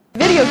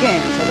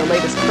games are the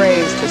latest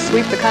craze to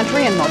sweep the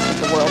country and most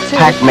of the world, too.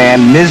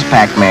 Pac-Man, Ms.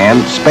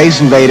 Pac-Man,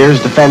 Space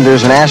Invaders,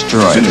 Defenders, and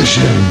Asteroids. Finish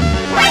him.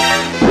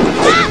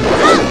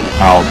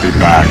 I'll be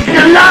back.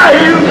 It's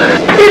alive!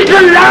 It's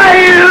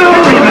alive!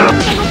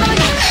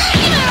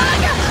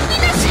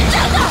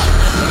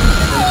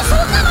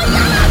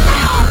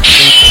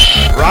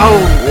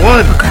 Round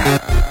one.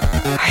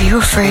 Are you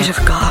afraid of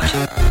God?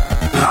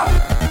 No,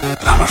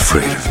 but I'm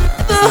afraid of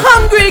The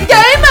Hungry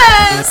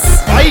Gamers!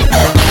 fight.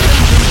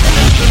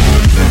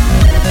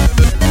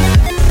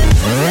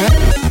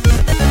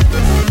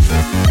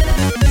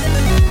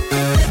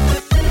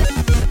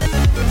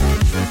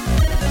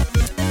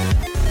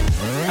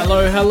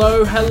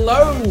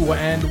 Hello,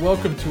 and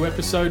welcome to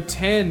episode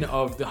 10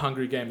 of the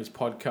Hungry Gamers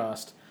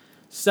podcast,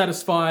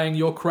 satisfying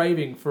your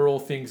craving for all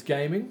things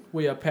gaming.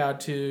 We are powered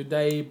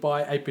today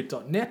by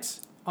 8bit.net.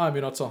 I'm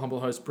your not so humble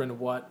host, Brendan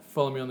White.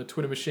 Follow me on the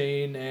Twitter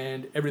machine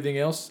and everything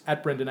else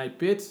at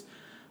Brendan8bit.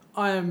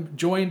 I am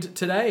joined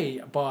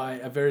today by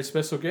a very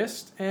special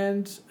guest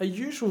and a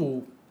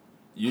usual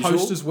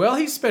host as well.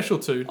 He's special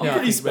too. I'm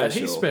pretty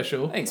special. He's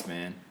special. Thanks,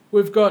 man.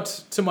 We've got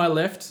to my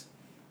left,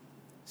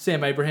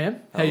 Sam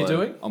Abraham. How you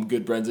doing? I'm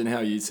good, Brendan. How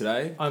are you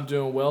today? I'm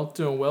doing well.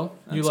 New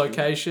That's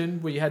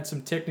location. We had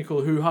some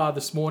technical hoo-ha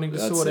this morning to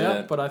That's sort out,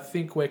 it. but I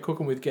think we're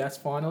cooking with gas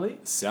finally.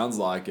 Sounds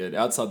like it.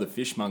 Outside the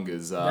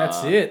fishmongers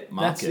That's it.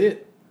 market. That's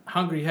it.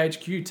 Hungry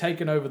HQ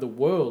taking over the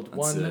world, That's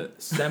one it.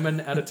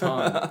 salmon at a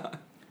time.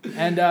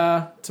 And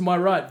to my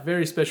right,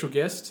 very special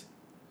guest,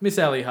 Miss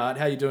Ali Hart.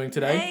 How you doing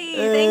today? Hey,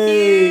 thank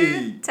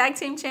you. Tag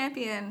team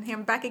champion. Here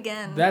I'm back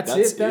again. That's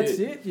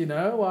it. You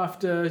know,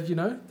 after,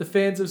 the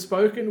fans have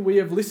spoken, we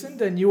have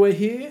listened, and you are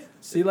here.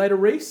 See you later,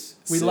 Reece.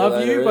 We See you love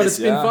later, you, but Reece, it's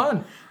been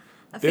fun.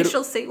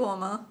 Official seat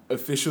warmer.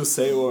 Official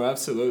seawar,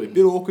 absolutely.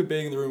 Bit awkward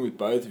being in the room with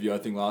both of you. I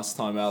think last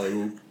time, Ali,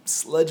 we were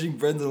sledging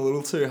Brendan a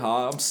little too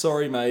hard. I'm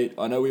sorry, mate.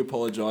 I know we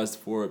apologised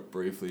for it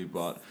briefly,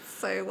 but...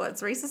 So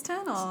what's Reese's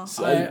turn or?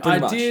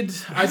 I did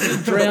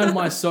drown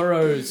my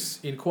sorrows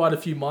in quite a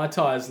few Mai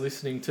Tais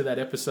listening to that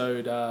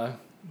episode.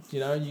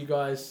 You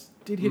guys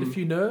did hit a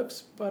few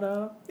nerves,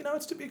 but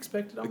it's to be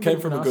expected. It came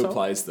from a good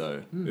place,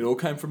 though. It all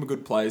came from a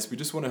good place. We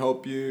just want to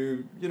help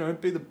you,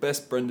 be the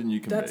best Brendan you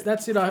can be.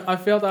 That's it. I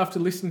felt after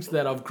listening to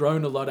that, I've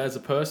grown a lot as a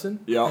person.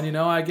 Yeah. And,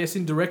 I guess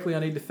indirectly I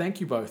need to thank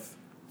you both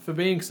for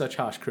being such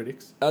harsh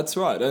critics. That's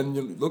right. And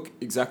you look,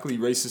 exactly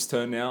Reese's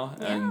turn now,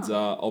 and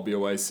I'll be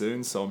away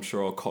soon, so I'm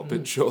sure I'll cop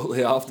it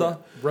shortly after. Yeah.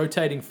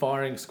 Rotating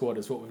firing squad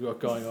is what we've got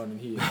going on in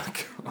here.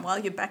 While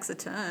your backs are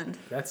turned.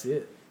 That's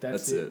it.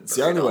 That's it. It's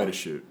the only way to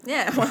shoot.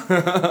 Yeah.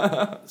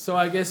 Well. So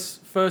I guess,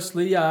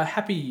 firstly,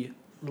 happy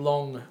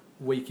long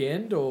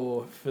weekend,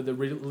 or for the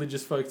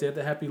religious folks out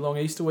there, happy long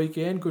Easter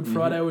weekend. Good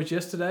Friday was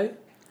yesterday.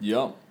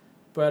 Yep.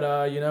 But,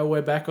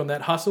 we're back on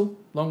that hustle.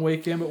 Long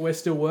weekend, but we're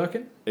still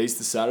working.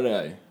 Easter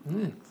Saturday.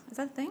 Is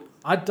that a thing?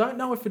 I don't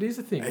know if it is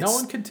a thing. No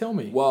one can tell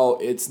me. Well,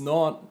 it's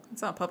not...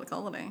 It's not a public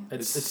holiday.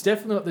 It's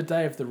definitely not the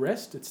day of the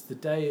rest. It's the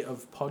day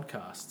of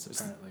podcasts,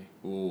 apparently.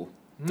 Ooh.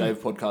 Day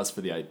of podcast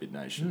for the 8-Bit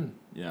Nation.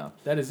 Yeah.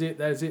 That is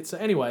it. So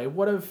anyway,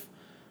 what have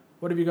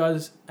you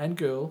guys and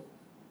girl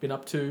been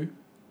up to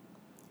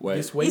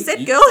this week? You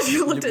said girl,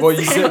 you looked at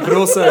you said,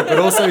 but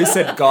also you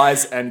said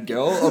guys and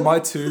girl. Am I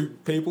two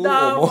people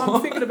No, or more?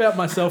 I'm thinking about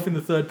myself in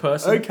the third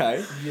person.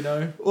 Okay.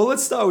 Well,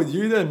 let's start with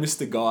you then,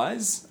 Mr.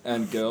 Guys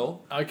and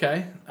girl.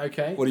 Okay. What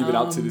have you been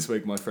up to this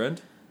week, my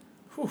friend?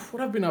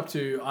 What I've been up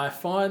to, I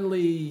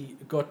finally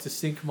got to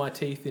sink my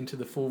teeth into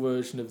the full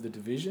version of The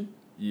Division.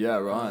 Yeah,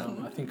 right.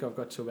 I think I've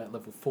got to about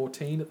level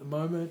 14 at the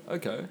moment.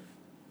 Okay.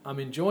 I'm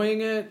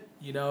enjoying it.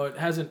 It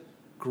hasn't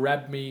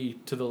grabbed me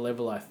to the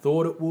level I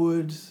thought it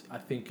would. I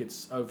think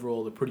it's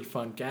overall a pretty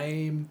fun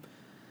game.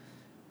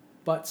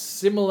 But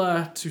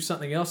similar to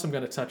something else I'm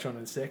going to touch on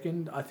in a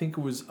second, I think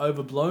it was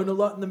overblown a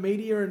lot in the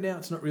media, and now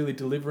it's not really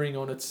delivering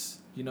on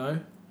its,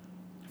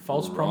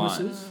 false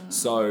promises.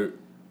 So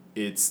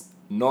it's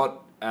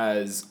not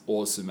as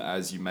awesome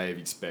as you may have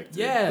expected.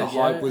 Yeah, the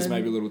hype was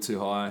maybe a little too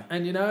high.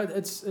 And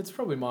it's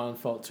probably my own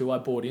fault too. I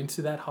bought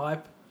into that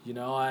hype.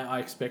 I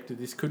expected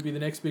this could be the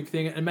next big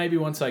thing, and maybe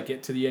once I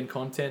get to the end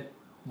content,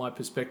 my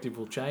perspective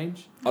will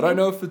change. I don't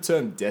know if the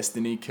term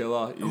Destiny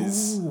Killer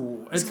is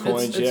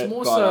coined yet,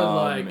 more but so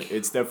like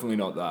it's definitely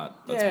not that.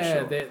 That's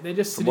for sure. They're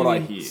just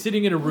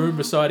sitting in a room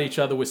beside each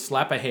other with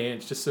slapper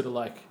hands, just sort of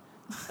like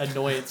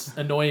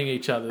annoying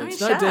each other. I mean,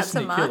 it's no shout out to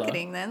Destiny marketing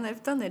killer. then.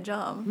 They've done their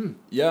job.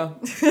 Yeah.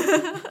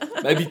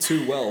 Maybe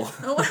too well.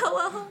 Well,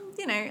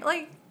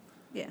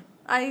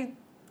 I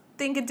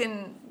think it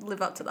didn't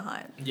live up to the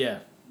hype. Yeah.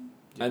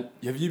 And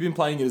have you been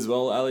playing it as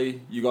well,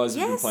 Ali? You guys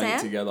have been playing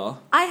it together.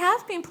 I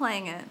have been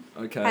playing it.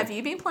 Okay. Have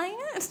you been playing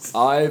it?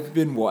 I've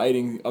been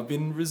waiting. I've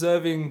been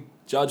reserving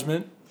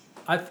judgment.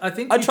 I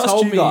think I you trust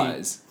told you me.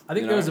 guys. I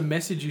think there was a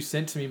message you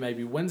sent to me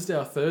maybe Wednesday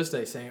or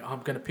Thursday saying, I'm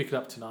going to pick it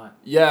up tonight.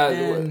 Yeah,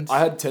 And- I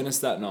had tennis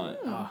that night.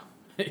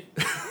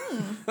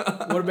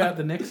 What about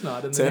the next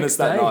night and the Tennis next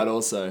that day? night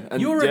also.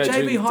 And You were at during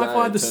JB the day,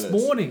 Hi-Fi this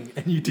tennis. morning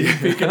and you didn't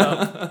pick it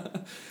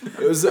up.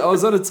 I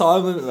was on a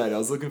time limit, mate. I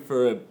was looking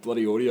for a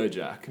bloody audio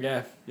jack.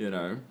 Yeah. You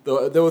know,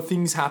 there were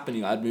things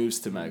happening. I had moves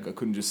to make. I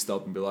couldn't just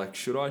stop and be like,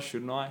 should I,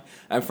 shouldn't I?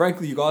 And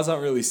frankly, you guys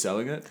aren't really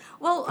selling it.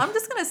 Well, I'm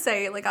just going to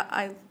say, like,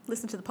 I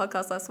listened to the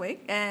podcast last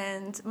week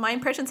and my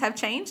impressions have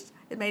changed.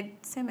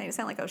 Sam made it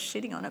sound like I was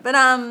shitting on it. But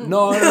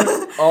No.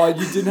 Oh,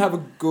 you didn't have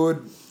a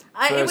good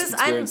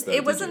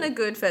it wasn't a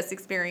good first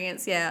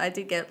experience. Yeah, I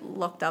did get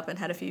locked up and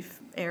had a few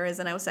errors,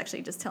 and I was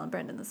actually just telling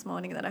Brendan this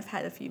morning that I've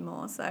had a few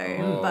more. So,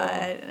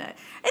 but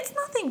it's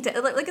nothing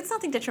it's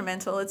nothing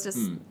detrimental. It's just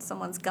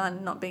someone's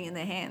gun not being in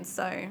their hands.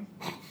 So,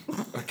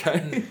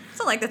 Okay. it's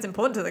not like that's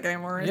important to the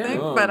game or anything.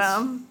 no, but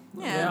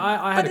Yeah,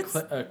 I had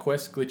a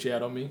quest glitch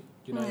out on me.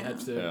 You know, you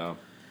had to Yeah.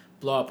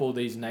 blow up all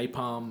these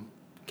napalm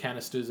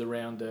canisters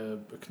around a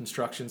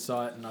construction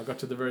site, and I got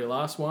to the very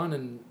last one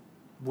and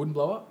wouldn't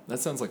blow up. That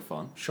sounds like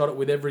fun. Shot it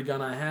with every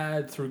gun I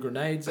had, threw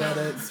grenades at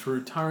it,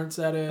 threw turrets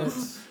at it,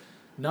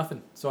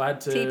 nothing. So I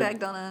had to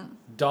teabagged on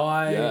it.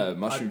 die. Yeah,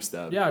 mushroom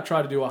stab. Yeah, I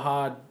tried to do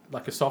a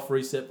soft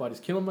reset by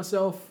just killing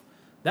myself.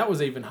 That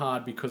was even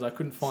hard because I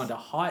couldn't find a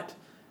height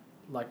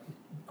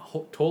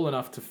tall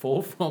enough to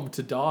fall from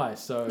to die.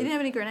 So You didn't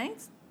have any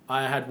grenades?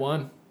 I had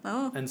one.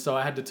 Oh. And so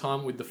I had to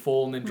time with the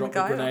fall and then drop the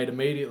MacGyver. grenade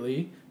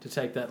immediately to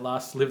take that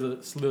last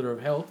slither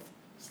of health.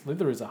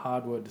 Slither is a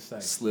hard word to say.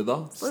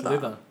 Slither.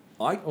 Slither.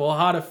 Well,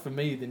 harder for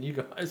me than you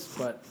guys,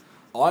 but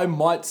I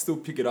might still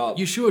pick it up.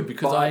 you should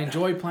because But- I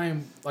enjoy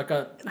playing. Like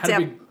I had a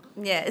big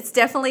Yeah, it's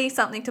definitely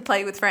something to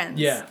play with friends.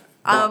 Yeah.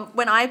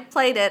 When I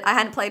played it, I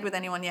hadn't played with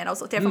anyone yet. I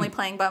was definitely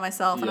playing by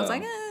myself, and I was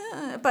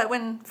Yeah. like, but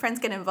when friends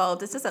get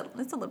involved, it's a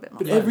little bit more.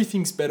 But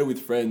everything's better with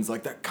friends.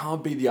 Like, that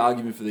can't be the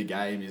argument for the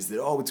game, is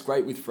that, it's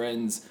great with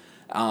friends,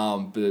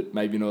 but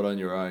maybe not on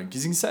your own.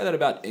 Because you can say that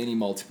about any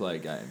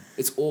multiplayer game.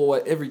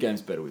 Every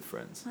game's better with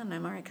friends. I don't know,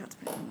 Mario Kart's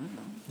pretty good.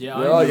 yeah.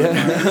 Oh,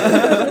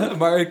 yeah.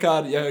 Mario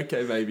Kart, yeah,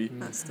 okay, maybe.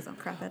 That's because I'm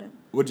crap at it.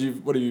 What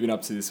have you been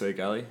up to this week,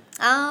 Ali?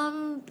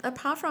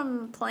 Apart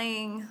from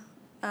playing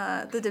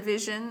The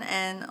Division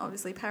and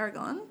obviously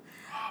Paragon.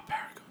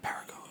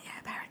 Paragon.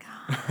 Yeah,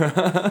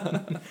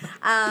 Paragon.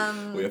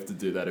 We have to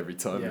do that every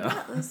time Yeah.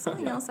 now. There's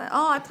something else.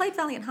 I played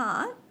Valiant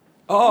Heart.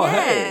 Oh, Yeah,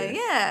 hey.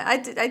 yeah.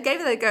 I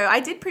gave it a go. I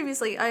did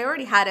previously. I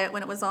already had it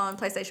when it was on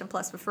PlayStation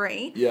Plus for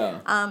free. Yeah.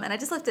 And I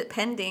just left it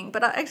pending.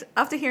 But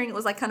after hearing it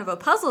was like kind of a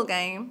puzzle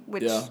game,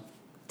 which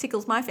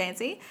tickles my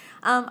fancy,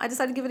 I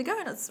decided to give it a go,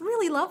 and it's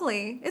really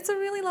lovely. It's a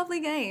really lovely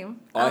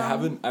game. I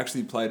haven't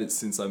actually played it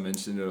since I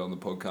mentioned it on the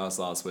podcast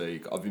last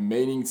week. I've been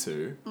meaning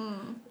to.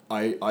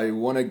 I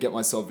want to get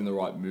myself in the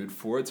right mood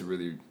for it to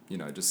really,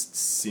 just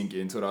sink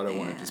into it. I don't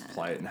want to just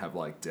play it and have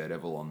like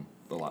Daredevil on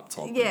the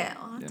laptop. Yeah.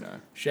 And,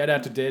 Shout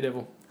out to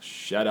Daredevil.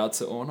 Shout out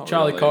to not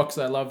Charlie really. Cox,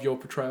 I love your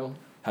portrayal.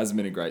 Hasn't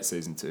been a great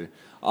season 2.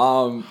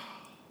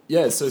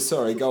 Yeah. So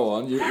sorry. Go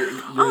on.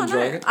 You're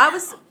enjoying it. I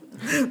was.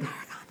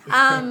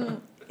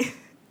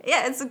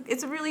 Yeah,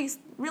 it's a really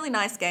really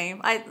nice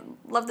game. I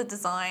love the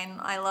design.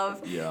 I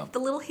love the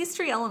little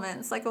history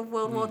elements like of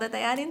World War that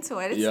they add into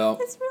it.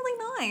 It's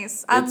really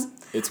nice.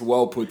 It's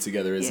well put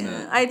together, isn't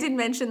it? I did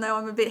mention though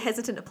I'm a bit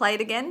hesitant to play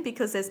it again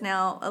because there's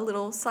now a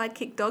little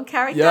sidekick dog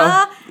character,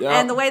 Yeah.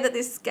 and the way that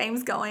this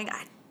game's going,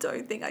 I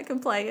don't think I can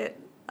play it.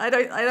 I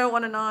don't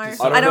want to know. I I don't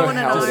don't know want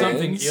to how know. Does it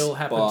something ends, ill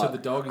happen but- to the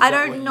dog? Is I that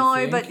what don't you know,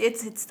 think? but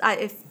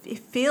it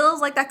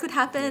feels like that could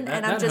happen, that,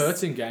 and I'm that just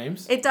hurts in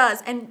games. it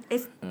does. And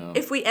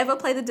if we ever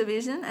play The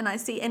Division and I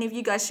see any of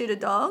you guys shoot a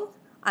dog,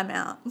 I'm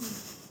out.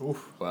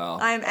 Wow.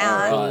 I'm All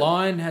out. The right.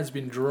 line has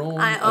been drawn.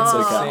 I- and That's Oh.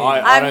 okay. seen.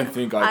 I don't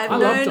think I I've could.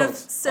 love known of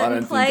dogs. I certain don't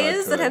think I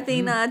players that could. have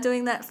been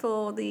doing that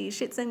for the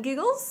shits and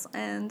giggles,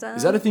 and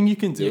Is that a thing you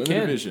can do You in the can,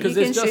 division? because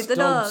You there's can just shoot the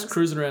dogs dogs.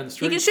 cruising around the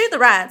street. you can shoot the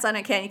rats. I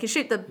don't care. You can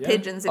shoot the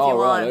pigeons if Oh,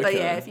 you right, want, but okay.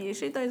 yeah, if you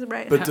shoot those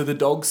rats, But do the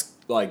dogs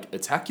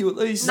attack you at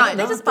least? No,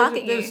 they just bark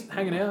at they're you. just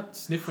hanging out,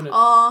 sniffing at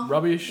Oh,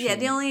 rubbish. yeah.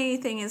 and The only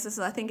thing is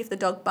I think if the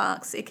dog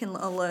barks, it can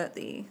alert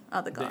the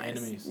other guys.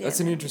 enemies. Yeah, That's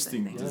an the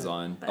interesting things.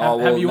 design. But- Oh, well,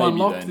 have you maybe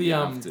unlocked then the you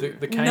have to.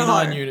 the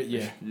canine No. unit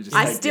yet? You just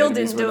I hate the still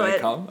enemies didn't when do they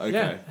it. come? Okay.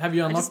 Yeah. Have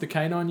you unlocked just- the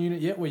canine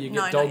unit yet, where you No,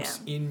 get not dogs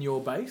yet. in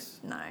your base?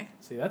 No.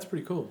 See, that's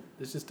pretty cool.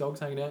 There's just dogs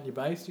hanging out in your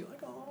base. You're like,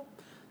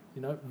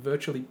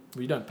 virtually.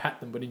 Well, you don't pat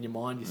them, but in your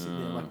mind, you sit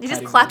there like You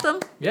just patting clap them,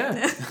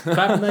 Yeah,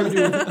 clap them. Maybe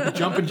do a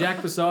jumping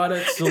jack beside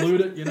it,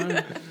 salute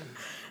it.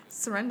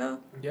 surrender.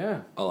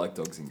 Yeah, I like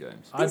dogs in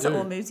games. I These are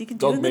all do. moves you can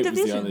do Dog in the meat was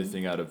the division. only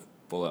thing out of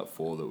Fallout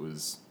 4 that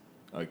was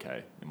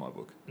okay in my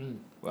book.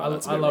 Well, I-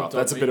 that's a I bit love rough. dog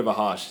That's a meat. bit of a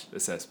harsh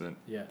assessment.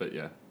 Yeah. But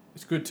yeah.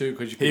 It's good too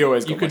because He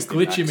always you got my could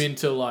glitch him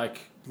stim-packs. into like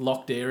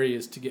locked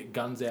areas to get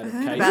guns out of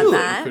heard cases about that you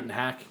that. couldn't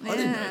hack. Yeah, I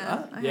heard Yeah,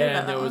 about and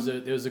there that was one.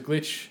 a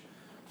glitch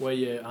where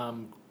you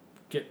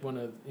get one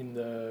of in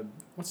the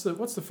what's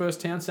the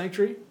first town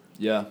Sanctuary.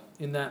 Yeah.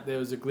 In that, there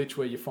was a glitch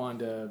where you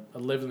find a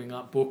leveling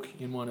up book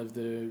in one of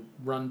the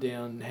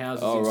rundown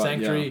houses Oh, in right,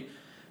 Sanctuary,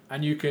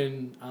 and you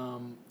can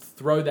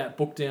throw that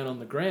book down on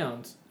the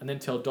ground and then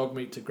tell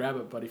Dogmeat to grab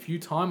it. But if you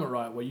time it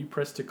right, where you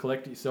press to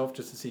collect it yourself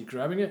just to see you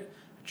grabbing it,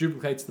 it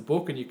duplicates the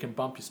book, and you can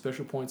bump your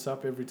special points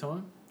up every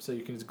time. So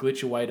you can just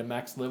glitch your way to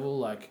max level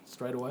like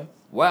straight away.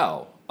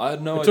 Wow. I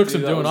had no idea. It took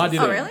some that doing. was a I did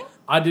Oh, it. really?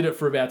 I did it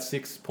for about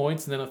 6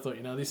 points, and then I thought,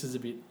 this is a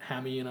bit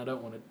hammy, and I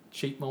don't want to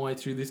cheat my way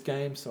through this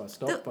game, so I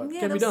stopped. But it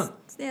can be done.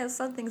 Yeah, there's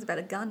some things about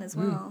a gun as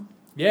well.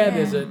 Yeah,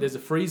 Yeah. there's a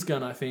freeze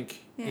gun, I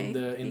think, Yeah, in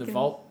the you can-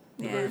 vault,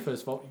 the yeah. very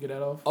first vault you get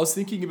out of. I was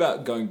thinking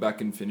about going back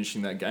and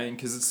finishing that game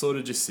because it's sort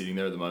of just sitting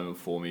there at the moment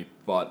for me.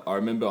 But I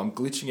remember I'm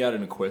glitching out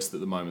in a quest at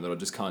the moment that I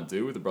just can't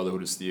do with the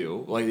Brotherhood of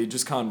Steel. Like, you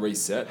just can't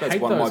reset. That's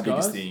Hate one of my those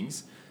biggest guys.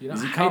 things. You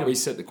Is you hate can't 'em.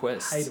 reset the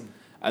quests. Hate 'em.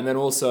 And then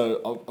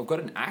also, I've got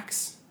an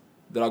axe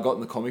that I got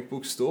in the comic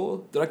book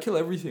store that I kill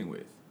everything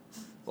with.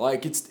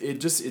 Like, it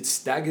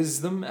staggers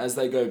them as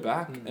they go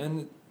back,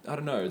 and I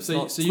don't know. It's not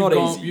So it's you've not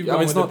gone, easy. you've I mean,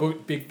 gone it's with not the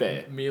big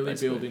fair, melee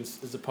basically. buildings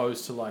as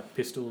opposed to like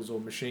pistols or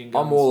machine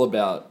guns. I'm all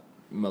about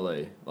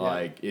melee.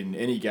 Like, in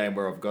any game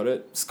where I've got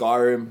it.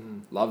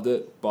 Skyrim, loved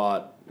it,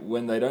 but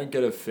when they don't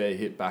get a fair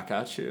hit back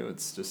at you,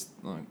 it's just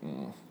like,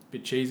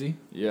 bit cheesy.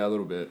 yeah, a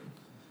little bit.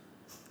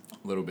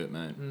 A little bit,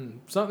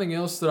 man. Something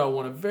else that I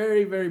want to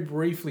very, very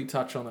briefly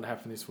touch on that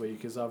happened this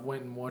week is I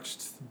went and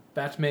watched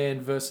Batman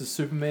versus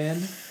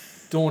Superman,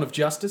 Dawn of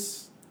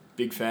Justice.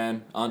 Big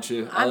fan, aren't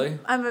you, Ali?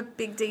 I'm a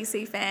big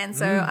DC fan,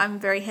 so I'm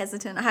very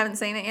hesitant. I haven't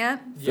seen it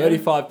yet.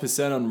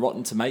 35% on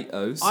Rotten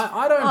Tomatoes.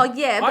 I don't. Oh,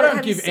 yeah, I but don't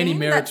have you give any seen?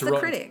 merit That's to the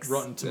Rotten, critics.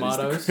 Rotten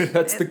Tomatoes.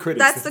 That's the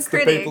critics. That's the the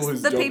people critics.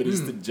 whose The job peop- it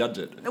is to judge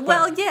it.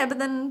 Well, yeah, but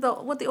then the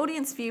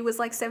audience view was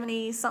like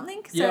 70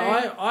 something. So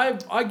Yeah,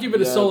 I give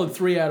it a Yeah. solid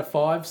 3 out of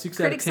 5, 6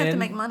 out of critics 10. have to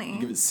make money.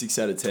 Give it 6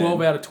 out of 10.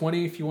 12 out of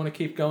 20 if you want to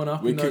keep going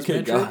up We in could those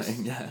keep metrics.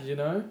 going, yeah. You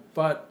know,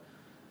 but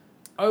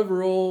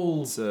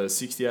overall, It's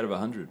 60 out of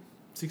 100.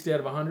 60 out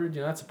of 100,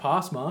 that's a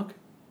pass mark.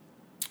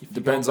 If you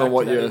Depends go on back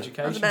what to that your- I was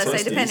education about to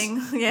say, Testes.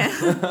 depending,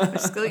 yeah,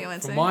 which school you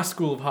went For to. my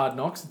school of hard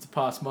knocks, it's a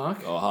pass mark.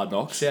 Oh, Hard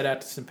Knocks. Shout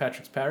out to St.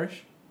 Patrick's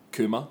Parish.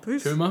 Kuma.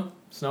 Cooma,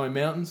 Snowy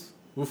Mountains.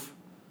 Oof.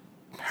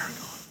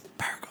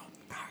 Paragon.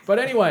 But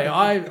anyway,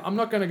 I'm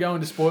not going to go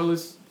into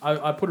spoilers.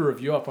 I put a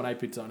review up on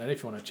 8bits.net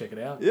if you want to check it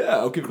out. Yeah,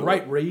 I'll give it a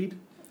Great look. read.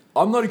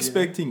 I'm not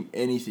expecting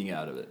anything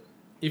out of it.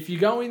 If you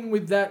go in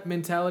with that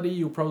mentality,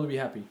 you'll probably be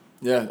happy.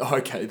 Yeah,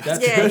 okay.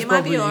 That's Yeah, that's you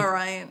might be probably-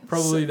 alright.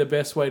 Probably the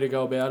best way to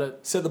go about it.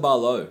 Set the bar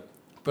low.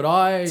 But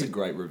It's a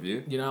great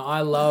review.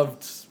 I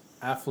loved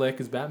Affleck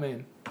as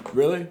Batman.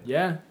 Really?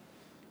 Yeah.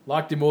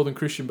 Liked him more than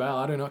Christian Bale.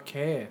 I do not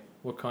care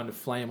what kind of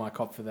flame I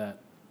cop for that.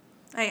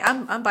 Hey,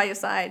 I'm by your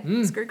side.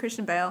 Mm. Screw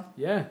Christian Bale.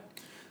 Yeah.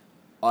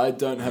 I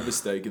don't have a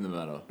stake in the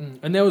matter.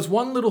 And there was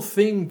one little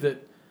thing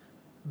that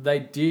they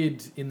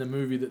did in the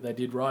movie that they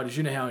did right. Is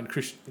how in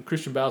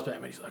Christian Bale's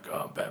Batman, he's like,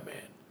 oh, I'm Batman.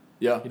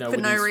 Yeah. For with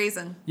no his-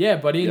 reason. Yeah,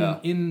 but Yeah.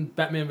 in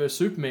Batman vs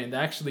Superman, they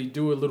actually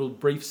do a little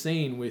brief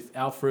scene with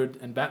Alfred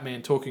and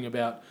Batman talking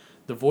about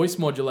the voice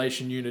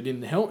modulation unit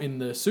in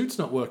the suit's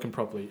not working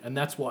properly, and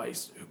that's why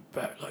he's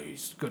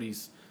got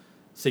his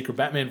secret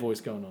Batman voice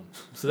going on.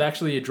 So they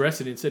actually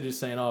address it instead of just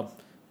saying, "Oh,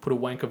 put a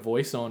wanker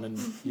voice on and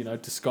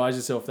disguise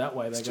yourself that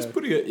way." They It's go, just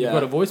putting it, "You've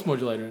got a voice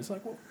modulator," and it's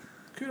like, well,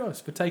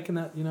 kudos for taking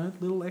that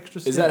little extra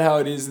step. Is that how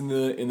it is in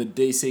the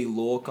DC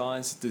lore,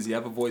 guys? Does he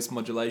have a voice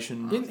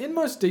modulation? in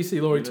most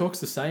DC lore, he talks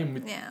the same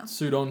with Yeah.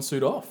 suit on,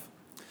 suit off.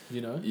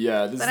 Yeah, this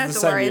Don't is have the to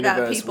same worry universe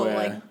about people where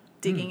like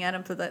digging at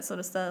him for that sort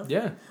of stuff.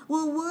 Yeah.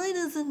 Well, why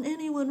doesn't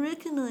anyone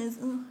recognize?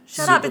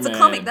 Shut up! It's a Superman.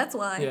 comic. That's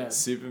why. Yeah.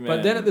 Superman.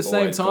 But then at the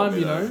same always got time,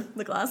 me, though.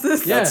 The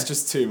glasses. Yeah. That's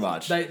just too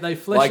much. They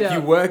flesh Like, out.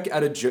 you work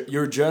at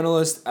you're a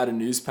journalist at a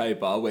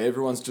newspaper where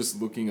everyone's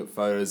just looking at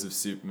photos of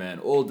Superman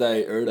all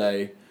day, every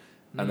day,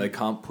 and they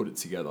can't put it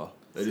together.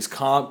 They just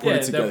can't put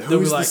it together. they'll be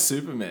Who's like, the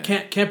Superman?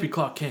 Can't be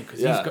Clark Kent because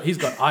Yeah. he's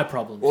got eye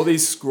problems. All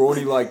these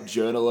scrawny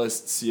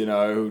journalists,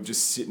 who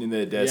just sitting in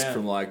their desk Yeah.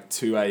 from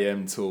 2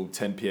 a.m. till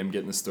 10 p.m.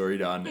 getting the story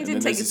done. He And didn't then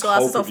take there's his this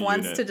glasses Hulk off of a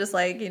once unit. to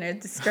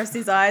just distress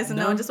his eyes, and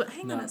no, No. one just went,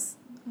 hang No. on a s-"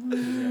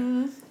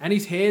 And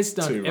his hair's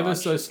done Too ever much.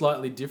 so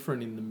slightly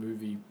different in the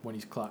movie when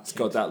he's Clark It's Kent.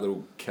 got that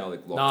little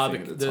cowlick lock Nah,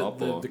 thing at the top.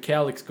 the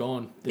cowlick's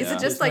gone. Is Yeah. it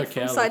just There's no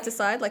from cowlick. side to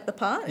side, like the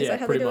part? Is Yeah,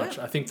 that how pretty they do much.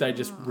 it? I think they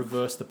just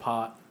reverse the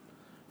part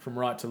from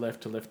right to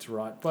left to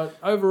right. But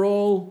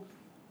overall,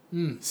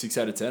 6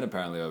 out of 10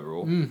 apparently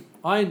overall.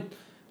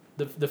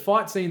 the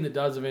fight scene that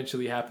does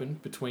eventually happen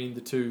between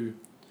the two,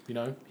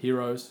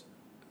 heroes,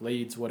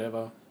 leads,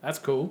 whatever, that's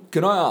cool.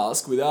 Can I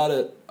ask, without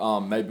it,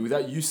 maybe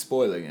without you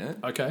spoiling it,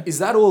 Okay. is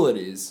that all it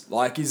is?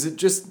 Is it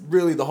just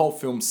really the whole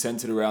film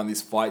centered around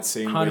this fight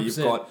scene where you've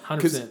 100%, got...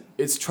 100%.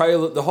 It's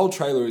the whole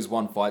trailer is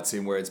one fight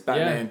scene where it's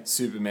Batman, Yeah.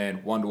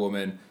 Superman, Wonder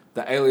Woman,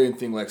 the alien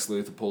thing Lex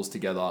Luthor pulls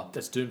together,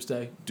 That's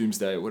Doomsday.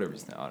 Doomsday, whatever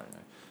his name, I don't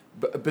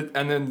know. But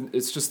and then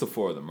it's just the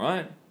four of them,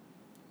 right?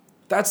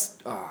 That's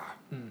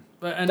And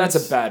that's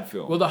it's- a bad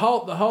film. Well, the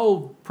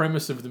whole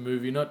premise of the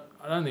movie,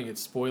 I don't think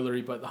it's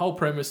spoilery, but the whole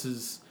premise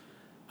is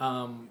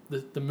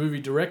the movie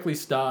directly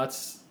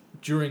starts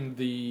during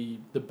the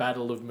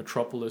Battle of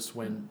Metropolis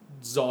when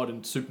Zod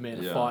and Superman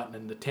are Yeah. fighting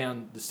and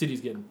the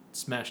city's getting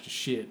smashed to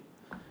shit.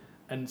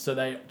 And so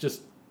they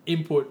just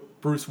input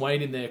Bruce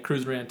Wayne in there,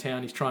 cruising around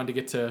town. He's trying to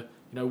get to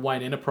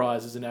Wayne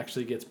Enterprises and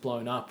actually gets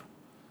blown up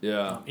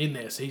yeah. in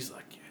there. So he's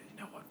like, yeah, you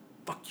know what?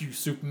 fuck you,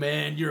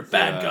 Superman, you're a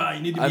bad Yeah. guy,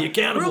 you need to be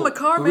accountable. Room a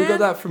car, But we man. got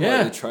that from Yeah.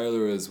 like, the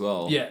trailer as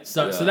well. Yeah,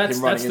 so that's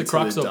him running the into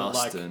crux of it.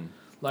 dust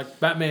Like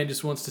Batman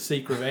just wants to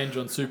seek revenge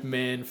on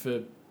Superman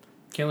for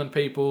killing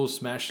people,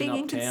 smashing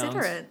Being up towns.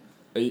 inconsiderate.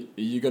 Are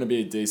you going to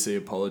be a DC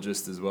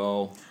apologist as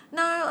well?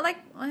 No, like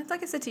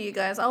I said to you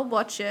guys, I'll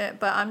watch it,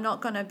 but I'm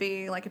not gonna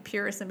be like a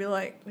purist and be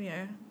like,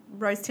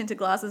 rose tinted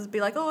glasses, be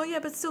like, oh yeah,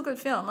 but it's still a good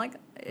film. Like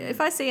if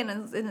I see it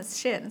and it's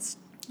shit,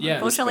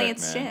 unfortunately Respect,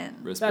 it's man.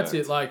 shit. Respect. That's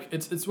it. Like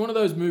it's one of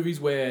those movies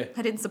where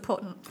I didn't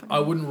support it. I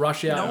wouldn't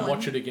rush out and Nolan.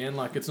 watch it again.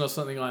 Like it's not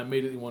something I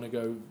immediately want to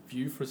go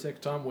view for a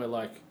second time. Where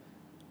like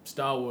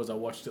Star Wars, I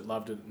watched it,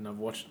 loved it, and I've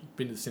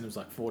been to the cinemas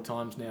like 4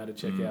 times now to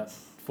check out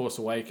Force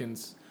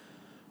Awakens.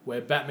 Where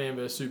Batman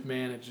vs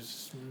Superman, it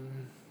just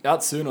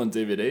Out soon on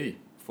DVD,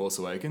 Force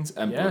Awakens,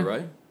 and Yeah.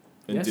 Blu-ray,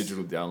 and Yes.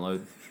 digital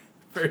download.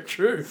 very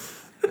true.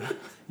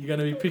 You're going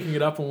to be picking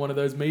it up on one of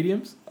those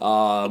mediums.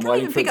 I'm can't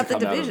waiting even for it pick to up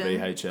the come out of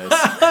Division.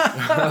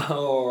 VHS.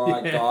 All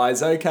right,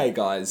 guys. Okay,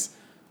 guys.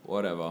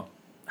 Whatever.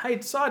 Hey,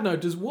 side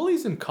note, does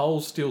Woolies and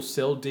Coles still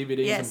sell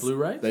DVDs Yes. and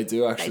Blu-rays? They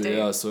do actually. do.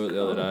 Yeah, I saw it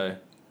the other day.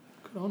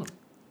 Good on them.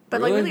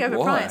 But like Really? really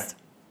Why? overpriced.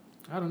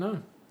 I don't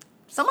know.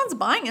 Someone's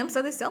buying them,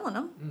 so they're selling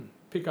them.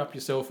 Pick up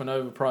yourself an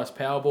overpriced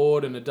power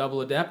board and a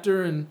double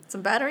adapter and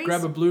Some batteries.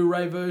 grab a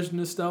Blu-ray version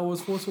of Star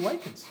Wars Force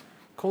Awakens.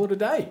 Call it a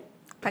day.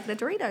 pack of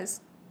Doritos.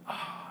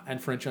 And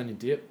French onion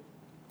dip.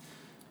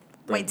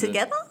 Wait, Pitt.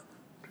 together?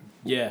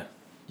 Yeah,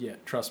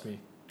 trust me.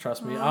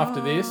 After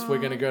this, we're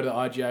going to go to the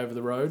IGA over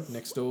the road,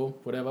 next door,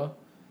 whatever.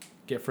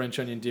 Get French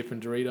onion dip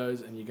and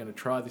Doritos, and you're going to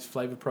try this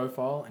flavor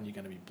profile, and you're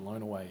going to be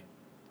blown away.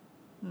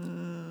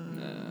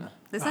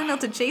 There's no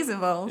melted cheese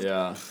involved.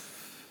 Yeah.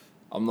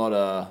 I'm not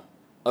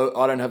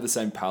I don't have the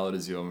same palate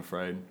as you, I'm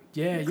afraid.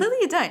 Yeah, Clearly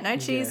you don't. No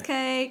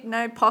cheesecake,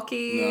 no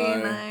Pocky,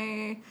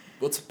 no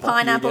What's Pocky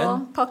pineapple.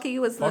 again? Pocky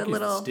was Pocky's the the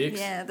little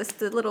sticks.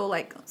 the little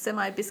like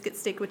semi-biscuit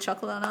stick with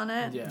chocolate on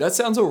it. yeah. That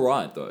sounds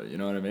alright though, you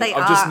know what I mean? They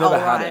I've just are never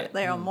alright. had it.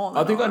 They are more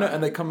than I think I know, alright.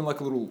 and they come in like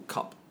a little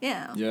cup.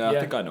 Yeah. Yeah, I Yeah.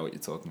 think I know what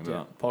you're talking Yeah,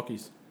 about.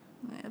 Pockies.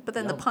 Yeah, but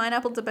then the Yum.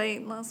 pineapple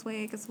debate last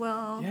week as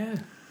well. Yeah.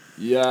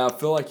 Yeah, I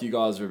feel like you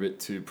guys are a bit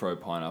too pro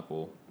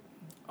pineapple.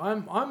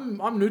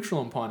 I'm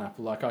neutral on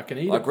pineapple. Like I can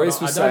eat Like it. Reece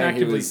but was I don't saying,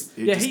 actively.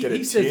 he'd just get a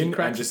he says he tin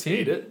cracks and a just tin.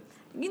 eat it.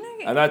 You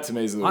know, And that to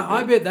me is a little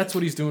I bit... bet that's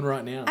what he's doing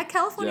right now. at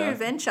California Yeah.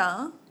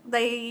 Adventure,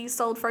 they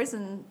sold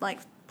frozen like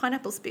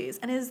pineapple spears,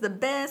 and it is the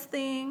best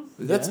thing.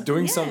 That's Yeah.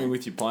 doing Yeah. something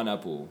with your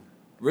pineapple.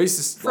 Reece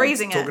is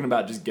Freezing it. talking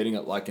about just getting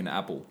it like an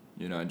apple,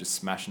 and just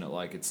smashing it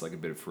like it's like a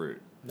bit of fruit.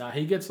 Nah,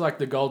 he gets like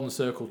the golden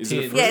circle Is it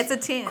a tin. fruit? Yeah, it's a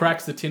tin.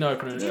 Cracks the tin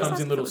open and Did it you comes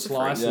ask in if little it was a fruit?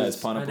 slices. Yeah, it's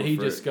pineapple and he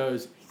fruit. just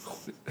goes.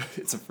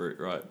 It's a fruit,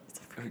 right?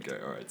 Okay,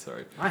 all right,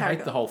 sorry. I hate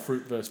Paragon. the whole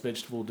fruit versus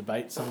vegetable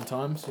debate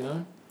sometimes.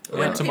 When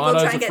people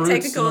tomatoes try are and get fruits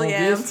and technical, all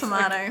yeah, this.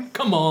 tomato.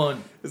 Come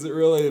on. Is it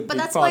really a But big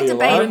that's part my of your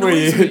debate. life where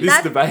you, this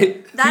That-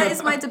 debate? That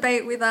is my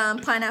debate with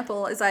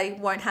pineapple. Is I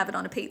won't have it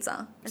on a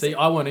pizza. See,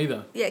 I won't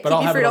either. Yeah, but keep I'll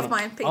your have fruit it off on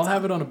my I'll pizza.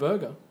 have it on a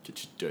burger.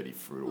 Get your dirty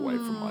fruit away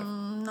from my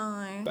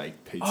No.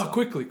 baked pizza. Oh,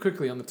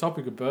 quickly, on the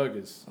topic of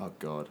burgers. Oh,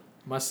 God.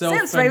 Myself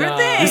Sam's and favourite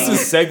thing.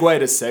 This is segue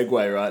to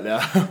segue right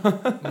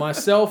now.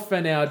 myself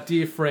and our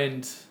dear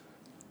friend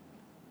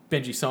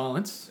Benji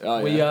Silence.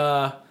 Oh, we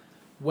yeah.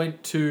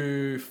 went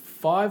to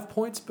 5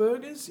 Points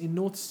Burgers in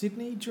North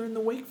Sydney during the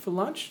week for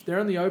lunch. They're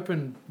only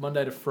open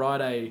Monday to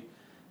Friday.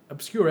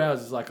 Obscure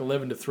hours is like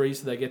 11 to 3,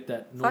 so they get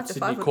that North 5 to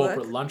Sydney 5 would corporate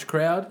work. lunch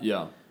crowd.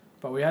 Yeah.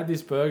 But we had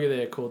this burger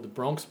there called the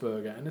Bronx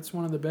Burger, and it's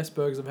one of the best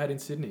burgers I've had in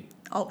Sydney.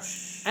 Oh,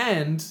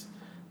 And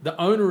the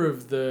owner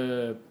of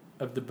the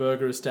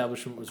burger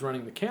establishment was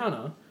running the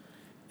counter,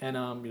 and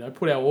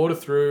put our order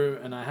through,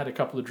 and I had a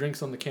couple of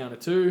drinks on the counter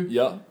too.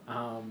 Yeah.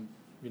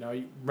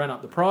 He ran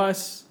up the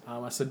price.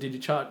 I said, "Did you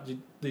charge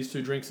these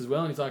 2 drinks as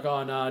well?" And he's like,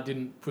 "Oh no, I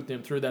didn't put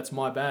them through. That's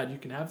my bad. You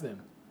can have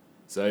them."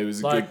 So he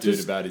was a Like, good dude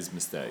just- about his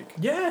mistake.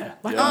 Yeah,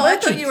 like Yeah. a Oh, I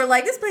thought legend. you were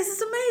like, this place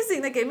is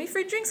amazing. They gave me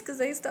free drinks because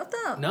they stuffed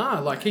up. Nah,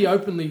 like he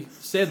openly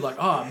said, like,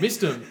 "Oh, I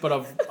missed them, but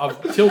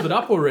I've tilled it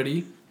up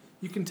already.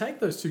 You can take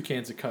those 2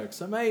 cans of Coke."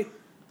 So, mate,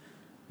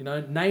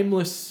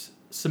 nameless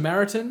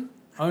Samaritan,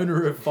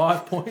 owner of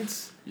 5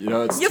 Points.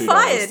 It's You're $2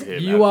 fired. to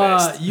him You at are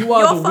best. the You're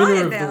winner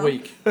fired of now. the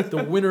week.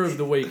 The winner of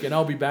the week, and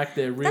I'll be back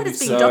there really is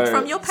being soon. docked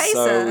from your pay,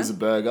 So sir. it was a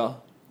burger.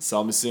 So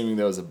I'm assuming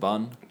there was a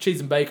bun. Cheese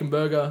and bacon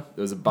burger.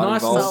 There was a bun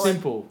Nice and involved. Solid.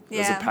 simple.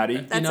 There's a patty.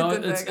 That's a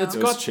good burger. It's There was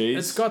got cheese.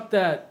 It's got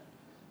that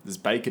There's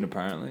bacon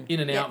apparently.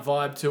 in and out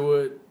vibe to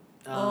it.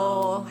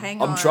 Oh,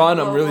 hang on.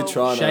 I'm really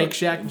trying to Shake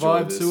Shack enjoy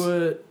vibe this. to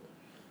it.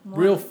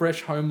 Real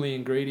fresh, homely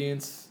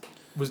ingredients.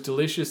 Was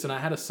delicious, and I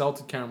had a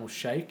salted caramel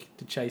shake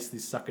to chase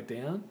this sucker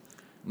down.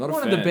 Not a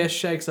One fan. of the best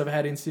shakes I've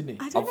had in Sydney.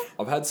 I don't know.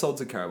 I've had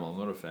salted caramel. I'm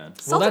not a fan. Well,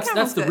 Salted that's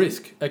caramel's the good.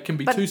 risk. It can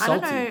be But too I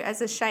salty. don't know,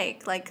 as a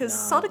shake, like, because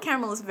No. salted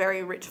caramel is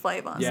very rich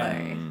flavour. Yeah.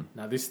 So,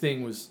 Now this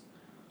thing was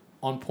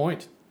on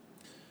point.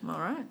 all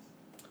right.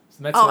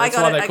 So that's Oh, why I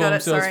got it. they I call got it.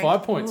 themselves Sorry.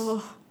 5 Points.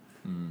 Ugh.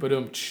 But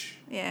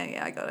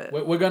Yeah, I got it.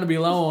 we're going to be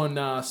low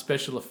on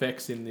special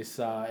effects in this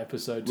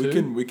episode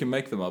too. We can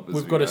make them up as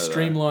We've we got go, a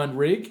streamlined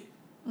rig,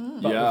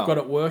 but Yeah. we've got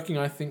it working,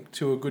 I think,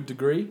 to a good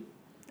degree.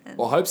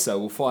 Well, I hope so.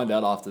 We'll find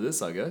out after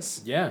this, I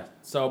guess. Yeah.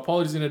 So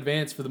apologies in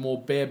advance for the more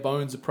bare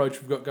bones approach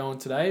we've got going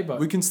today, but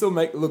We can still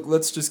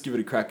let's just give it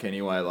a crack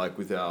anyway, like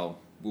with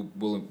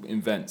we'll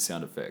invent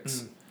sound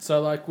effects.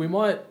 So, like, we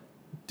might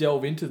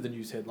delve into the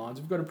news headlines.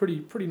 We've got a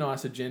pretty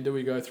nice agenda.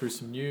 We go through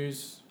some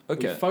news.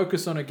 Okay. We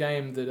focus on a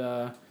game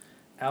that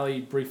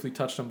Ali briefly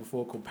touched on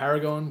before called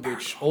Paragon,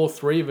 which all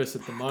three of us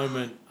at the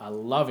moment are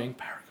loving.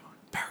 Paragon.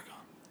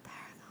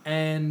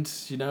 And,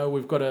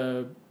 we've got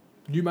a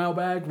new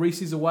mailbag.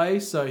 Reece is away,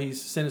 so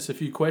he's sent us a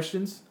few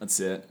questions. That's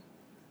it.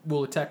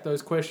 We'll attack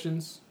those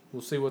questions.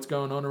 We'll see what's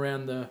going on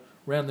around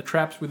the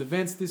traps with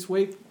events this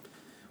week.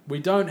 We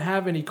don't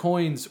have any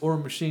coins or a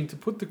machine to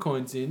put the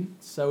coins in,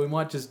 so we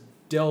might just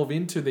delve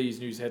into these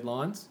news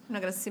headlines. I'm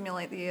not going to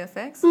simulate the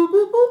effects.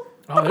 Oh,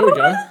 there we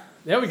go.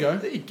 There we go.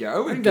 There you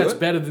go. I think that's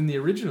better than the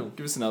original.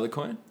 Give us another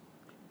coin.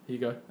 Here you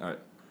go. All right.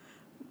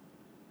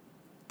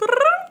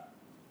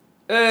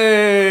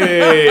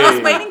 Hey! I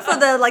was waiting for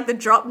the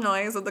drop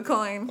noise of the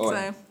coin. Oh,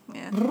 so,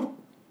 yeah.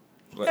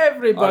 Wait,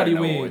 Everybody I don't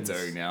know wins. what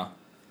we're doing now.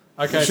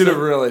 Okay, We should have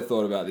really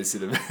thought about this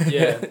in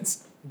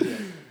advance. Yeah.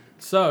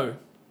 So,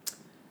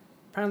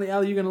 apparently,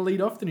 Ali, you're going to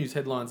lead off the news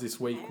headlines this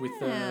week with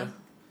Yeah. an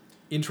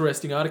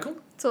interesting article.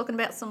 Talking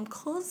about some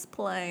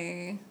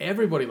cosplay.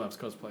 Everybody loves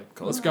cosplay.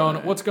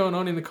 Cosplay. What's going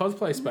on in the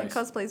cosplay Yeah, space?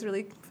 cosplay is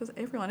really for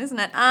everyone, isn't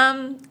it?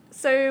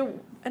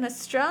 So an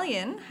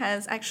Australian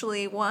has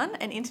actually won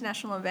an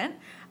international event.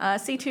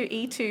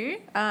 C2E2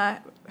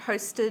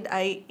 hosted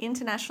a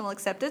international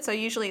accepted. So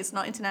usually it's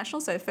not international.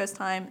 So first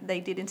time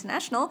they did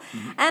international,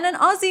 and an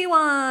Aussie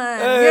one.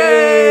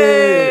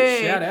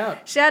 Hey! Yay!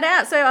 Shout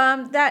out.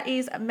 So that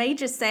is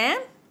Major Sam.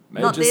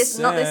 Not this,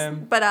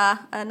 Sam. but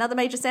another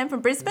Major Sam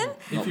from Brisbane.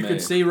 If Not you me.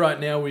 could see right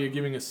now, we are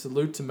giving a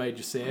salute to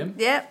Major Sam.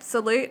 Yep,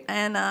 salute,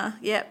 and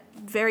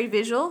very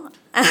visual.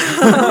 And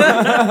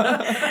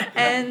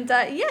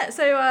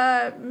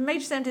so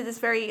Major Sam did this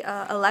very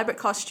elaborate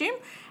costume,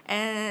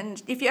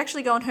 and if you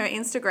actually go on her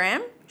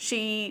Instagram,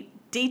 she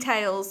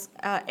details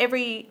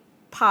every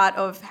part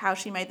of how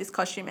she made this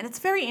costume, and it's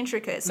very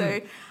intricate.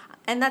 So.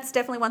 And that's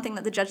definitely one thing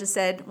that the judges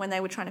said when they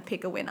were trying to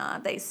pick a winner.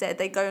 They said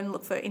they go and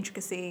look for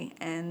intricacy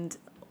and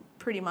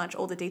pretty much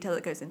all the detail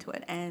that goes into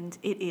it. And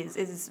it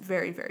is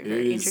very, very,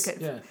 very is.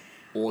 intricate. Yeah.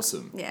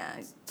 Awesome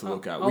Yeah. to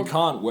look at. I'll- We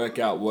can't work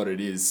out what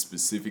it is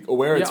specific or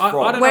where it's I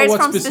from. don't Where know it's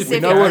what from specific We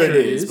specific. know what it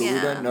character is, but Yeah.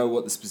 we don't know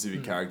what the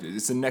specific character is.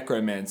 It's a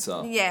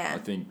necromancer. Yeah. I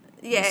think.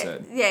 You Yeah,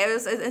 said.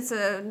 it's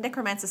a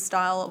necromancer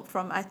style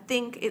from, I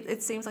think,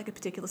 it seems like a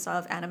particular style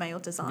of anime or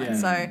design. Yeah.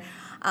 So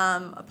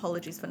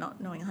apologies for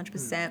not knowing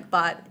 100%,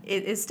 but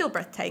it is still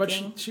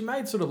breathtaking. But she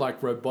made sort of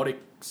like robotic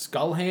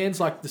skull hands.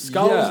 Like the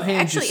skull Yeah.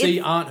 hands Actually, you see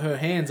aren't her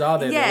hands, are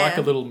they? They're Yeah. like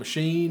a little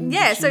machine.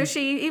 Yeah, so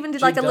she even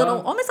did like a jigged little,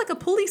 up. almost like a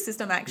pulley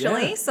system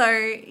actually. Yeah.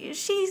 So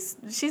she's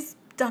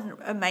done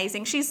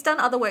amazing. She's done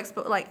other works,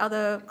 but like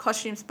other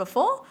costumes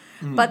before,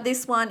 but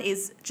this one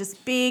is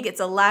just big. It's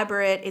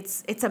elaborate.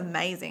 It's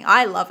amazing.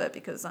 I love it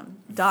because I'm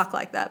dark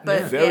like that.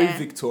 But Very yeah.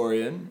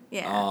 Victorian.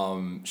 Yeah.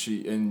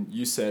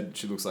 You said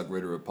she looks like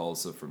Rita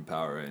Repulsa from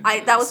Power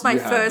Rangers. That was my You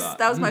had first.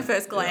 That was my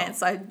first Yeah.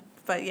 glance.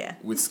 But yeah,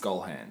 With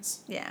skull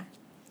hands. yeah.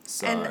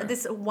 So. And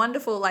this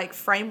wonderful like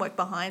framework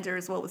behind her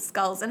as well with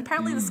skulls, and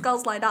apparently the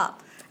skulls light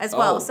up as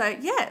well. Oh. So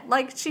yeah,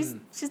 like she's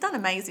done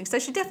amazing. So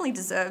she definitely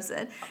deserves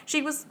it.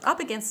 She was up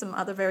against some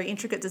other very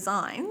intricate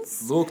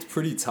designs. Looked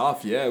pretty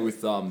tough, yeah.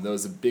 With there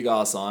was a big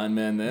ass Iron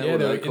Man there. Yeah,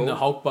 what are they're they in the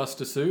called?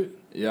 Hulkbuster suit.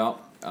 Yeah.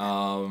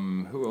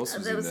 Who else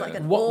was There in was, there? like,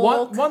 an- One,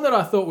 Orc. one that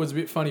I thought was a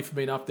bit funny for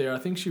being up there, I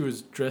think she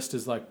was dressed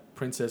as like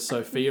Princess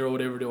Sophia or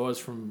whatever it was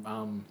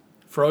from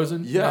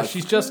Frozen. Yeah,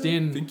 she's just I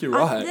in think you're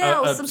right. yeah.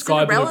 or a some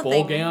sky blue Cinderella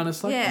ball thing. gown.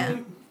 It's like, Yeah.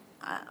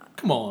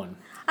 come on.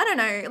 I don't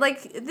know.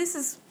 Like this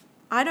is,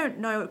 I don't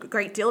know a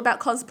great deal about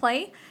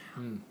cosplay,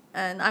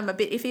 and I'm a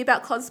bit iffy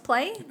about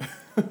cosplay.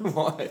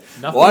 Why?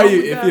 Nothing Why are wrong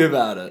you with iffy that.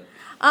 about it?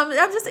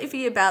 I'm just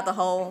iffy about the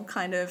whole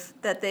kind of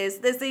that there's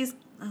these.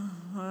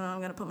 I'm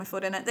going to put my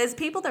foot in it. There's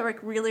people that work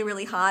really,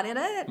 really hard at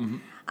it,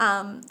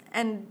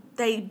 and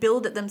they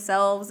build it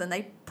themselves, and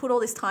they put all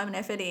this time and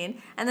effort in.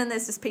 And then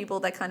there's just people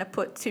that kind of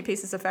put two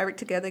pieces of fabric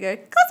together, go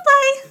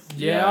cosplay.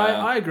 Yeah,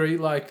 Yeah. I agree.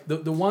 Like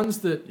the ones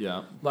that,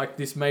 Yeah. like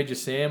this Major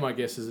Sam, I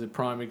guess, is a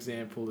prime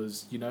example.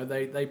 Is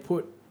they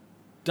put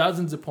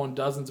dozens upon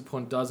dozens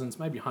upon dozens,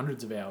 maybe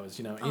hundreds of hours,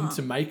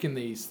 into making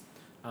these,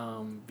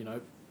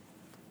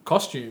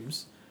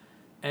 costumes,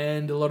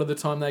 and a lot of the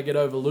time they get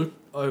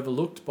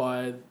overlooked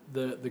by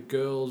the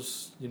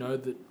girls,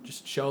 that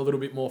just show a little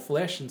bit more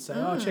flesh and say,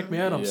 "Oh, check me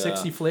out, I'm Yeah.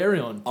 sexy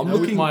Flareon." I'm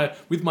with looking-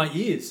 my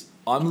ears.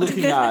 I'm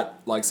looking at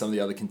like some of the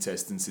other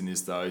contestants in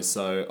this though,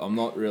 so I'm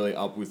not really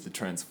up with the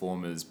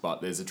Transformers,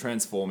 but there's a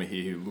Transformer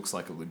here who looks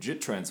like a legit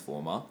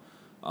Transformer,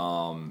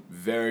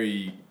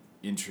 very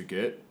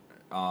intricate,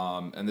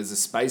 and there's a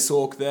Space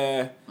Orc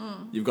there.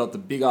 You've got the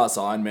big ass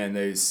Iron Man.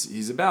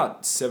 He's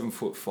about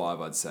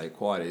 7'5", I'd say,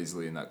 quite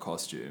easily in that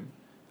costume,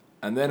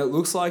 and then it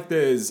looks like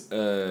there's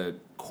a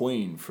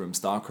queen from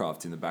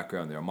StarCraft in the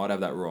background there. I might have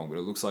that wrong, but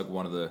it looks like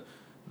one of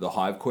the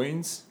Hive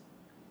Queens.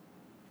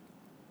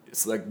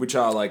 It's like which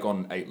are like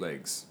on 8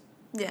 legs.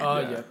 Yeah. Oh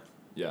yeah.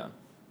 Yeah.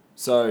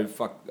 So,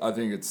 I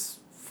think it's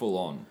full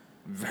on.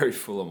 Very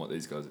full on what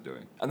these guys are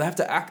doing. And they have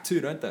to act too,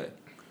 don't they?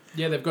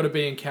 Yeah, they've got to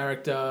be in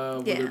character,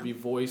 whether it be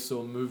voice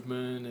or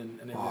movement and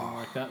everything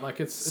like that. Like,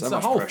 it's a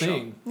whole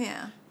thing.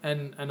 Yeah.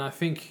 And I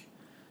think,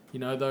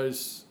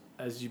 those,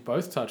 as you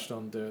both touched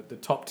on, the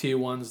top tier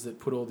ones that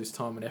put all this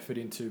time and effort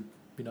into,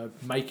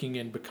 making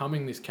and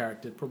becoming this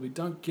character probably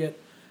don't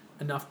get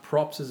enough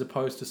props as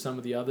opposed to some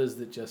of the others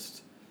that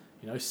just,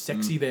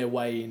 sexy their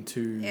way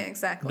into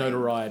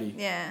notoriety.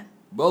 Yeah.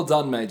 Well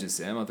done, Major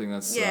Sam. I think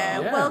that's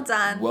well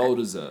done. Well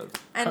deserved.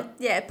 And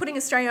putting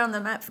Australia on the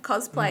map for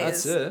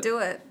cosplayers. Do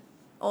it.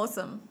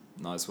 Awesome.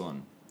 Nice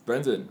one.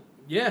 Brendan.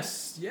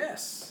 Yes.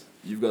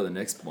 You've got the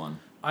next one.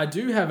 I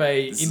do have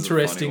this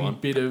interesting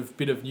bit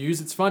of news.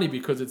 It's funny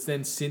because it's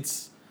then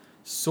since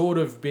sort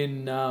of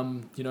been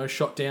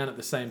shot down at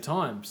the same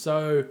time.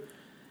 So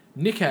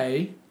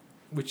Nikkei,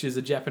 which is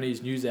a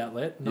Japanese news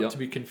outlet, not to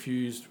be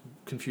confused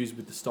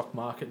with the stock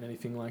market and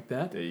anything like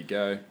that. There you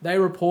go. They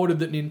reported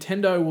that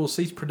Nintendo will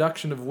cease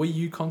production of Wii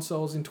U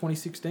consoles in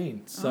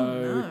 2016.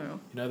 So,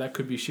 that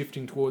could be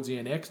shifting towards the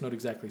NX, not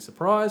exactly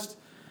surprised.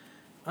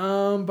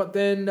 But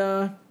then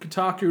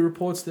Kotaku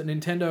reports that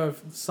Nintendo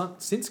have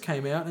since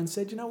came out and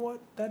said, you know what,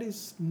 that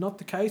is not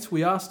the case.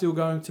 We are still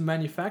going to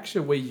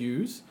manufacture Wii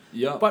U's,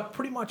 but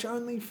pretty much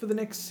only for the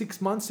next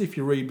 6 months if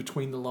you read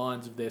between the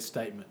lines of their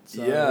statement.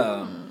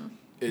 So,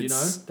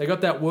 they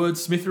got that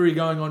wordsmithery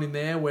going on in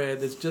there where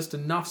there's just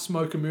enough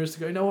smoke and mirrors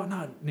to go, you know what,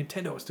 no,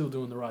 Nintendo is still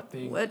doing the right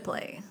thing.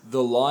 Wordplay.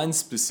 The line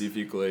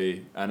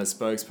specifically, and a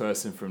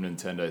spokesperson from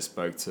Nintendo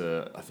spoke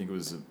to, I think it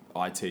was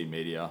IT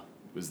Media,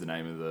 was the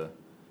name of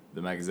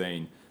the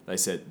magazine. They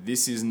said,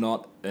 this is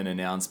not an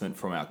announcement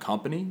from our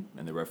company,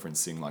 and they're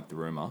referencing like the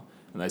rumor,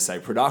 and they say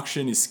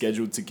production is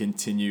scheduled to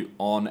continue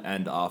on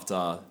and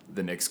after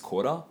the next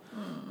quarter.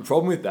 The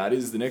problem with that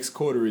is the next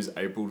quarter is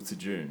April to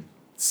June.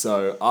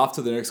 So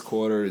after the next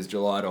quarter is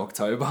July to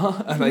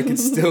October, and they can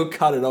still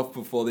cut it off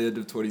before the end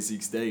of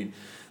 2016.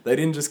 They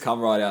didn't just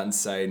come right out and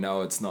say,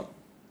 no, it's not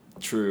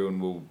true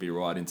and we'll be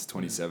right into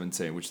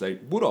 2017, which they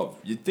would have.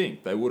 You'd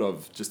think they would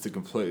have, just to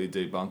completely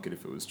debunk it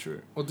if it was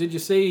true. Well, did you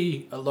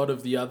see a lot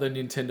of the other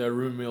Nintendo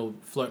rumor mill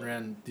floating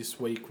around this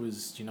week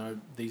was,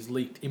 these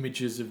leaked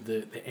images of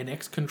the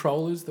NX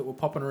controllers that were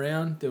popping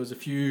around? There was a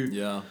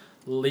few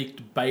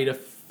leaked beta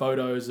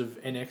photos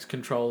of NX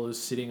controllers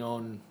sitting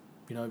on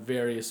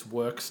various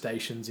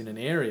workstations in an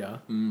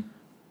area. And,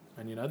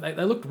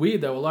 they looked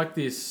weird. They were like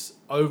this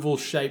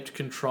oval-shaped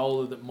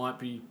controller that might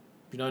be,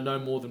 no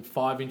more than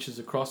 5 inches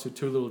across with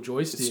two little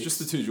joysticks. It's just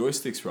the two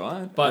joysticks,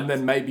 right? But, and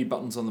then maybe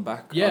buttons on the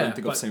back. Yeah, I don't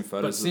think I've seen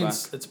photos of the back.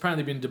 Since it's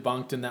apparently been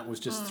debunked and that was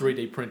just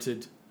 3D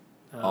printed.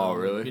 Oh,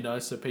 really?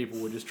 So people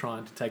were just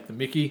trying to take the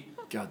mickey.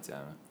 God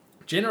damn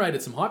it.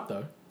 Generated some hype,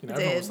 though.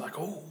 Everyone was like,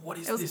 oh, what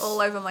is this? It was all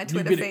over my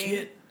Twitter feed.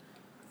 Kit?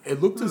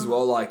 It looked as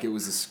well like it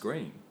was a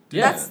screen.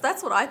 Yeah.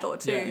 That's what I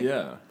thought too.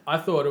 Yeah. I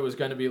thought it was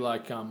going to be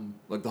like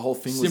the whole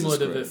thing was similar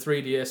to the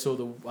 3DS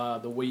or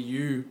the Wii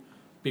U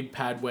big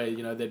pad where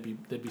there'd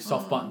be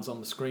soft buttons on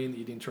the screen that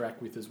you'd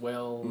interact with as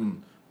well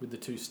with the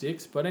two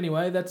sticks. But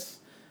anyway, that's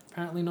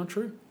apparently not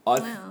true.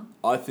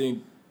 I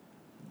think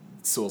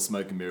it's all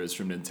smoke and mirrors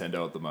from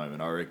Nintendo at the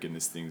moment. I reckon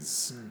this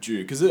thing's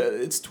due because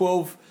it's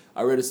 12.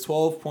 I read it's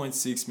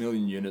 12.6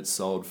 million units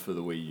sold for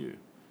the Wii U,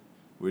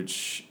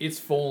 which it's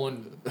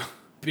fallen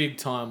big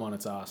time on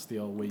its ass, the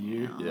old Wii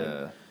U.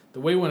 Yeah. The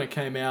Wii, when it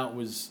came out,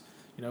 was,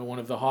 one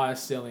of the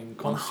highest selling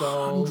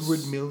consoles.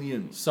 100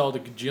 million. Sold a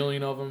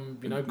gajillion of them.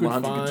 Good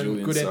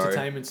fun, good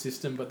entertainment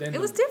system. But then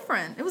it was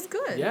different. It was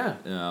good. Yeah.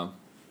 Yeah.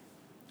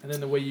 And then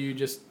the Wii U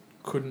just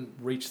couldn't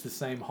reach the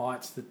same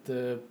heights that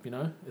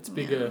its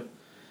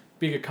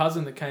bigger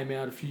cousin that came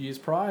out a few years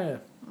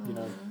prior,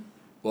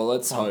 Well,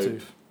 let's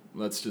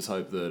just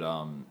hope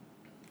that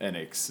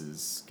NX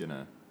is going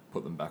to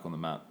put them back on the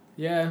map.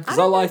 Yeah, because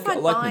I like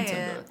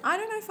Nintendo. I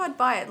don't know if I'd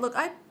buy it. Look,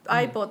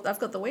 I've got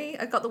the Wii,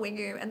 I've got the Wii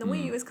U, and the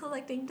Wii U is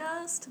collecting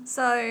dust.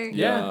 So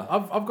yeah,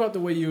 I've got the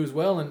Wii U as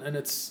well, and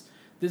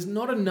there's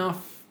not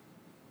enough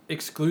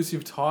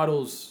exclusive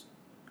titles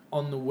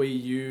on the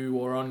Wii U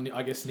or on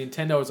I guess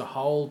Nintendo as a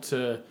whole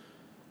to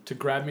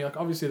grab me. Like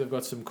obviously they've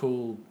got some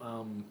cool.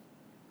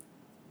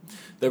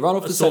 They run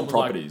off the same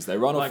properties. They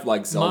run off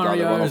like Zelda,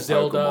 Mario, they run off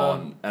Zelda,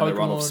 Pokemon, and they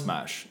run off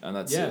Smash, and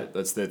that's it.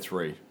 That's their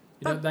three.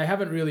 They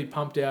haven't really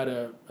pumped out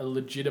a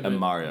legitimate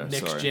Mario,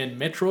 next-gen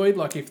Metroid.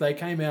 Like, if they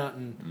came out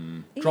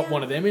and dropped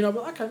one of them in, I'd be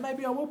like, okay,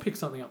 maybe I will pick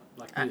something up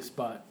like this.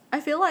 But I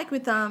feel like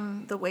with the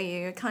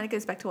Wii U, it kind of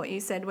goes back to what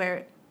you said,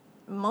 where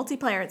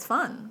multiplayer, it's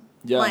fun.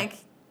 Yeah. Like,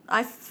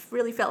 I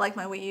really felt like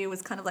my Wii U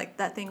was kind of like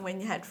that thing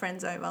when you had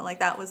friends over. Like,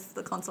 that was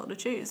the console to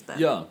choose. But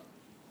yeah,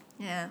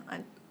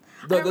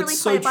 I don't really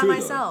play it by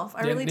myself.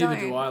 I really don't.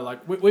 Neither do I.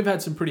 Like we've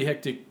had some pretty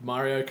hectic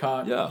Mario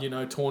Kart,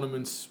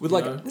 tournaments with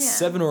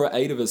 7 or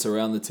 8 of us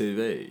around the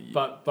TV.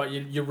 But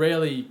you're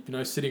rarely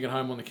sitting at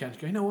home on the couch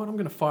going, you know what, I'm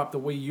going to fire up the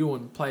Wii U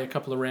and play a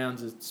couple of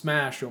rounds of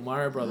Smash or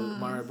Mario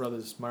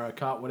Brothers, Mario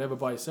Kart, whatever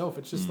by yourself.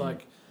 It's just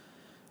like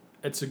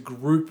it's a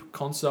group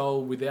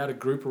console without a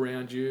group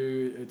around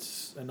you.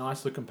 It's a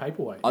nice looking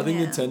paperweight. I think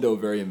Yeah. Nintendo are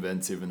very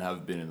inventive and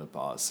have been in the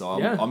past. So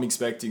I'm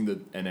expecting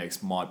that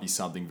NX might be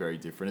something very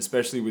different,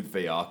 especially with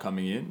VR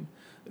coming in.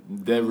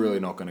 They're really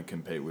not going to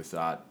compete with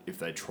that if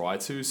they try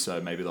to.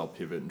 So maybe they'll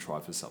pivot and try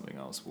for something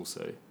else. We'll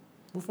see.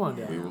 We'll find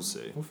out. We will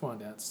see. We'll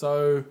find out.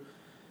 So,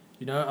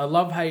 a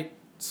love-hate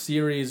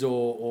series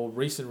or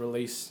recent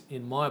release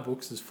in my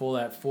books is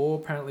Fallout 4.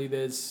 Apparently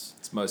there's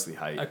It's mostly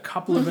hate. a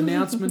couple of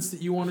announcements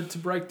that you wanted to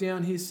break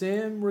down here,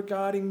 Sam,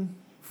 regarding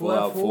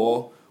Fallout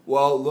 4.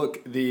 Well,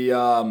 look, the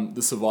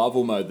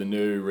survival mode, the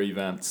new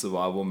revamped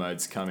survival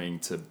mode's coming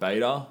to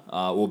beta.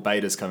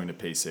 Beta's coming to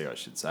PC, I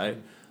should say.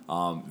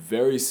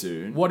 Very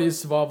soon. What is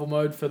survival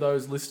mode for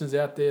those listeners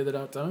out there that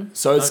don't know?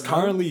 So it's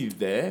currently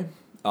there.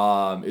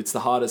 It's the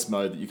hardest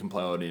mode that you can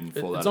play on in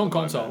Fallout. It's on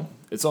console.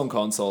 It's on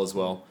console as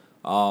well.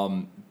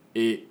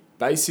 It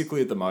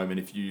basically at the moment,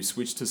 if you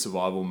switch to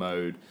survival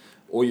mode,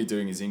 all you're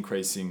doing is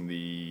increasing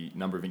the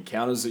number of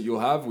encounters that you'll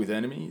have with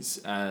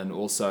enemies, and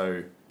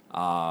also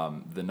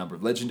the number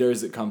of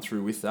legendaries that come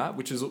through with that,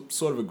 which is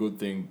sort of a good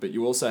thing. But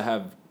you also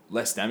have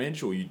less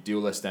damage, or you deal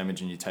less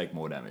damage and you take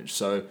more damage.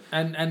 So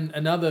and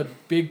another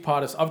big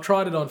part is I've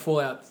tried it on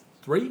Fallout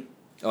 3.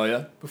 Oh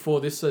yeah.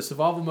 Before this, so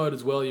survival mode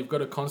as well. You've got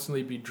to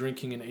constantly be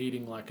drinking and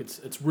eating, like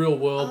it's real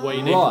world where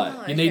you need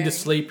Right. need to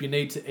sleep, you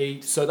need to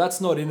eat. So that's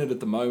not in it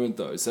at the moment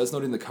though. So that's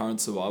not in the current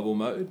survival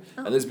mode.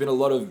 And there's been a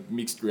lot of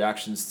mixed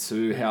reactions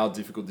to how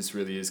difficult this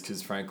really is,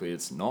 because frankly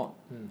it's not.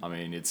 I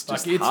mean, it's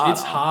just Like harder.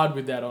 it's hard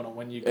with that on it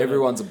when you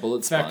Everyone's a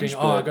bullet sponge. factoring.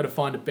 Oh, I got to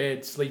find a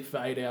bed, sleep for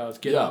 8 hours,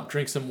 get Yeah. up,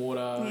 drink some water.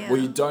 Yeah. Well,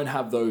 you don't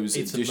have those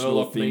Eat some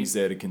additional Murloc things meat.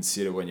 there to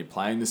consider when you're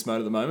playing this mode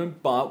at the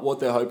moment. But what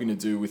they're hoping to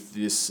do with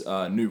this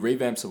new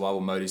revamped survival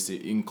mode is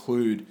to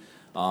include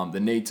the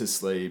need to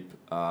sleep,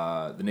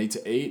 the need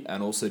to eat,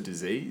 and also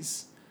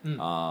disease. Yeah,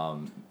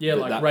 that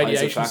like plays a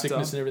radiation factor.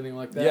 sickness and everything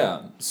like that.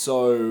 Yeah,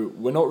 so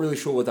we're not really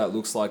sure what that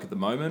looks like at the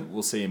moment.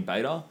 We'll see in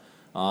beta.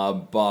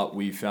 But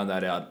we found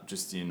that out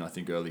just in, I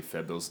think, early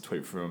Feb. There was a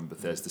tweet from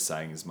Bethesda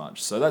saying as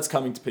much. So that's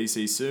coming to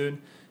PC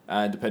soon.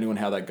 And depending on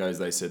how that goes,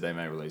 they said they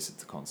may release it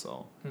to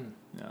console.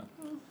 Yeah.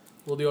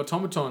 Well, the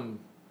Automatron.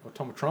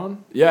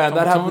 Yeah, and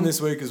that Automaton, happened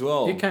this week as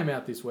well. It came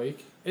out this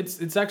week.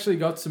 It's actually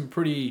got some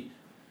pretty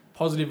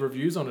positive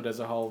reviews on it as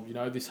a whole.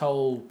 This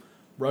whole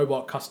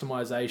robot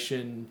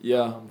customization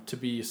to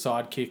be your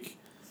sidekick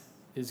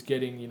is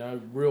getting,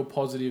 real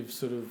positive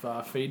sort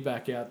of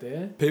feedback out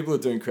there. People are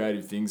doing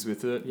creative things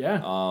with it.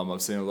 Yeah.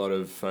 I've seen a lot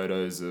of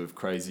photos of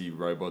crazy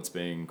robots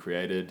being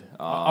created.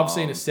 I've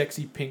seen a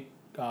sexy pink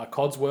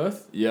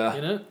Codsworth Yeah.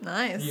 in it.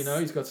 Nice.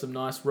 He's got some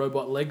nice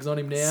robot legs on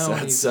him now. and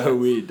That's he's so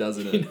weird,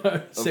 doesn't it?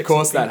 Of sexy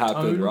course that pink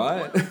happened, tone.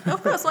 right?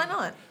 Of course, why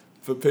not?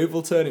 But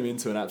people turn him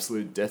into an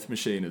absolute death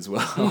machine as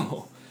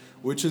well,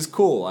 which is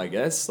cool, I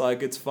guess.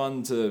 Like, it's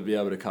fun to be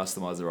able to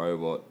customize a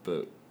robot,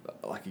 but,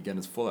 like, again,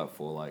 it's Fallout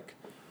 4. Like,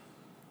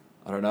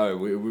 I don't know.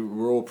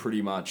 We're all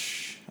pretty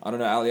much... I don't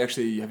know, Ali,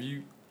 actually, have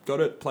you got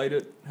it, played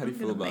it? How do you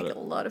feel about Make it? a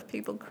lot of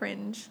people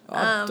cringe.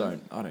 I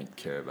don't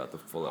care about the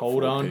Fallout 4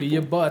 Hold on to people.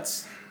 your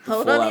butts. The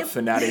Hold on to Fallout your-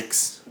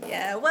 fanatics.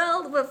 Yeah,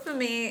 well, but for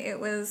me, it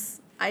was...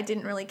 I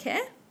didn't really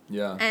care.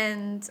 Yeah.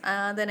 And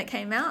then it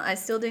came out. I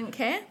still didn't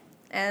care.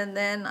 And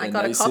then I And got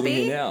now a you're sitting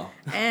copy. here now.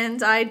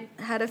 And I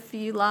had a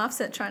few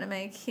laughs at trying to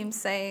make him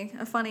say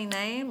a funny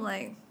name,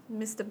 like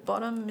Mr.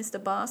 Bottom,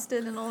 Mr.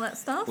 Bastard, and all that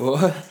stuff.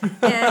 What?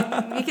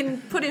 And you can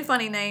put in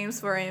funny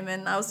names for him,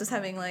 and I was just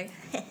having like,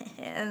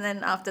 and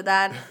then after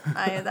that,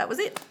 that was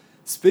it.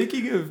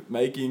 Speaking of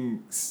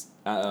making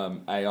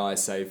AI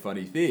say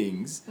funny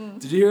things,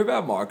 did you hear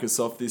about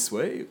Microsoft this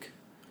week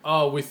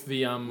Oh, with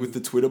the with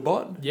the Twitter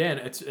bot? yeah, and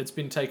it's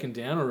been taken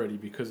down already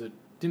because it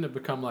didn't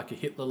become like a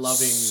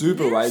Hitler-loving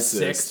Super racist.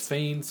 sex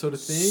fiend sort of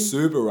thing.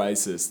 Super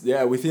racist.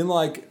 Yeah, within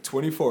like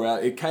 24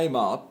 hours, it came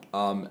up,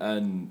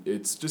 and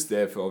it's just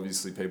there for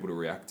obviously people to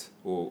react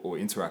or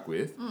interact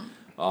with.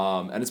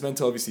 And it's meant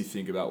to obviously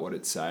think about what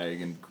it's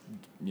saying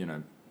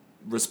and,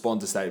 respond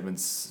to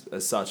statements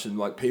as such. And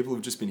like people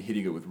have just been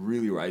hitting it with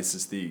really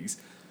racist things.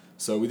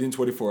 So within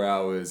 24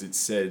 hours, it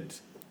said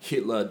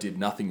Hitler did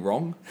nothing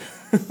wrong.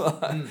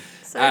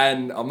 So,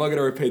 And I'm not going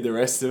to repeat the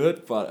rest of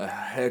it, but a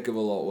heck of a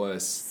lot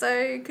worse.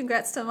 so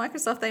congrats to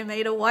Microsoft. They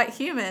made a white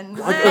human.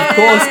 Like, of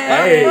course,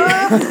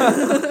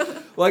 hey.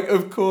 Like,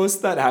 of course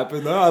that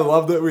happened, though. I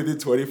love that within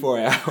 24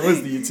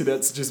 hours, the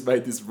internet's just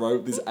made this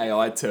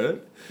AI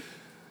turn.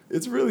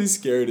 It's really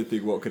scary to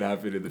think what could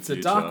happen in the future.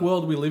 It's a dark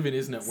world we live in,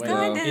 isn't it? Where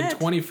Skynet. in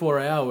 24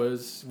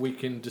 hours we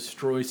can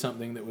destroy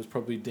something that was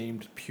probably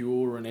deemed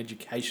pure and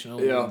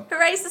educational. Yeah.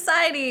 Hooray,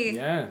 society!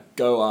 Yeah.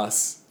 Go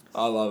us.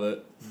 I love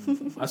it.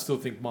 I still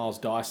think Miles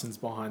Dyson's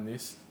behind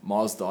this.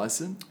 Miles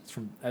Dyson? It's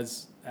from,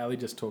 as Ali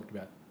just talked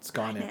about,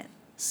 Skynet.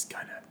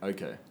 Skynet.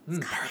 Okay.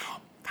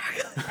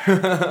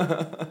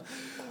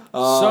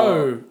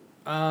 So,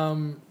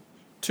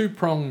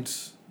 two-pronged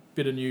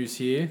bit of news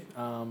here.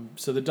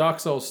 So the Dark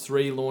Souls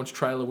 3 launch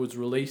trailer was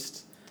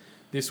released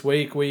this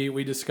week.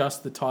 We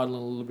discussed the title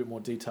in a little bit more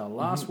detail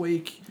last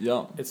week.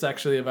 Yeah. It's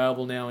actually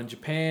available now in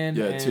Japan.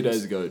 Yeah, and 2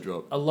 days ago it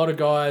dropped. a lot of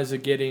guys are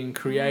getting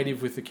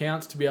creative with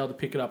accounts to be able to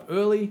pick it up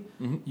early.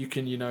 You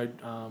can,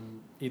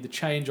 either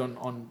change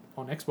on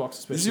Xbox,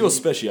 especially. This is your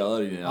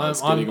speciality now.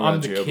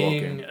 I'm the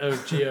king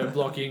of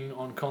geo-blocking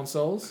on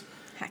consoles.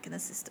 Hacking the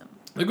system.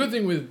 The good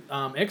thing with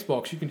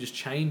Xbox, you can just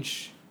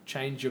change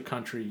your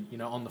country,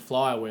 on the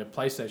fly, where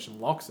PlayStation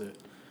locks it.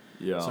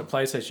 Yeah. So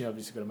PlayStation, you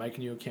obviously got to make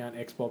a new account.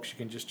 Xbox, you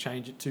can just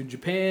change it to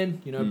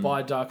Japan.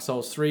 Buy Dark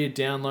Souls 3,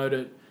 download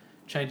it,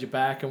 change it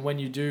back, and when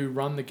you do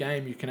run the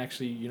game, you can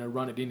actually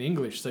run it in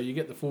English. So you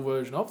get the full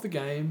version of the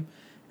game,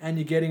 and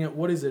you're getting it.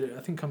 What is it?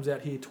 I think it comes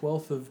out here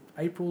 12th of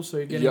April. So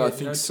you're getting it. I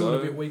think 2 and a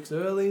bit weeks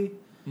early.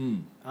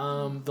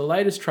 The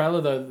latest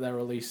trailer though that they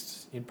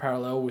released in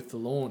parallel with the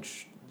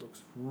launch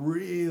looks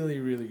really,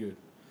 really good.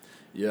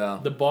 Yeah.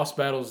 The boss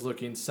battles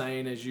look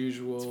insane as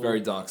usual. It's very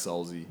Dark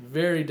Soulsy.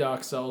 Very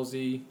Dark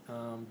Soulsy.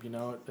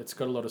 It's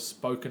got a lot of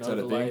spoken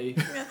overlay.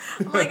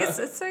 I'm like,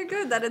 it's so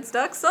good that it's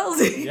Dark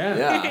Soulsy.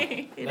 Yeah.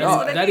 It is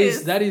what it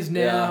is. That is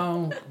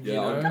now.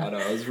 Yeah, I know.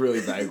 It was really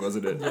vague,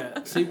 wasn't it?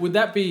 Yeah. See, would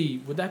that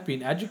be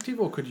an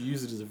adjective, or could you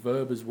use it as a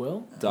verb as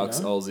well? Dark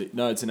Soulsy.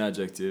 No, it's an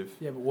adjective.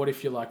 Yeah, but what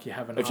if you're like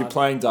If you're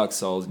playing Dark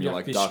Souls and you're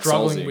like Dark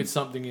struggling Soulsing with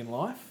something in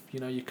life,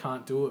 you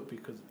can't do it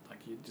because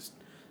you're just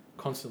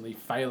constantly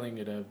failing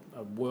at a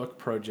work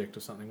project or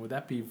something. Would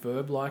that be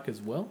verb-like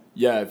as well?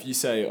 Yeah, if you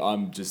say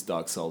I'm just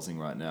Dark Soulsing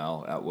right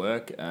now at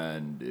work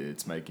and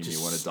it's making me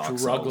want to Dark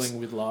Souls. Struggling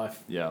with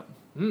life. Yeah.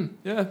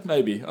 Yeah,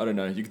 maybe. I don't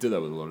know. You could do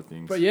that with a lot of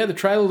things. But yeah, the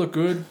trailer looked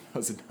good.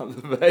 That's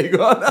another vague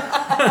one.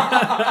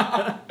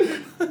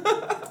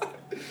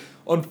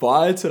 On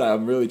fire today,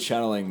 I'm really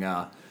channeling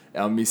our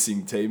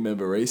missing team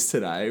member Reece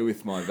today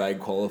with my vague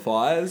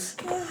qualifiers.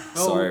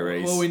 Sorry,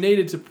 Reece. Well, we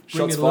needed to bring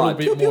Shots a little fired.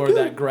 bit more of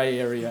that grey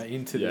area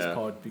into this Yeah,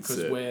 pod because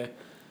that's it. we're,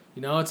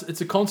 it's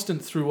a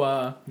constant through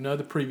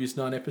the previous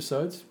 9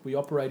 episodes. We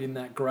operate in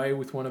that grey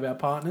with one of our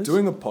partners.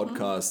 Doing a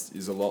podcast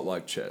is a lot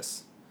like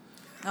chess.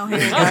 Oh, here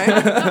we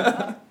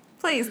go.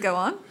 Please go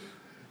on.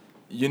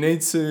 You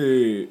need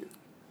to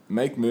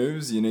make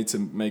moves. You need to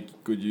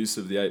make good use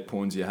of the 8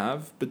 pawns you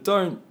have, but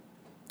don't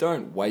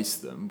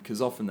waste them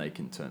because often they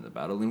can turn the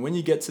battle. And when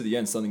you get to the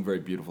end, something very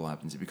beautiful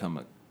happens. You become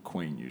a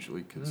queen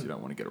usually because you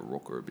don't want to get a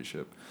rook or a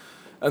bishop.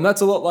 And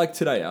that's a lot like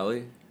today,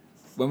 Ali.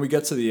 When we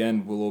get to the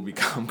end, we'll all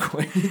become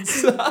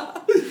queens.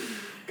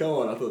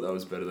 Go on, I thought that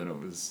was better than it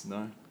was.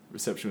 No,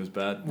 reception was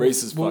bad.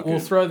 Reece is fucking... We'll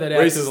throw that out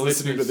Reece to is the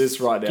listening listeners. to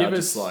this right now, Give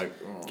just us- like...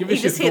 Give He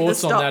us your just hit the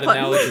thoughts on stop that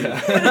button.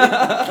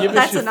 analogy. Give us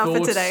That's your enough for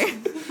thoughts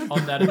today.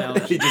 on that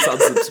analogy. He just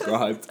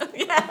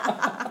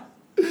unsubscribed.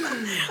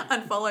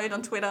 Unfollowed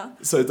on Twitter.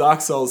 So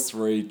Dark Souls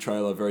 3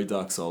 trailer, very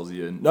Dark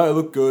Soulsian. No, it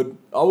looked good.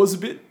 I was a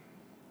bit,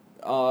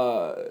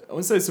 I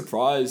wouldn't say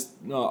surprised.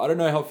 No, I don't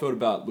know how I felt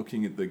about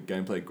looking at the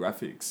gameplay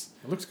graphics.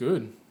 It looks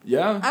good.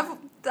 Yeah?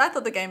 I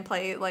thought the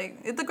gameplay,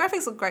 the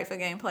graphics look great for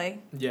gameplay.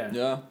 Yeah.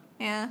 Yeah.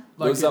 Yeah.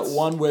 There was that it's-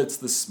 one where it's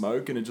the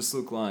smoke and it just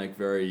looked like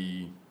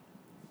very,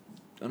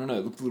 I don't know,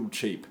 it looked a little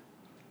cheap.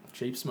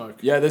 Cheap smoke.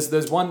 Yeah,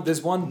 there's one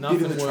bit Nothing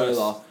in the worse.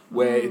 trailer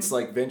where it's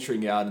like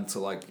venturing out into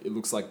like, it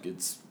looks like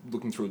it's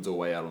looking through a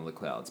doorway out on the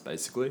clouds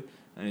basically.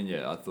 And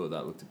yeah, I thought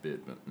that looked a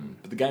bit, but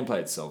the gameplay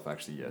itself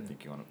actually,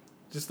 thinking on it.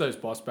 Just those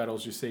boss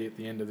battles you see at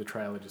the end of the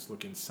trailer just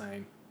look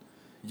insane.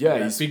 Yeah,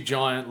 That he's big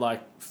giant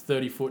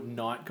 30-foot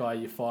knight guy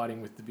you're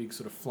fighting with the big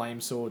sort of flame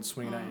sword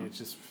swinging at you. It's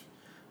just,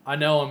 I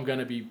know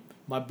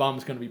my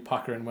bum's gonna be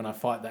puckering when I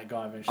fight that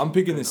guy eventually. I'm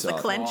picking this The up.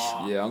 clench.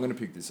 Yeah, I'm gonna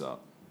pick this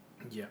up.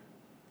 Yeah.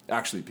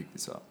 Actually pick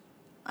this up.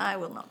 I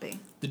will not be.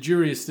 The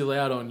jury is still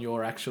out on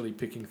your actually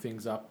picking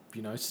things up,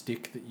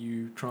 stick that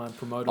you try and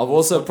promote. on I've this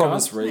also podcast.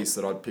 promised Reece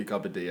that I'd pick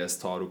up a DS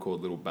title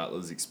called Little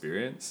Battlers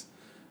Experience,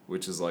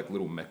 which is like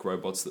little mech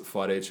robots that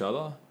fight each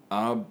other.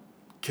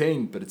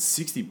 Keen, but it's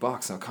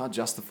 $60. I can't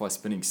justify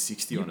spending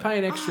 60 You on pay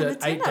it. an extra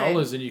Nintendo.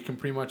 $8 and you can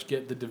pretty much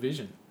get the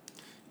Division.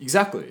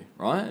 Exactly,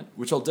 right?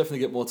 Which I'll definitely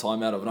get more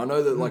time out of. And I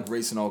know that like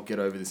Reece and I'll get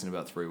over this in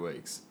about 3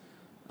 weeks.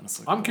 And it's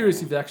like, I'm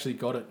curious if they actually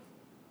got it.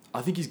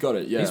 I think he's got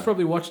it, yeah. He's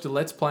probably watched a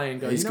Let's Play and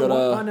go, He's you know got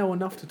what? a- I know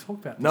enough to talk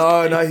about this.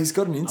 No, he's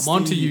got an Insta.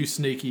 I'm onto you,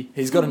 sneaky.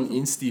 He's got an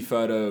Insta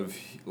photo of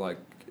like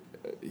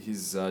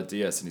his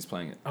DS and he's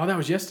playing it. Oh, that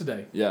was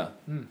yesterday. Yeah.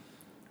 Good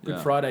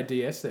Yeah. Friday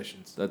DS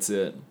sessions. That's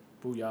it.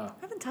 Booyah. I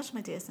haven't touched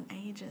my DS in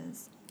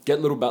ages.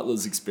 Get Little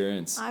Battlers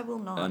Experience. I will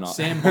not. And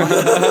Sam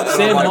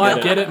might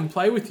might get it and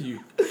play with you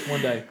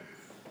one day.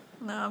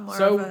 No, I'm more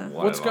So, of a...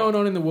 what's going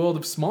on in the world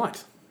of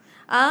Smite?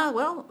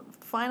 Well,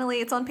 finally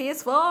it's on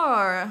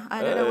PS4.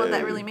 I don't know what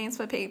that really means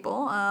for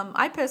people.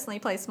 I personally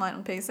play Smite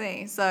on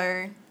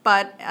PC,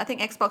 but I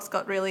think Xbox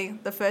got really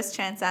the first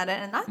chance at it,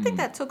 and I think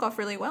that took off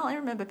really well. I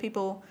remember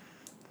people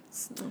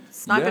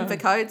sniping for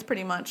codes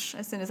pretty much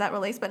as soon as that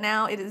released, but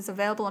now it is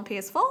available on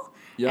PS4,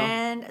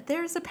 and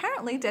there is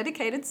apparently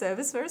dedicated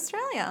service for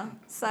Australia.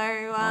 So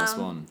Nice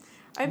one.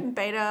 open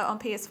beta on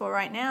PS4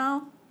 right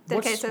now.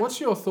 Dedicated service. What's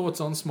your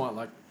thoughts on Smite?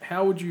 Like,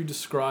 how would you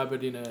describe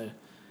it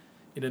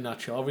in a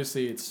nutshell?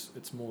 Obviously,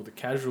 it's more the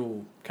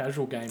casual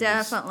gamers.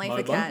 Definitely for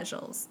MOBA.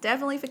 casuals.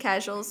 Definitely for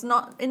casuals.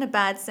 Not in a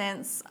bad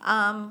sense.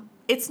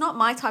 It's not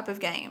my type of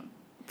game,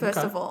 first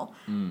Okay. of all.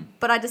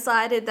 But I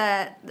decided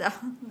that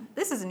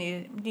this is a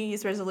New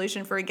Year's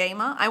resolution for a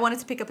gamer. I wanted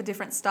to pick up a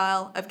different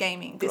style of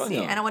gaming this Good on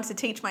year. ya. And I wanted to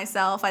teach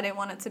myself. I didn't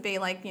want it to be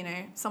like,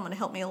 someone to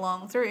help me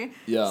along through.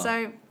 Yeah.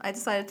 So I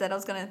decided that I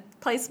was going to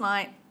play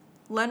Smite,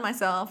 learn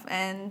myself,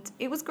 and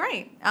it was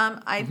great.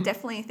 I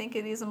definitely think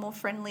it is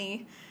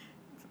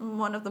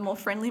one of the more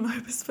friendly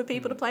MOBAs for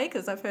people to play,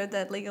 because I've heard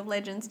that League of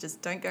Legends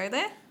just don't go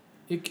there.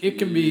 It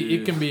can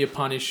be a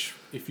punish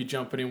if you're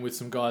jumping in with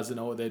some guys that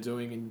know what they're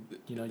doing and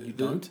you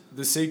don't.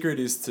 The secret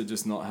is to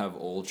just not have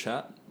all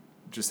chat.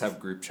 Just have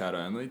group chat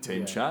only,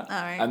 team chat,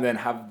 Alright. and then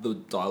have the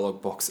dialogue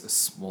box as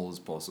small as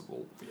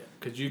possible.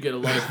 Because you get a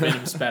lot of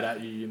venom spat at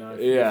you, Yeah,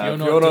 if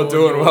you're not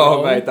doing your well,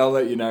 role. mate, they'll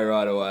let you know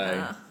right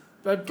away.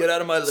 But Get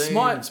out of my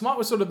lane. Smite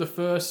was sort of the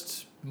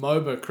first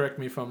MOBA, correct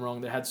me if I'm wrong,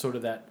 that had sort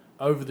of that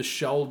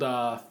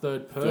over-the-shoulder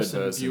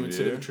third-person view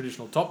instead of view. the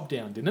traditional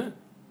top-down, didn't it?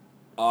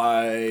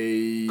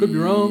 I Could be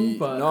wrong,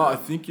 but- no, I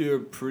think you're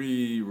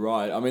pretty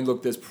right. I mean,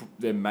 look,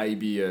 there may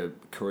be a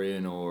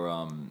Korean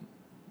or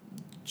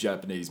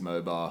Japanese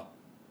MOBA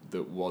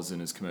that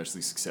wasn't as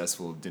commercially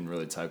successful, didn't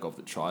really take off,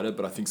 that tried it,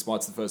 but I think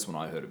Smite's the first one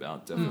I heard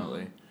about,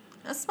 definitely.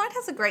 Smite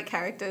has a great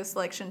character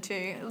selection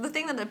too. The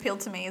thing that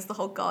appealed to me is the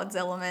whole gods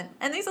element.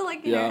 And these are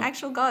like, Yeah.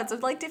 actual gods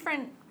of like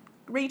different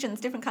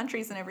regions, different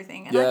countries and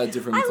everything. And Yeah,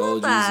 different I love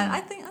mythologies that.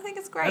 and- I think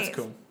it's great. That's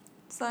cool.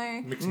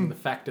 So, Mixing the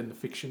fact and the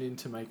fiction in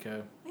to make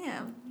a,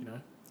 yeah. you know...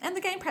 And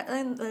the game...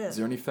 Is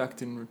there any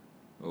fact in...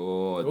 Oh,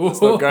 Ooh.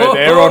 let's not go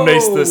there on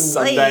Easter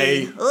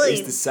Sunday, Oi.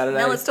 Easter Saturday.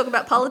 Now let's talk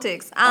about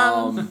politics.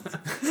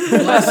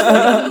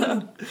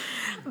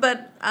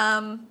 But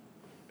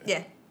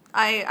yeah,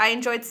 I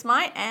enjoyed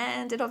Smite,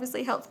 and it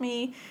obviously helped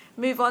me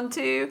move on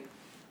to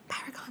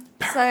Paragon.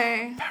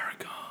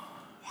 Paragon.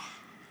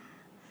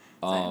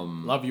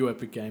 Love you,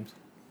 Epic Games.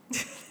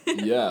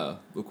 Yeah,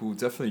 look, we'll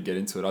definitely get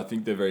into it. I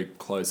think they're very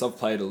close. I've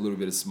played a little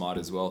bit of Smite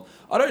as well.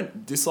 I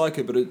don't dislike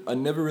it, but I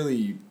never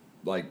really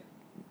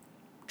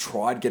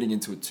tried getting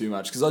into it too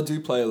much, because I do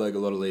play like a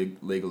lot of League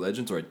of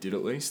Legends, or I did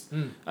at least,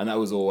 and that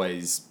was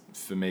always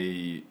for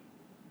me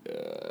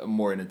a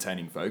more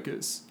entertaining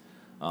focus.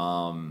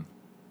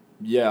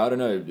 Yeah, I don't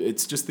know.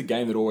 It's just the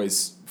game that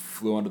always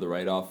flew under the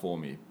radar for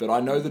me. But I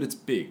know that it's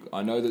big.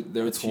 I know that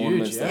there are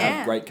tournaments huge, that yeah.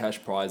 have great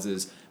cash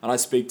prizes, and I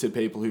speak to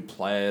people who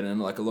play it,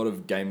 and like a lot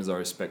of gamers I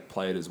respect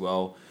play it as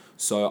well.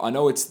 So I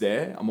know it's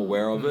there. I'm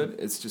aware of it.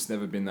 It's just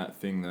never been that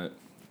thing that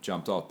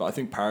jumped off. But I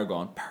think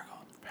Paragon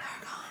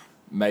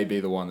may be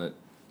the one that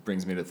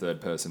brings me to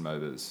third-person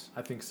MOBAs.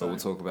 I think so. But we'll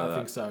talk about that. I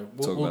think so.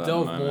 Talk We'll about that in a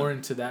delve moment. more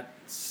into that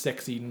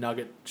sexy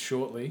nugget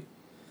shortly.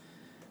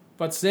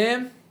 But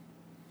Sam,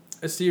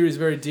 a series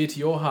very dear to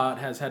your heart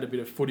has had a bit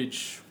of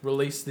footage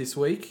released this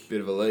week.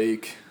 Bit of a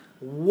leak.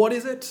 What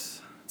is it?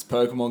 It's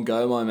Pokemon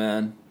Go, my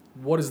man.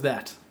 What is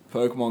that?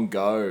 Pokemon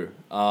Go.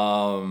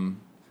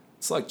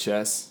 It's like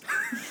chess.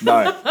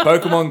 No,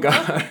 Pokemon Go.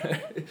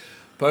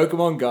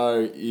 Pokemon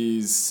Go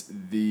is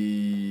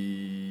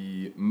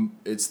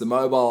it's the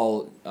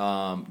mobile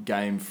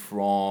game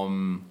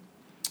from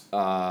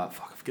I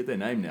forget their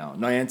name now.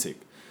 Niantic,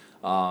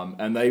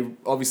 and they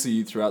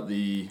obviously throughout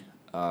the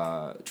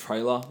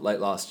trailer late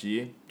last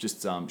year,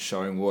 just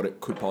showing what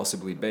it could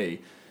possibly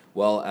be.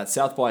 Well, at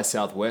South by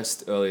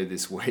Southwest earlier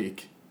this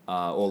week,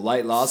 or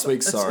late last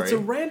week, sorry. It's a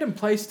random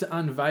place to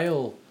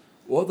unveil.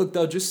 Well, look,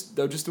 they're just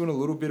doing a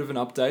little bit of an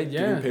update,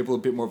 Yeah. giving people a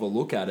bit more of a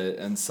look at it,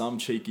 and some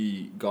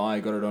cheeky guy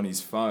got it on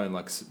his phone,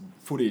 like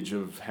footage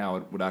of how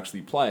it would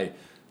actually play.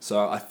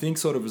 So I think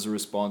sort of as a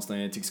response,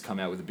 Niantic's come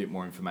out with a bit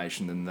more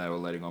information than they were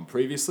letting on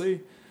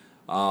previously.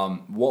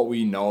 What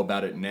we know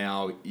about it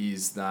now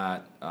is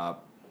that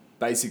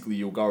basically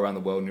you'll go around the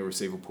world and you'll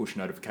receive a push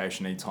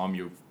notification anytime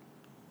you're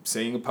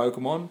seeing a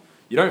Pokemon.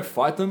 You don't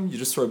fight them, you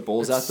just throw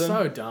balls It's at them.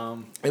 so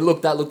dumb. That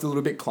looked a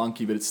little bit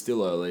clunky, but it's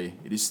still early.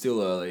 It is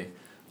still early.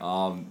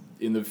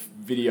 In the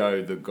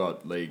video that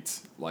got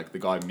leaked, like the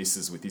guy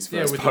misses with his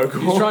first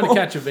Pokemon. He's trying to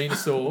catch a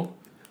Venusaur.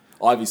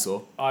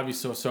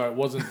 Ivysaur. Sorry, it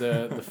wasn't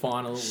the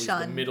final, it was the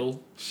Shun.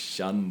 middle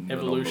Shun.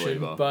 evolution.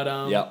 non-believer.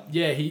 But Yep.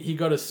 yeah, he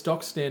got a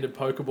stock standard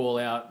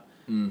Pokeball out,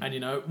 and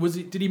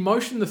did he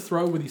motion the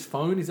throw with his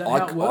phone? Is that how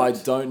it I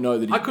worked? don't know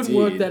that he I couldn't did.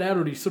 work that out,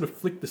 or did he sort of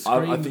flick the screen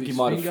I with think he his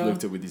might have finger?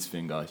 flicked it with his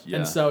finger. Yeah.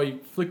 And so he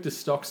flicked a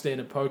stock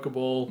standard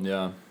Pokeball.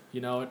 Yeah.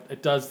 You know,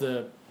 it does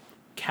the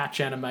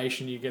catch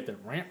animation. You get the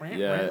rant,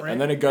 Yeah.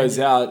 And then it goes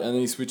out, and then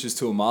he switches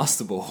to a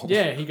Master Ball.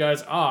 Yeah, he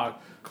goes,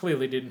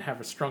 clearly didn't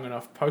have a strong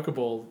enough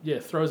Pokeball. Yeah,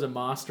 throws a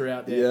Master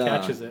out there, Yeah.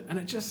 catches it, and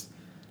it just...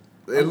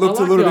 It looked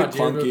I a like little the bit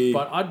idea of it, clunky.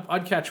 but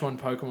I'd catch one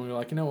Pokemon and be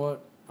like, you know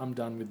what? I'm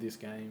done with this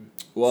game.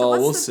 Well, So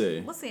we'll what's see.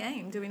 What's the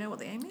aim? Do we know what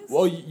the aim is?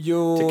 Well,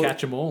 you're... To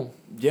catch them all.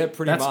 Yeah,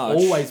 pretty That's much.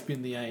 always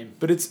been the aim.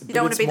 But it's,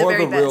 don't wanna be the more of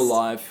very a real best.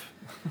 life,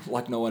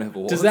 like no one ever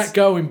was. Does that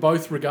go in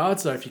both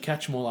regards, though? If you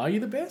catch them all, are you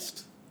the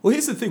best? Well,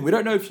 here's the thing. We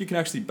don't know if you can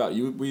actually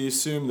battle. We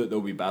assume that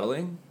they'll be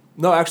battling,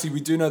 No, actually, we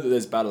do know that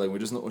there's battling. We're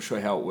just not sure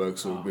how it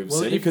works, or we've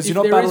seen it because if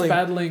you're not there is battling.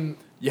 battling,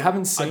 You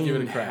haven't I'd give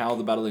it a seen crack. how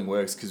the battling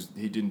works because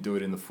he didn't do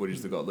it in the footage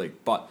that got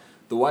leaked. But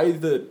the way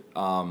that,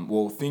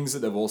 things that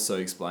they've also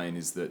explained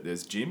is that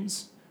there's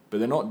gyms, but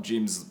they're not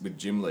gyms with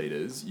gym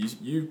leaders.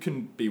 You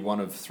can be one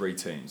of 3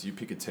 teams. You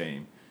pick a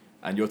team,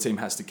 and your team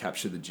has to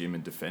capture the gym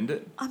and defend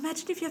it.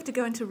 Imagine if you have to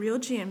go into real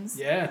gyms.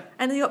 yeah.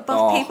 And then you got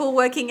buff people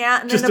working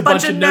out, and Just then a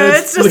bunch of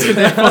nerds. looking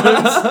at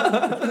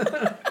their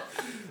phones.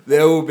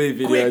 There will be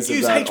videos Quick, of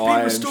use that. HP I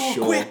am restore,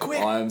 sure. quick.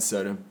 I am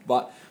certain.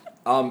 But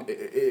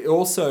it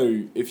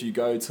also, if you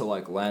go to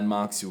like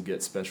landmarks, you'll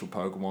get special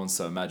Pokemon.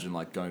 So imagine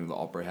like going to the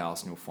Opera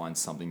House and you'll find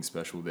something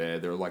special there.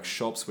 There are like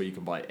shops where you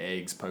can buy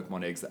eggs,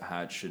 Pokemon eggs that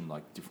hatch, and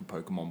like different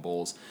Pokemon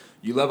balls.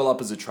 You level up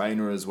as a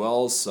trainer as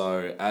well.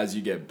 So as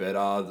you get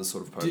better, the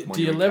sort of Pokemon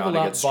Do you level encounter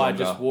up gets by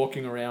stronger. just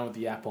walking around with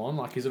the app on?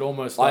 Like, is it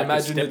almost I like a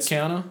imagine step it's-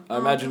 counter? I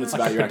imagine it's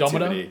Like about a your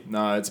pedometer? activity.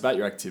 No, it's about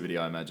your activity,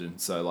 I imagine.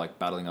 So like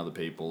battling other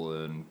people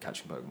and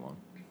catching Pokemon.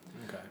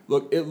 Okay.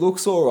 Look, it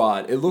looks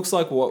alright. It looks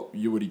like what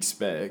you would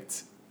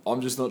expect. I'm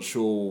just not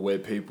sure where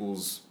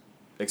people's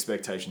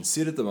expectations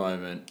sit at the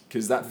moment.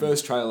 Because that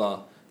first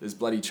trailer, there's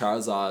bloody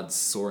Charizard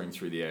soaring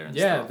through the air and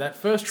Yeah, stuff. that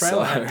first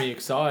trailer So- had me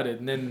excited,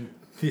 and then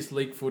this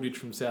leaked footage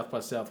from South by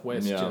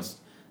Southwest Yeah. just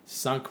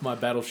sunk my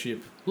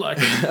battleship. Like,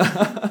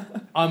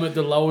 I'm at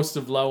the lowest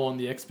of low on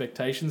the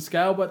expectation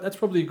scale, but that's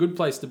probably a good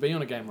place to be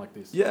on a game like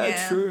this. Yeah,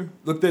 Yeah. true.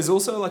 Look, there's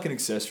also like an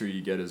accessory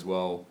you get as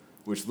well,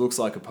 which looks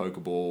like a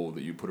Pokeball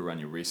that you put around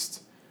your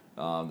wrist.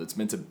 That's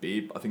meant to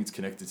beep. I think it's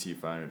connected to your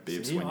phone. It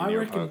beeps See, when you're I near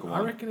reckon, a Pokemon.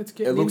 I reckon it's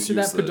getting looks into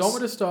that useless.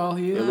 pedometer style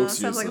here. It looks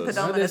sounds like a useless.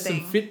 No, pedometer there's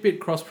some thing. Fitbit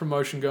cross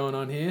promotion going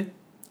on here.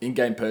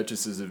 In-game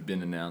purchases have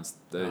been announced.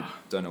 They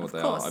don't know what Of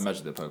they course. are. I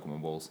imagine they're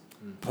Pokemon balls.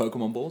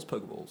 Pokemon balls?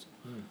 Pokeballs.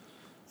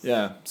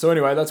 Yeah. So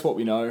anyway, that's what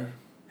we know.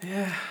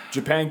 Yeah.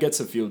 Japan gets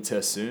a field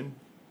test soon.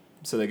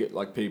 So they get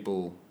like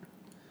people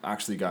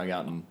actually going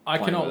out and I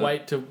playing cannot with it.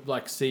 wait to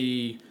like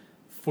see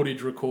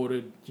footage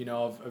recorded,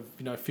 of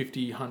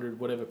 50, 100,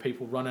 whatever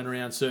people running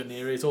around certain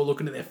areas, all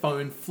looking at their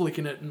phone,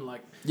 flicking it, and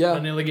like Yeah.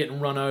 nearly getting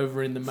run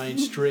over in the main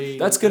street.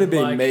 That's going to and, be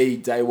like, me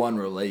day one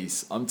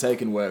release. I'm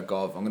taking work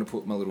off. I'm going to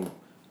put my little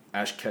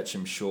Ash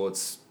Ketchum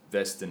shorts,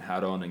 vest and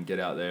hat on and get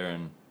out there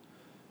and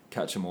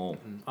catch them all.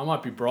 I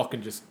might be Brock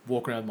and just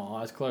walk around with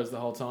my eyes closed the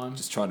whole time.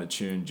 Just trying to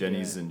tune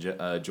Jenny's and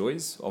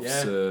Joy's.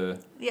 Officer...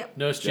 Yep.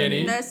 Nurse Jenny.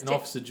 Jenny, Nurse and Je-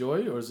 Officer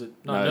Joy, or is it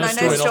No, No, Nurse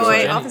no, Joy Nurse and Joy,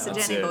 Jenny. Officer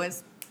That's Jenny, it.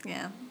 boys.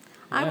 Yeah.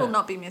 I Yeah. will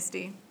not be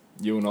Misty.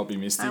 You will not be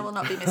Misty. I will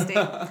not be Misty.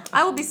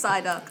 I will be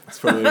Psyduck. It's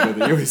probably good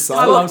that you were I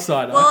silent. love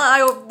cider. Well,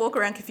 I walk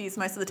around confused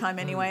most of the time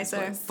anyway, so...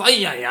 Would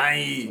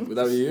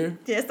that be you?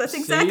 Yes, that's See,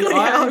 exactly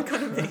how it's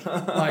going to be.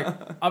 Like,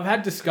 I've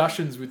had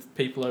discussions with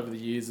people over the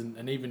years,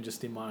 and even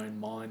just in my own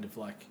mind of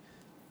like,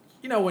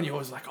 when you're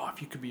always like, oh,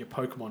 if you could be a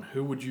Pokemon,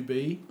 who would you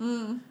be?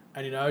 And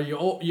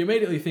you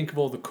immediately think of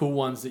all the cool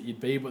ones that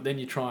you'd be, but then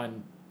you try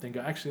and think,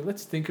 actually,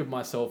 let's think of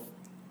myself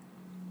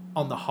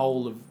on the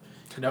whole of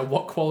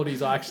what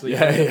qualities I actually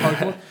have in Yeah.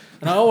 Pokemon.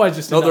 And I always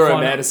just Not end the up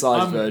finding-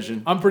 romanticised I'm-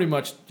 version. I'm pretty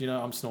much,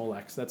 I'm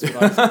Snorlax. That's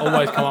what I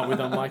always come up with.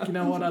 I'm like, you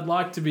know what? I'd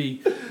like to be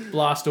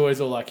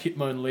Blastoise or like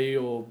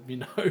Hitmonlee or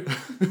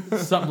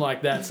something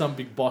like that, some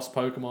big boss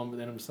Pokemon. But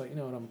then I'm just like, you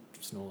know what? I'm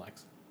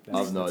Snorlax. I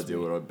have no that's idea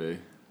me. what I'd be.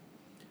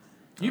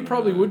 You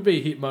probably would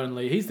be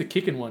Hitmonlee. He's the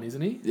kicking one,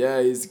 isn't he?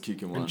 Yeah, he's the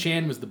kicking one. And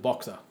Chan was the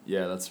boxer.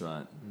 Yeah, that's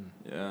right.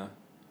 Yeah.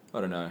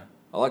 I don't know.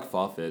 I like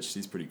Farfetch'd.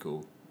 He's pretty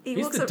cool. He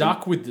He's walks the up-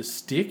 duck with the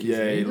stick. Yeah,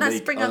 isn't he? he- No,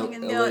 leak. spring up A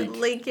and the leak.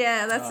 leak.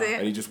 Yeah, that's And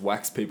it. he just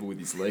whacks people with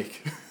his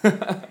leak.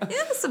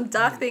 There's some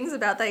dark things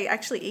about they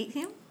actually eat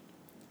him.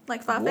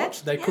 Like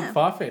Farfetch'd. They cook Yeah.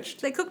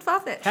 Farfetch'd. They cooked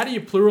Farfetch'd. How do you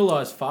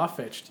pluralize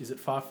Farfetch'd? Is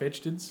it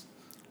Farfetch'dids?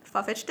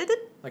 Farfetch'd did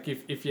it? Like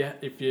if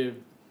you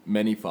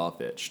Many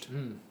far-fetched.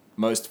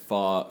 Most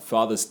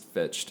farthest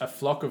fetched. a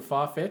flock of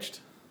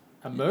Farfetch'd,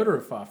 a murder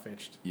of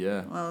Farfetch'd.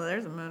 Yeah. Well,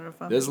 there's a murder of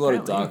Farfetch'd. There's a lot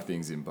of apparently. dark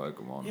things in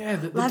Pokemon. Yeah,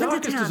 the Lavender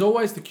darkest Town. is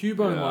always the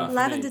Cubone Yeah. one for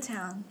Lavender me.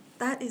 Town.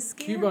 That is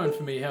scary. Cubone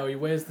for me, how he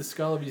wears the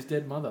skull of his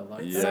dead mother.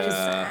 Like, Yeah. Such a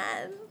sad.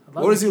 I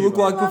love What does the he look Cubone.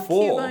 like Love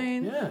before?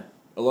 Cubone. Yeah.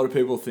 A lot of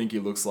people think he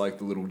looks like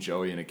the little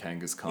Joey in a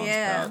Kangaskhan's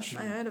Yeah, pouch.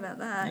 I heard about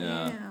that.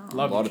 Yeah. Yeah.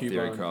 Love a lot the of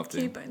theory Cubone.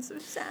 crafting. Cubone's so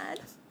sad.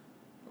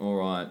 All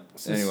right.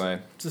 So Anyway,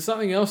 So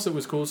something else that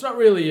was cool. It's not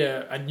really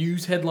a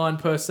news headline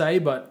per se,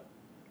 but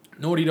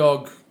Naughty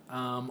Dog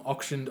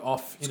auctioned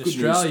off in it's a good news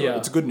story. Australia.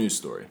 It's a good news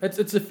story.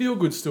 It's a feel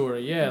good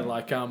story, yeah.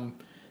 Like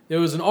there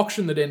was an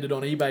auction that ended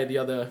on eBay the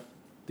other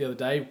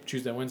day,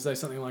 Tuesday, Wednesday,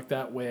 something like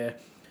that, where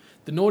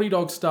the Naughty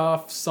Dog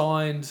staff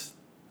signed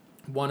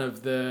one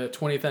of the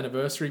 20th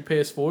anniversary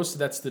PS4s. So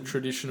that's the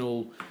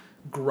traditional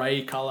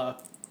grey colour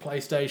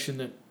PlayStation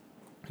that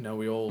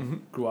we all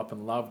grew up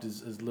and loved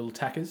as little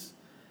tackers.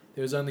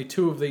 There was only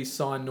 2 of these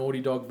signed Naughty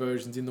Dog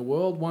versions in the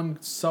world. One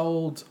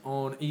sold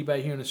on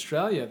eBay here in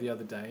Australia the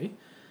other day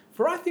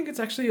for, I think it's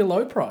actually a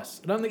low price.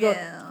 It only got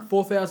Yeah.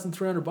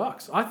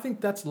 $4,300. I think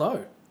that's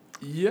low.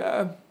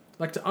 Yeah.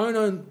 Like to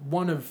own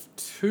one of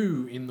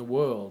 2 in the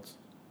world.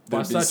 by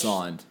That'd be such-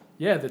 signed.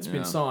 Yeah, that's been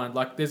Yeah. signed.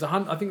 Like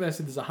I think they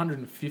said there's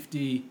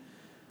 150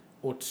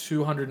 or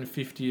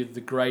 250 of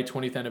the Grey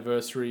 20th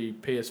anniversary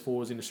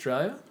PS4s in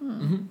Australia.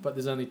 Mm-hmm. But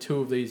there's only 2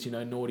 of these,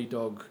 Naughty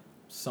Dog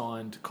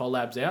signed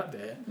collabs out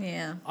there.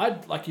 Yeah.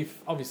 I'd like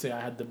if obviously I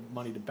had the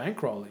money to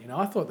bankroll it.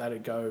 I thought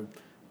that'd go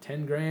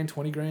 10 grand,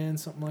 20 grand,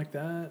 something like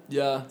that.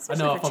 Yeah. I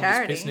know if for I'm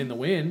charity. just pissing in the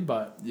wind,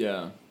 but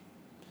Yeah.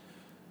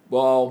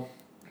 Well,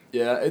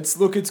 yeah, it's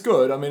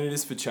good. I mean, it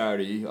is for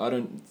charity. I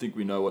don't think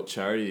we know what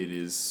charity it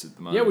is at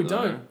the moment. yeah, we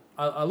though. don't.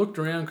 I looked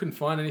around, couldn't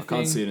find anything.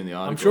 can't see it in the I'm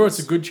articles. sure it's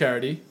a good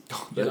charity,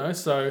 But-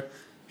 So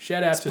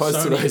shout out to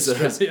Opposed to Sony those,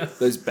 Australia.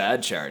 those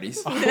bad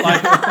charities.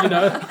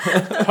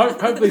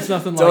 Hopefully it's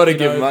nothing Don't like wanna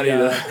give money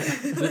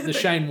the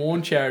Shane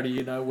Warne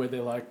charity, where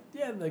they're like,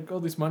 all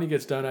this money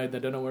gets donated, they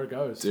don't know where it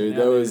goes. Dude,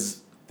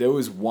 So there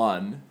was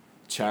one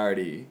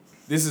charity.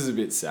 This is a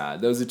bit sad.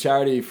 There was a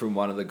charity from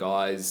one of the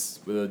guys,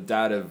 with a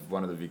dad of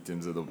one of the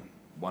victims of the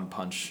One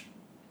Punch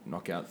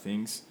knockout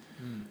things,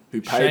 who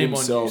paid shame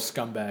himself,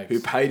 on you, scumbags. who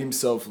paid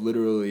himself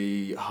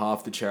literally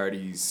half the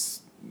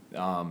charity's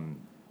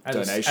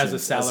donation as a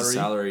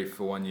salary.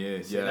 for 1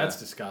 year. So yeah, that's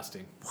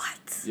disgusting.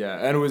 What? yeah,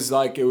 and it was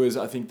I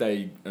think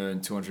they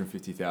earned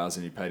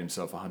 250,000. He paid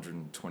himself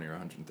 120 or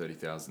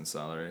 130,000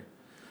 salary.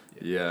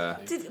 Yeah.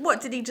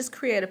 Did he just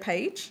create a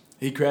page?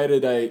 He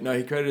created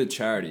a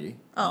charity.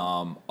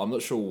 Oh. I'm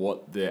not sure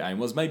what their aim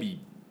was. Maybe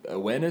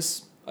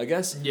awareness, I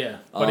guess. Yeah,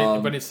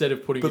 but instead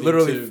of putting But it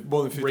literally into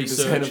more than 50%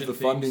 research of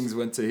the and things, fundings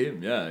went to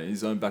him. Yeah,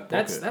 his own back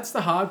pocket. That's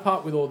the hard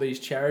part with all these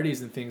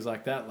charities and things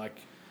like that. Like,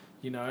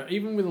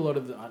 even with a lot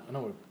of the, I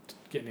know we're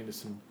getting into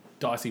some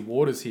dicey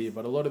waters here,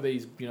 but a lot of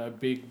these,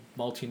 big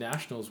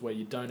multinationals where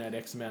you donate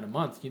X amount a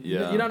month, you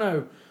don't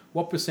know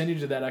what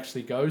percentage of that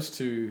actually goes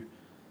to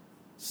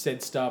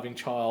said starving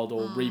child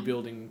or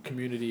rebuilding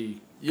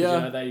community. 'Cause,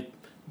 Yeah. they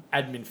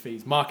admin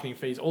fees, marketing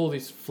fees, all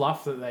this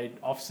fluff that they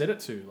offset it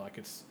to. Like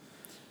it's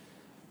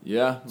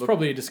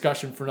probably a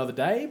discussion for another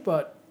day,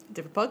 but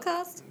Different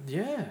podcast?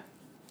 yeah.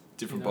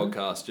 different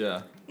podcast.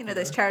 Yeah,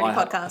 Those charity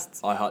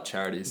podcasts. I heart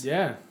charities.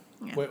 Yeah.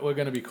 Yeah. We're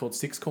going to be called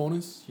Six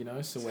Corners,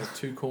 so we're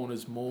 2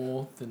 corners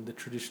more than the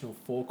traditional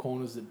 4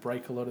 corners that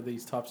break a lot of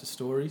these types of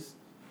stories.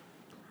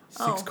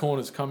 Six Oh.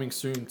 Corners coming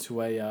soon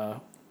to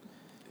a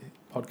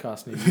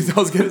podcast near I you.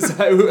 was going to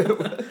say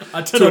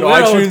I to don't know an where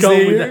I was iTunes going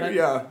near with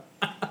you. that.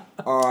 Yeah.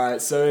 All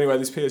right. So anyway,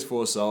 this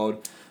PS4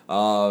 sold.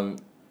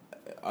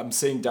 I'm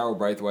seeing Daryl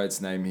Braithwaite's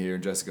name here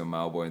and Jessica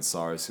Malboy and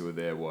Cyrus, who were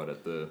there.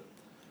 At the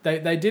They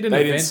did an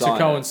They didn't event to sign it.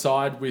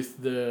 coincide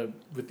with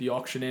the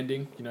auction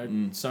ending.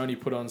 Sony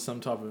put on some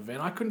type of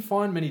event. I couldn't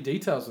find many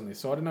details on this,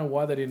 so I don't know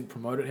why they didn't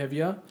promote it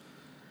heavier.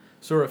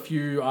 Saw a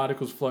few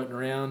articles floating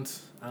around.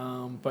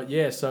 But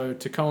yeah, so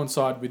to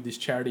coincide with this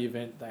charity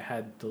event, they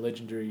had the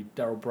legendary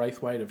Daryl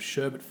Braithwaite of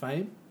Sherbet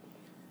fame.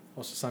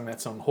 Also sung that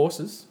song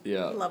Horses.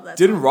 Yeah. Love that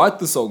Didn't song. write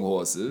the song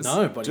Horses.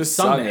 No, but just he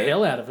sung the it.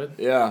 hell out of it.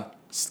 Yeah.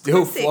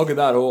 Still Sick. flogging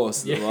that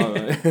horse at the Yeah.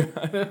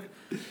 moment.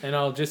 And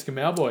old Jessica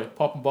Malboy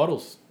popping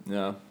bottles.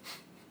 Yeah.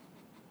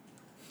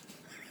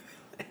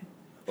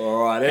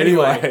 All right.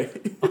 Anyway.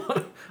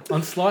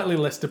 On slightly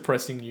less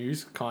depressing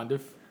news, kind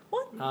of.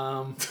 What?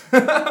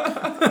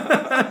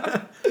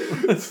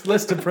 It's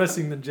less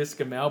depressing than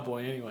Jessica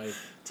Malboy anyway.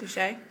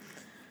 Touche.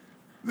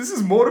 This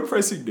is more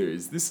depressing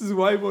news. This is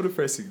way more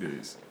depressing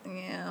news.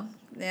 Yeah.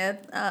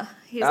 Yeah.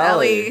 Here's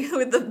Ali. Ali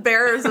with the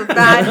bearers of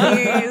bad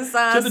news.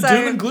 To the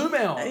doom and gloom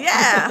hour.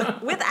 Yeah,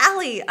 with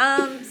Ali.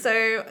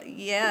 So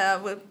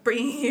yeah, we're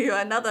bringing you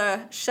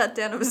another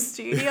shutdown of a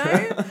studio.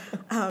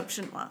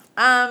 Shouldn't laugh.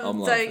 I'm So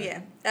laughing.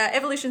 yeah,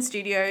 Evolution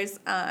Studios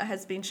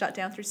has been shut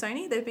down through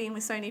Sony. They've been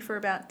with Sony for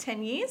about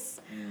 10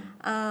 years.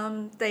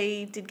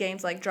 They did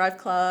games like Drive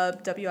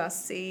Club,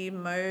 WRC,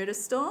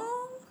 Motorstorm.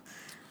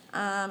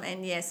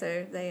 And yeah,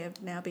 so they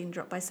have now been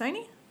dropped by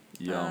Sony.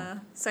 Yeah.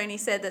 Sony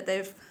said that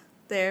they're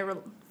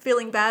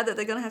feeling bad that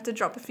they're going to have to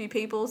drop a few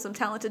people, some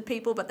talented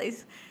people, but they,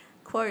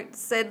 quote,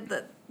 said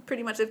that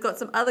pretty much they've got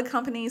some other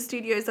companies,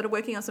 studios that are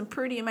working on some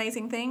pretty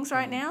amazing things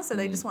right now, so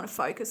they just want to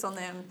focus on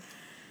them.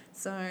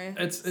 So,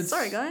 It's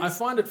sorry, guys. I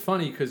find it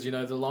funny because, the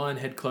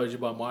Lionhead closure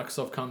by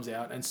Microsoft comes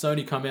out and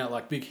Sony come out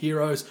like big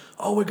heroes.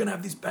 Oh, we're going to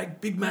have this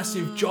big,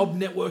 massive job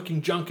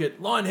networking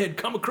junket. Lionhead,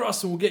 come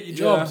across and we'll get you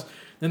jobs.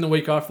 Then the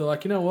week after, they're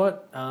like, you know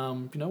what?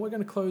 We're going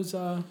to close,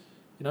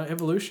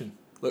 Evolution.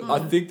 Look, I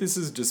think this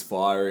is just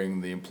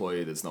firing the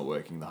employee that's not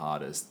working the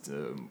hardest,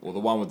 or the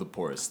one with the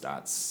poorest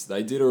stats.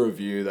 They did a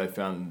review. They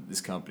found this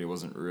company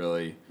wasn't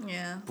really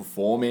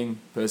performing,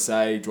 per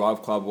se.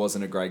 Drive Club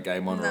wasn't a great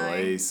game on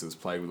release. It was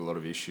plagued with a lot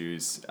of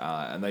issues.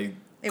 And they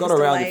got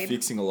around to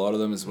fixing a lot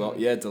of them as well.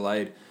 Yeah,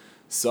 delayed.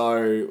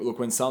 So, look,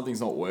 when something's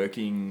not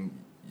working,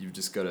 you've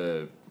just got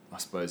to, I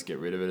suppose, get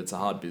rid of it. It's a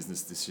hard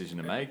business decision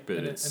to make, but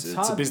it's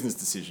a business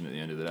decision at the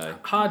end of the day.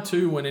 Hard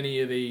too when any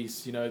of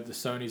these, the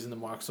Sonys and the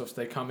Microsofts,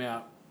 they come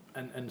out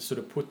and sort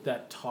of put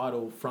that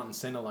title front and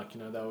center. Like, they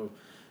were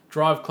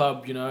Drive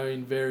Club,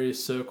 in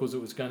various circles,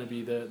 it was going to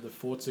be the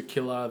Forza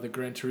killer, the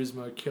Gran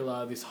Turismo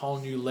killer, this whole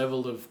new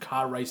level of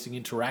car racing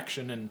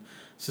interaction and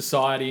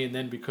society. And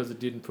then because it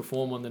didn't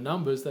perform on the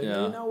numbers, they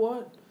go, you know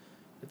what?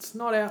 It's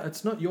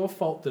not your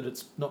fault that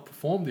it's not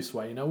performed this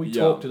way. We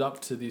talked it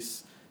up to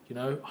this,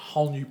 a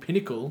whole new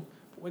pinnacle.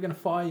 But we're going to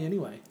fire you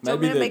anyway. So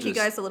we're going to make you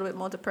guys a little bit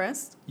more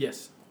depressed.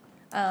 Yes.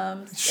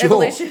 Sure.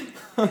 Evolution.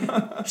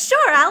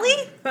 Sure,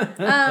 Ali.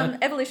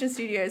 Evolution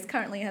Studios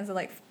currently has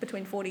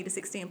between 40 to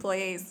 60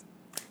 employees.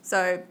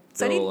 So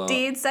Sony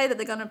did say that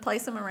they're going to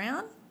place them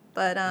around,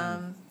 but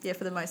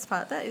for the most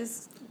part, that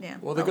is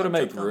Well, they've got to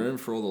make room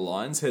for all the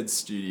Lionshead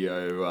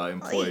Studio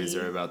employees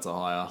they're about to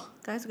hire.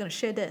 Guys are going to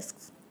share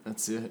desks.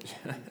 That's it.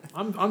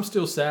 I'm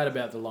still sad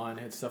about the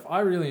Lionhead stuff. I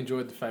really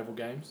enjoyed the Fable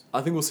games.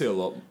 I think we'll see a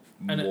lot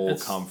more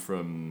come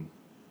from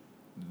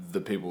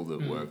the people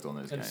that worked on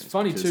those games. It's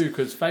funny too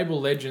because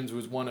Fable Legends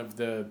was one of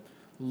the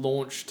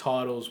launch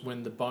titles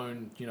when the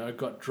Bone,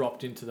 got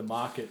dropped into the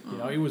market.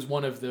 It was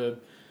one of the,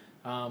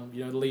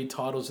 lead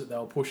titles that they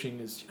were pushing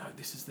as,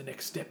 this is the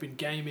next step in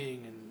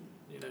gaming and,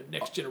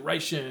 next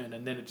generation,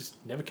 and then it just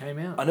never came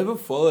out. I never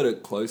followed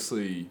it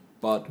closely,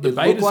 but the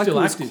beta's like still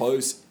it was active.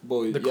 Close.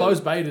 Well, the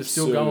closed beta is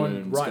still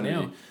going right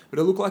now. But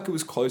it looked like it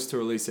was close to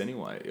release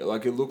anyway.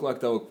 Like it looked like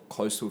they were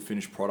close to a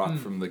finished product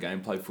from the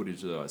gameplay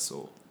footage that I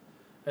saw.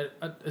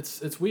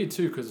 It's weird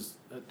too because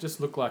it just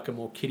looked like a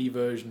more kiddie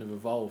version of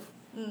Evolve.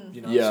 It's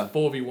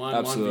 4v1,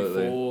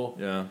 absolutely. 1v4.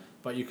 Yeah.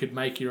 But you could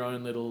make your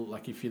own little,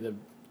 like if you're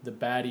the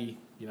baddie,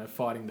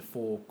 fighting the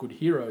 4 good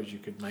heroes, you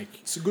could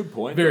make It's a good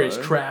point. various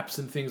traps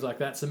and things like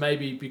that. So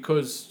maybe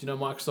because,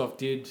 Microsoft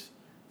did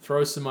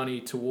throw some money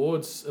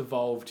towards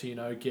Evolve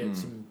to, get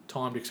some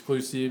timed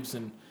exclusives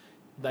and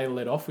they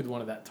let off with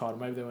one of that title.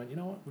 Maybe they went,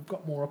 we've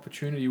got more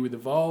opportunity with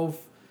Evolve.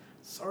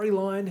 Sorry,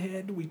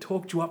 Lionhead, we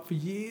talked you up for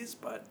years,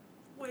 but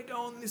we're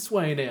going this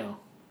way now.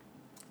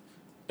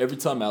 Every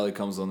time Ali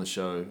comes on the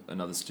show,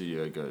 another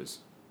studio goes.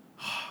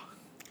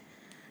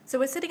 So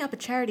we're setting up a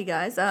charity,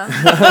 guys.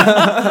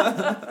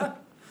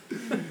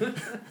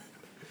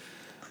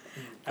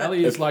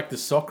 Ali is like the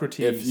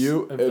Socrates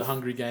of the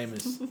Hungry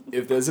Gamers.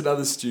 If there's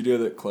another studio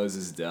that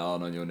closes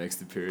down on your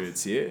next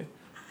appearance here,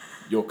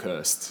 you're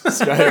cursed.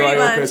 Straight away,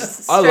 you're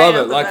cursed. I love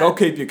it. Like, I'll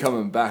keep you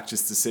coming back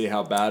just to see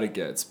how bad it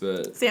gets.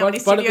 But see how many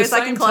studios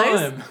I can close.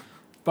 Time,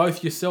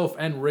 both yourself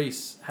and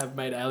Reece have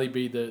made Ali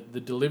be the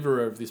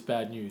deliverer of this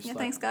bad news. Yeah,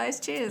 thanks, guys.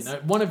 Cheers.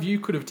 One of you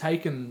could have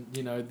taken,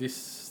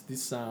 this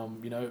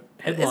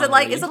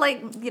headline. Is it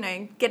like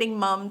getting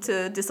mum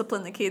to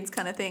discipline the kids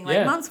kind of thing?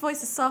 Like mum's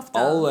voice is softer.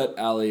 I'll let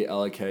Ali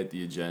allocate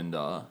the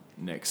agenda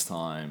next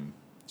time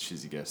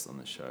she's a guest on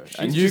the show.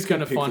 And you're going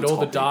to find all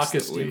the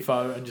darkest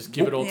info and just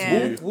give it all to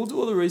you. We'll do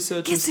all the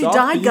research Guess and who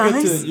stuff. died, but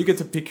guys? you get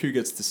to pick who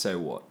gets to say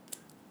what.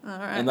 All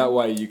right. And that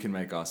way you can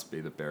make us be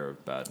the bearer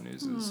of bad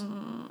news.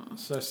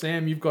 So,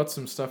 Sam, you've got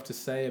some stuff to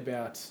say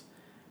about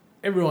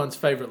everyone's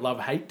favourite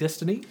love-hate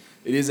Destiny.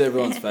 It is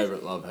everyone's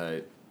favourite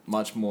love-hate.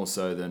 Much more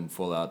so than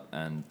Fallout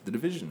and The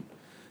Division.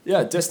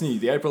 Yeah, Destiny,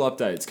 the April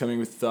update's coming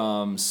with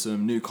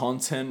some new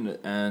content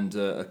and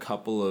a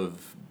couple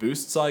of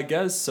boosts, I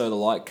guess. So the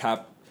light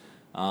cap,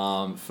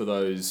 for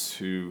those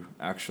who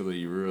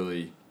actually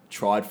really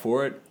tried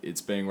for it,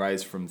 it's being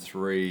raised from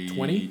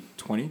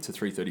 320 to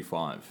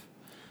 335.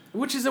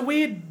 Which is a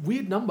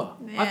weird number.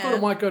 Yeah. I thought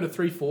it might go to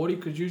 340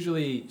 because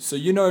usually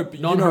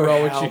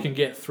non-heroics you can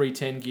get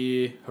 310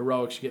 gear,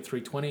 heroics you get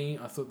 320.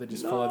 I thought they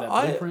just follow that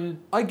blueprint.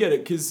 I get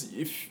it because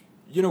if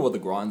you know what the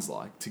grind's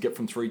like, to get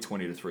from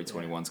 320 to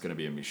 321 is going to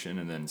be a mission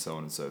and then so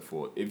on and so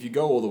forth. If you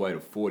go all the way to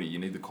 40, you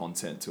need the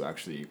content to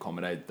actually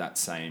accommodate that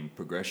same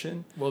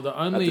progression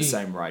at the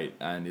same rate,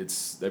 and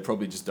they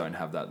probably just don't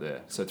have that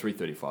there. So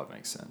 335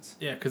 makes sense.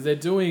 Yeah, because they're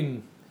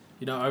doing,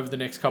 over the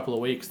next couple of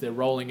weeks, they're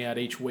rolling out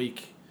each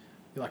week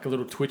like a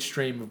little Twitch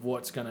stream of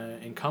what's going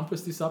to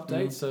encompass this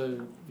update.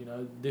 So,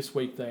 this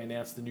week they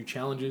announced the new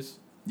challenges.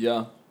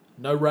 Yeah.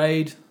 No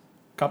raid,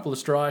 couple of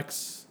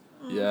strikes.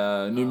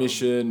 Yeah, new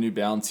mission, new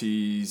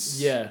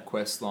bounties, yeah,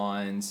 quest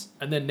lines.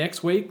 And then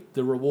next week,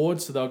 the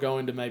rewards. So they'll go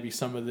into maybe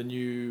some of the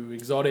new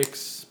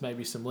exotics,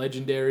 maybe some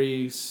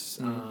legendaries,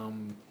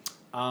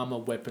 armor,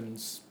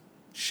 weapons,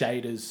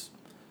 shaders,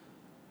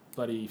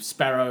 bloody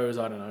sparrows,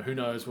 I don't know, who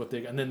knows what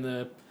they're... And then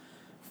the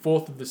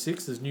 4th of the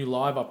 6th is new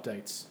live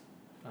updates.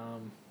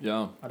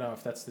 Yeah. I don't know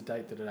if that's the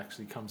date that it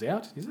actually comes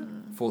out, is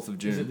it? 4th of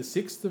June. Is it the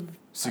 6th of...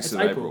 6th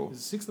of April.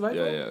 Is it 6th of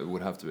April? Yeah, it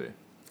would have to be.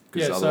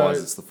 Because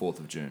otherwise it's the 4th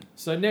of June.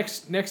 So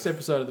next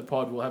episode of the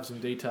pod, we'll have some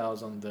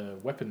details on the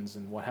weapons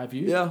and what have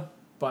you. Yeah.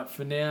 But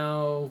for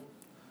now,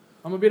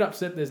 I'm a bit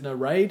upset there's no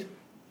raid.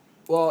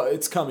 Well,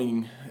 it's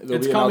coming.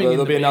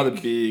 There'll be another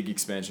big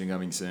expansion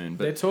coming soon.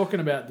 But they're talking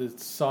about the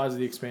size of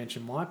the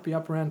expansion might be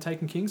up around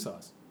Taken King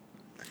size.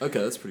 Okay,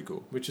 that's pretty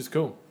cool. Which is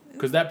cool.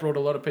 Because that brought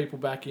a lot of people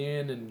back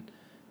in and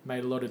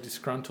made a lot of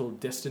disgruntled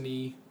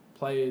Destiny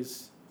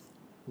players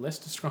less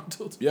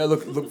disgruntled. Yeah,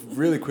 look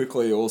really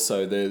quickly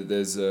also,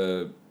 there's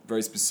a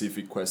very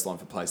specific quest line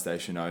for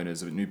PlayStation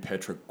owners, a new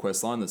Petra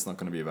quest line that's not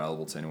going to be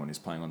available to anyone who's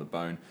playing on the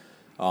Bone.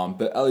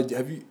 But Ali,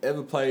 have you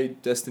ever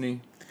played Destiny?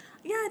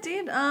 Yeah, I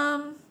did.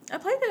 I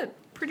played it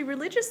pretty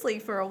religiously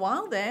for a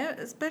while there,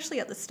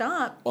 especially at the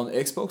start. On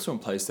Xbox or on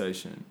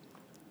PlayStation?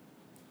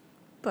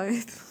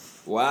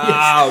 Both.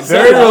 Wow,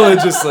 very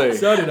religiously.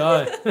 So did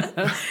I.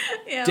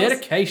 Yeah,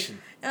 Dedication.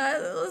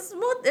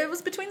 It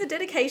was between the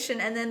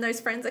dedication and then those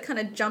friends that kind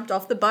of jumped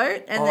off the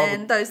boat, and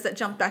then those that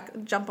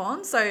jump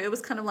on. So it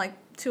was kind of like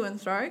to and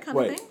fro kind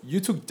of thing. You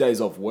took days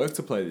off work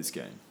to play this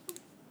game.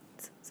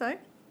 So.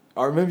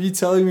 I remember you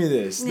telling me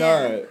this.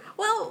 Yeah. No.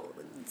 Well,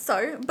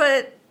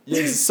 but.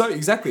 Yeah, so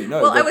exactly.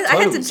 No. Well, I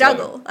had to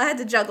juggle. So. I had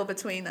to juggle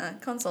between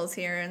consoles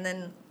here, and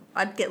then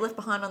I'd get left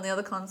behind on the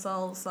other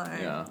console. So.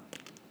 Yeah.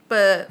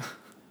 But,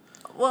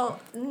 well,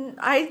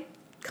 I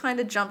kind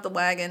of jumped the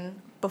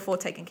wagon before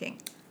Taken King.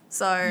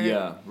 So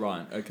yeah,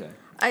 right, okay.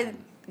 I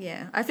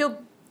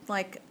feel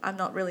like I'm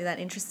not really that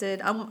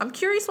interested. I'm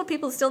curious what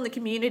people are still in the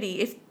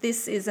community, if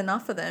this is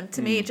enough for them.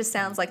 To me, it just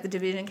sounds like the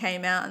Division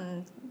came out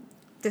and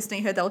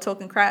Destiny heard they were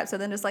talking crap, so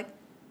then just like,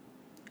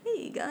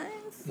 hey guys.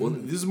 Well,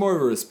 this is more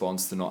of a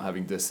response to not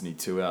having Destiny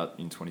 2 out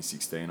in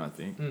 2016, I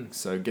think.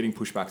 So getting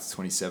pushed back to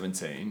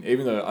 2017,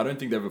 even though I don't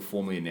think they ever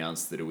formally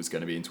announced that it was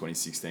going to be in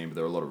 2016, but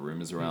there were a lot of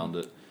rumors around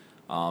it.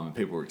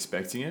 People were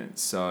expecting it,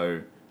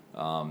 so.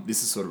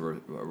 This is sort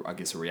of,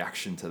 a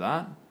reaction to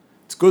that.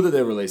 It's good that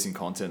they're releasing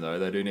content, though.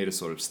 They do need to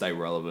sort of stay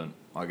relevant,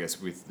 I guess,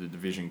 with the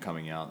Division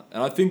coming out.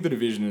 And I think the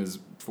Division is,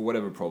 for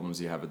whatever problems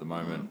you have at the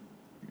moment,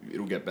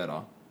 it'll get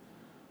better.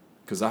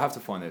 Because they have to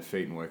find their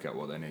feet and work out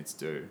what they need to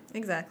do.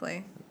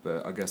 Exactly.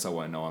 But I guess I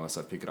won't know unless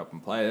I pick it up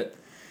and play it.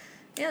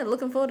 Yeah,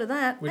 looking forward to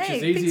that. Which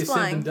is easier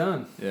said than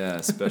done. Yeah,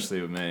 especially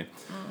with me.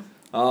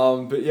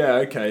 But yeah,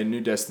 okay,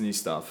 new Destiny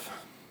stuff.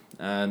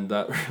 And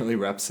that really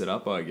wraps it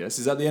up, I guess.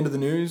 Is that the end of the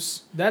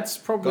news? That's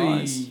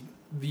probably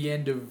the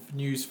end of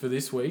news for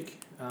this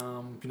week.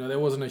 There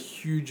wasn't a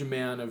huge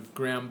amount of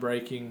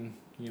groundbreaking,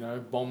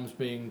 bombs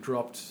being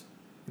dropped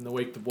in the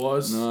week that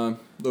was. No,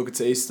 look,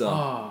 it's Easter.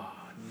 Oh,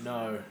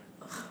 no.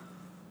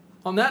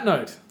 On that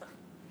note,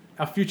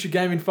 our future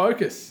gaming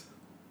focus,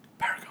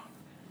 Paragon.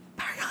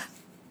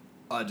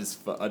 I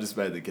just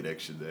made the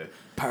connection there.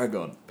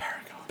 Paragon.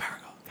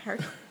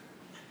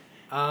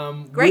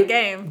 Great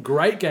game.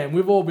 Great game.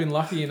 We've all been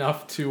lucky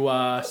enough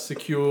to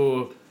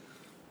secure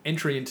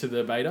entry into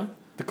the beta,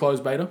 the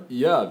closed beta.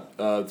 Yeah,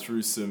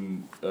 through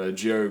some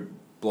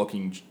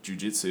geo-blocking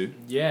jiu-jitsu.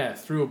 Yeah,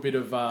 through a bit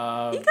of...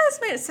 You guys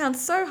made it sound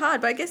so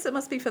hard, but I guess it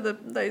must be for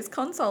those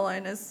console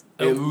owners.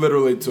 It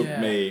literally took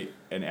me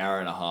an hour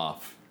and a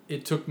half.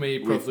 It took me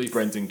probably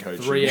Brenton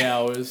coaching. 3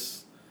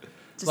 hours.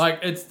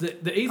 It's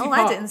the easy part... All I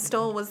had to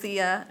install was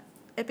the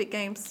Epic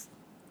Games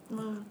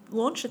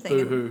launcher thing.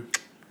 Boo-hoo.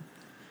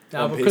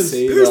 No, because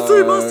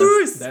PS2 Master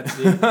Race. That's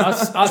it.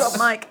 Drop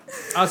mic.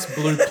 Us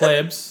blue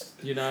plebs,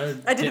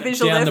 I did a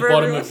visual down the for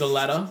bottom everyone. of the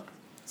ladder.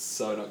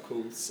 So not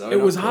cool.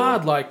 It was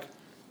hard. Like,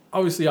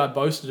 obviously, I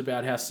boasted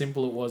about how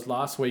simple it was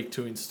last week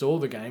to install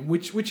the game,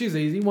 which is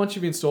easy. Once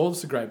you've installed,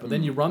 it's great. But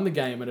then you run the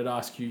game and it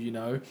asks you,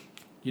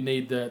 you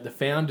need the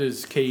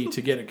founder's key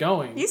to get it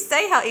going. You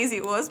say how easy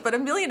it was, but a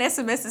million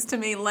SMSs to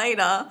me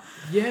later.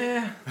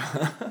 Yeah.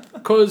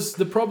 Because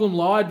the problem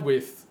lied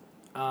with...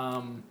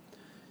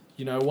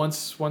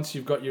 once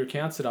you've got your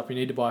account set up, you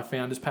need to buy a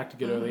founder's pack to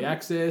get early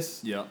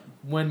access. Yeah.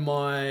 When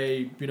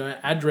my,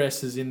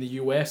 address is in the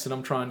US and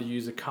I'm trying to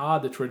use a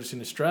card that's registered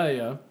in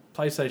Australia,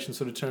 PlayStation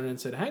sort of turned around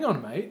and said, hang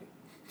on, mate.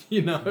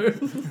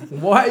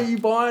 Why are you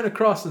buying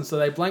across? And so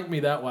they blanked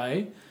me that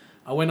way.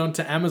 I went on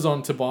to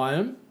Amazon to buy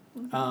them.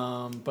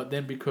 But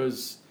then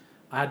because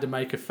I had to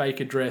make a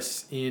fake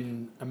address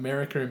in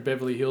America in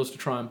Beverly Hills to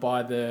try and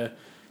buy the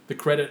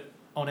credit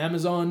on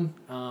Amazon,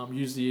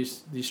 used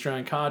the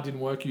Australian card, didn't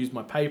work, used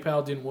my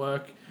PayPal, didn't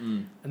work.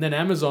 And then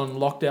Amazon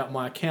locked out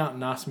my account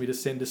and asked me to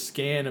send a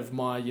scan of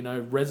my,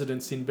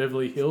 residence in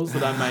Beverly Hills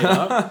that I made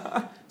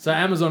up. So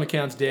Amazon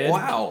account's dead.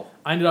 Wow.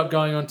 I ended up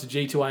going on to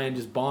G2A and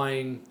just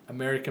buying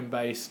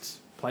American-based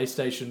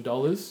PlayStation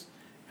dollars,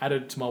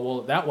 added it to my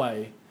wallet that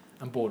way,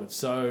 and bought it.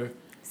 So...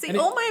 See,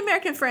 all my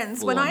American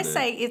friends, when I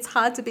say it's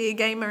hard to be a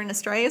gamer in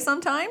Australia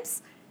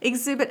sometimes,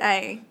 Exhibit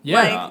A.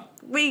 Yeah.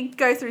 We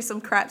go through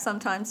some crap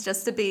sometimes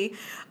just to be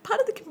part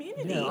of the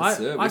community.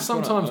 Yeah, I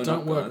sometimes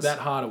don't work that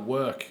hard at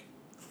work.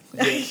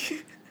 Yet,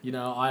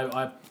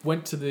 I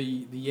went to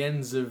the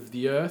ends of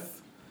the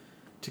earth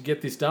to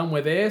get this done.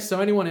 We're there. So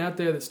anyone out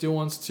there that still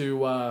wants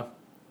to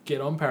get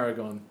on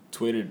Paragon,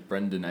 tweeted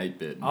Brendan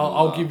 8-bit.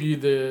 I'll give you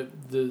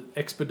the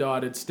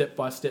expedited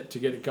step-by-step to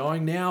get it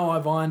going. Now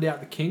I've ironed out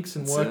the kinks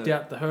and worked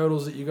out the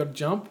hurdles that you got to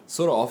jump.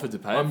 Sort of offered to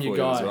pay it for you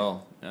as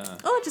well. Yeah.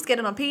 Or just get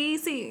it on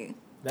PC.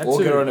 Or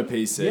get it on a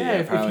PC. Yeah,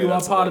 if you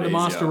are part of the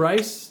Master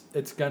Race,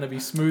 it's going to be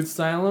smooth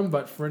sailing.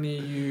 But for any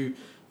of you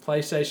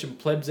PlayStation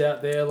plebs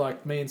out there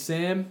like me and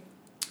Sam,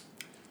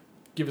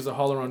 give us a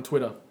holler on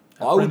Twitter.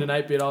 Brendan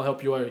 8-bit, I'll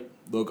help you out.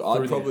 Look,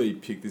 I'd probably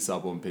pick this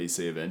up on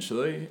PC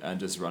eventually and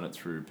just run it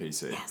through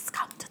PC. Yes,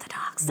 come to the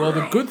dark side. Well,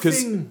 the good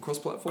thing...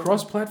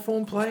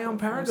 Cross-platform play on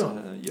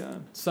Paragon. Yeah.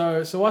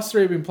 So us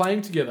three have been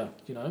playing together,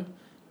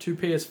 2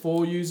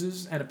 PS4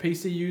 users and a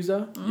PC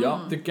user.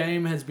 Yeah. The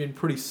game has been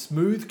pretty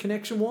smooth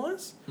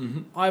connection-wise.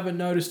 Mm-hmm. I haven't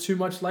noticed too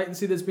much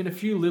latency. There's been a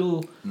few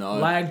little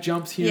lag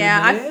jumps here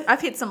and there.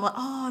 I've hit some...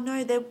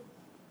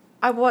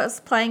 I was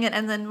playing it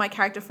and then my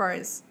character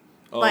froze.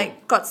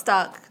 Got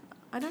stuck.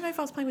 I don't know if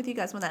I was playing with you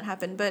guys when that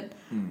happened, but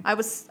I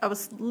was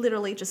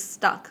literally just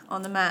stuck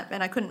on the map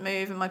and I couldn't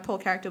move, and my poor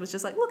character was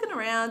just like looking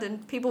around,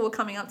 and people were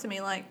coming up to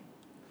me like,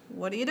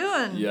 "What are you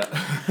doing?" Yeah.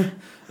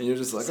 And you're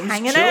just like, I'm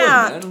hanging just chilling,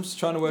 out. man. I'm just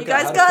trying to work You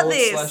out guys how got to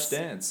this.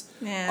 /dance.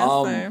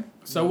 Yeah.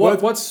 So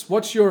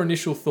what's your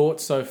initial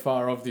thoughts so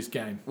far of this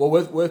game? Well,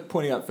 worth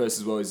pointing out first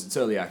as well is it's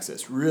early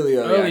access, really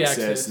early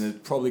access, and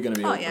there's probably going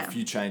to be a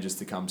few changes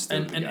to come still.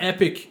 And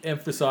Epic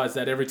emphasise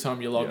that every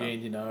time you log Yeah.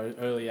 in,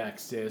 early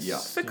access. Yeah.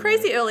 For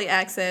crazy early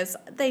access,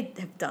 they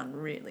have done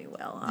really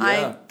well.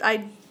 Yeah.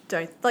 I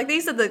don't like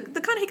these are the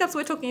kind of hiccups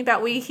we're talking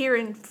about we hear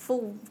in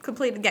full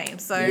completed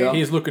games. So Yeah.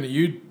 Here's looking at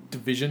you,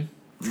 Division,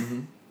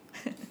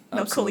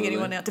 not calling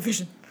anyone out,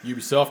 Division.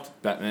 Ubisoft,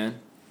 Batman.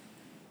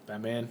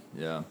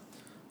 Yeah.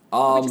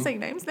 We're just saying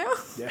names now.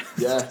 Yeah.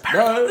 Yeah.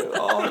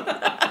 No.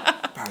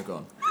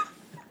 Paragon.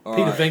 All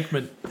Peter right.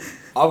 Venkman.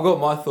 I've got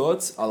my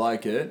thoughts. I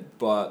like it,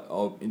 but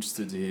I'm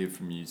interested to hear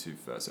from you two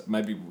first.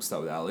 Maybe we'll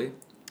start with Ali.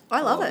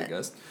 I love Ali, it.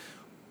 guys.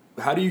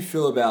 How do you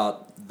feel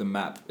about the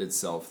map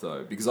itself,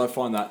 though? Because I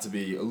find that to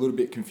be a little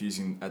bit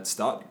confusing at the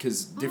start,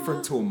 because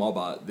different to a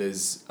MOBA,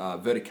 there's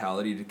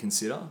verticality to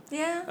consider.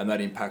 Yeah. And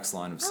that impacts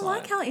line of I sight.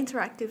 like how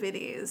interactive it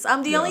is.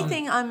 The only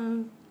thing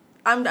I'm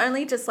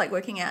only just like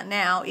working out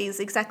now is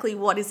exactly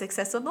what is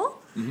accessible,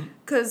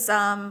 because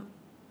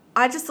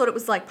I just thought it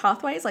was like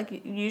pathways,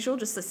 like usual,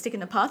 just to stick in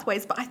the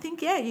pathways. But I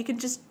think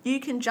you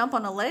can jump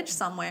on a ledge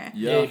somewhere.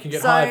 Yeah, you can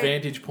get high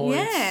vantage points.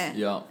 Yeah,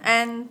 Yeah.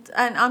 and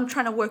I'm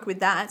trying to work with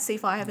that, see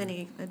if I have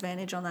any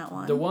advantage on that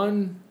one.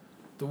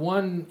 The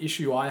one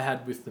issue I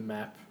had with the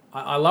map,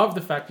 I love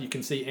the fact that you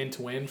can see end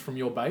to end from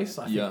your base.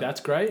 I think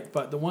that's great.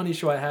 But the one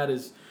issue I had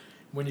is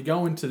when you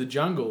go into the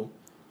jungle,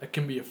 it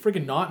can be a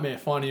friggin' nightmare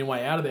finding your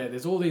way out of there.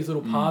 There's all these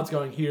little paths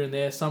going here and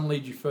there. Some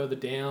lead you further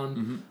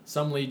down.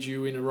 Some lead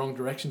you in the wrong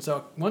direction.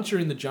 So once you're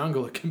in the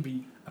jungle, it can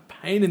be a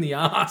pain in the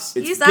ass.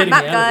 Use that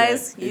map,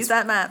 guys. Use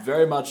that map.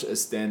 Very much a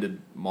standard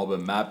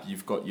MOBA map.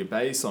 You've got your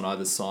base on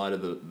either side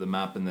of the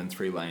map, and then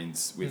 3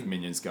 lanes with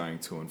minions going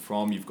to and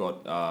from. You've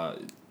got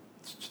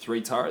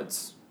 3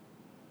 turrets.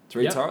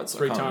 Three turrets?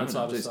 3 turrets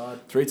either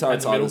side. 3 turrets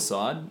And the either middle.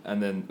 side.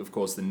 And then, of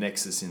course, the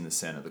nexus in the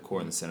center, the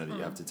core in the center that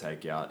you have to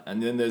take out.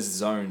 And then there's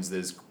zones.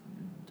 There's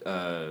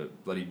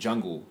bloody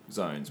jungle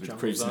zones with Jungle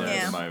creeps in there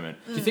zones. at the moment.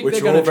 Do you think Which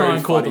they're are going all to try very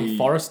and call funny. them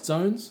forest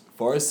zones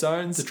Forest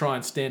zones? to try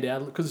and stand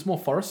out? Because it's more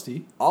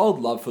foresty. I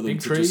would love for them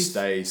Big to trees. just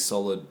stay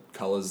solid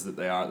colours that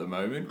they are at the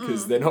moment,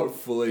 because they're not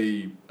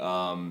fully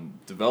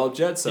developed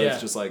yet. So Yeah.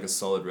 it's just like a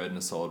solid red and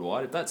a solid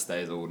white. If that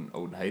stays, I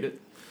wouldn't hate it.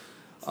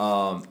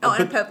 And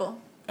purple.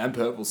 And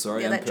purple,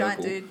 sorry, Yeah, and that giant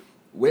purple. dude.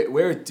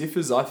 Where it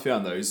differs, I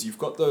found those. You've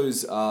got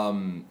those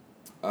mine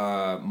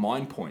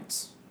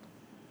points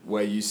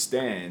where you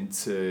stand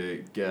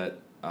to get,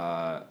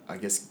 I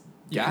guess,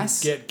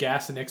 gas. You can get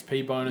gas and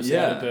XP bonus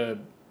out of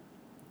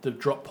the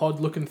drop pod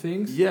looking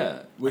things.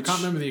 Yeah, I can't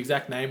remember the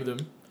exact name of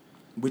them.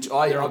 Which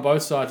They're on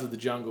both sides of the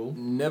jungle.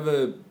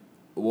 never.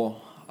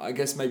 Well, I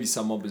guess maybe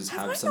some mobbers Have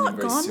have I something not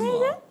very gone there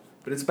similar. yet?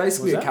 But it's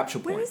basically What's a that? capture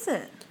point. Where is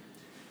it?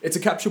 It's a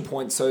capture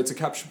point, so it's a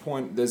capture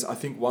point. There's, I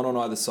think, one on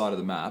either side of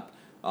the map.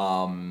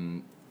 Left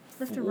and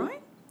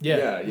right? Yeah,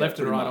 Yeah, left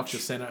and pretty right much. off the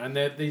center, and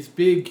they're these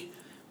big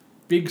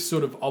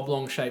sort of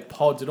oblong shaped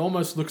pods. It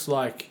almost looks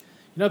like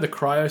the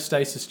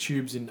cryostasis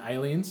tubes in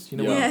Aliens.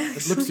 Yeah. Yeah.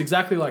 It looks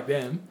exactly like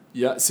them.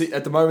 Yeah, see,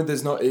 at the moment,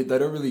 there's not. They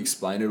don't really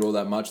explain it all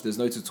that much. There's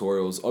no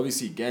tutorials.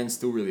 Obviously, again,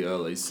 still really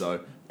early.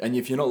 So, and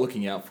if you're not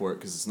looking out for it,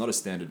 because it's not a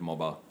standard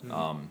MOBA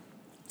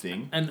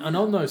thing. And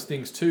on those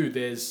things too,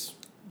 there's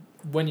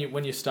when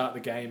you start the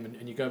game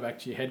and you go back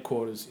to your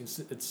headquarters,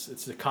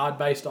 it's a card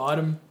based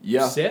item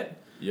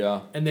set.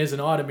 Yeah. And there's an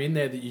item in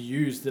there that you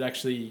use that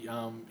actually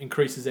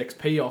increases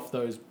XP off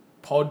those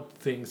pod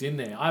things in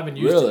there. I haven't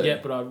used it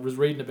yet, but I was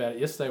reading about it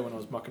yesterday when I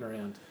was mucking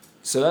around.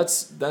 So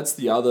that's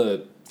the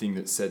other thing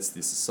that sets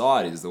this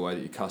aside, is the way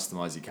that you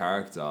customize your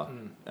character,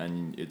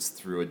 and it's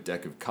through a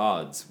deck of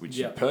cards which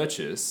you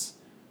purchase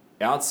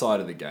outside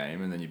of the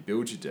game, and then you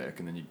build your deck,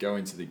 and then you go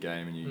into the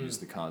game and you use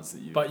the cards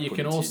that you. But you put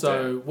can into your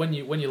also deck. when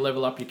you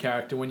level up your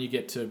character, when you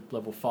get to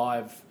level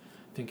 5,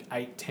 I think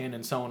 8, 10,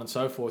 and so on and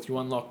so forth, you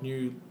unlock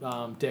new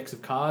decks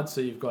of cards. So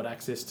you've got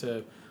access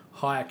to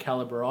higher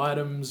caliber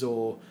items,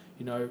 or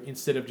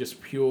instead of just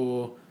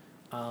pure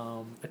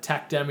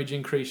attack damage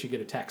increase, you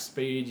get attack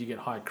speed, you get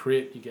high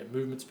crit, you get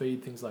movement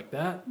speed, things like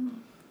that.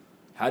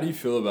 How do you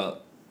feel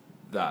about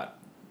that?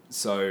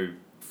 So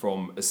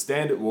from a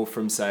standard,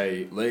 from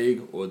say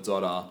League or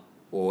Dota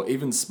or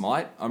even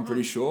Smite, I'm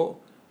pretty sure,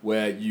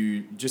 where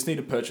you just need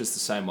to purchase the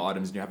same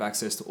items and you have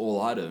access to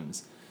all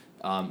items,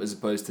 as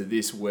opposed to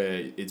this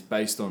where it's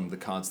based on the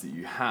cards that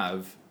you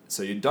have,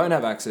 so you don't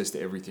have access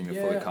to everything to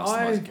fully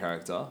customize your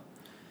character.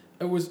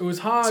 It was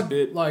hard. It's a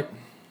bit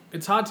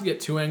it's hard to get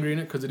too angry in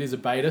it because it is a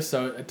beta,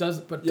 so it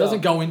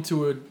doesn't go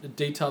into a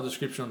detailed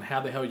description on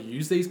how the hell you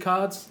use these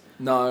cards.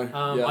 No,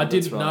 I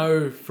didn't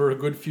know for a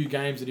good few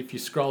games that if you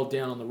scrolled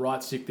down on the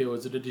right stick, there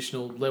was an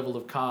additional level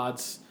of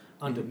cards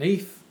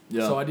underneath.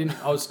 Yeah. So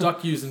I was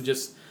stuck using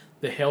just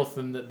the health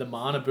and the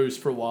mana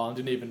boost for a while, and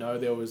didn't even know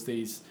there was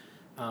these,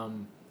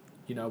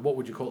 what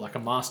would you call it, like a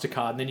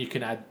MasterCard, and then you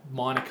can add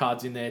minor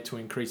cards in there to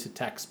increase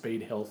attack,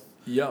 speed, health,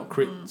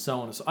 crit, so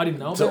on and so. I didn't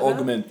know about to that.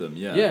 augment them.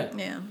 Yeah.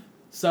 Yeah.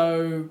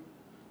 So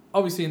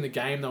obviously in the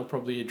game they'll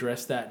probably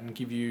address that and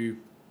give you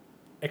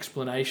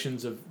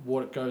explanations of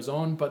what goes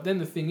on. But then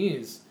the thing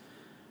is,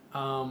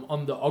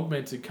 on the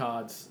augmented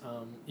cards,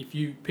 if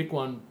you pick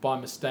one by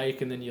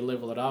mistake and then you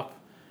level it up,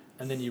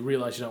 and then you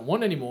realise you don't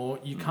want anymore,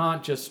 you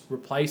can't just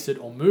replace it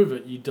or move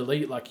it. You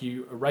delete, like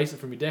you erase it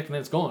from your deck, and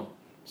then it's gone.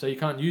 So you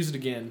can't use it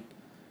again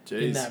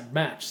in that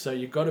match. So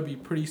you've got to be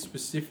pretty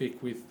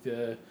specific with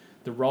the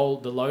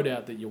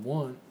loadout that you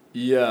want.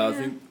 Yeah, I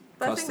think.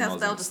 But I think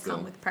they'll just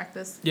come with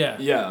practice. Yeah,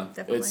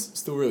 definitely. It's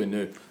still really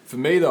new. For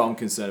me, though, I'm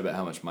concerned about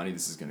how much money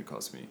this is going to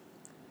cost me,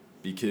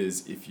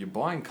 because if you're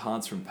buying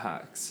cards from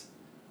packs,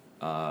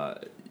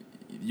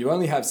 you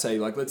only have, say,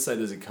 like, let's say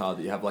there's a card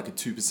that you have like a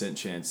 2%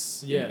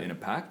 chance in a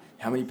pack.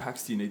 How many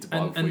packs do you need to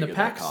buy before you get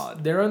that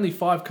card? There are only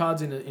 5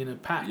 cards in a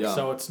pack,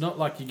 so it's not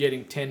like you're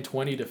getting 10,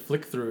 20 to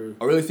flick through.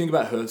 I really think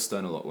about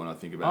Hearthstone a lot when I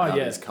think about how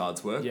these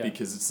cards work,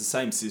 because it's the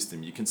same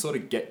system. You can sort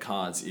of get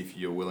cards if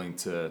you're willing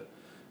to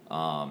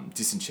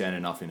disenchant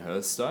enough in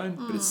Hearthstone,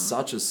 but it's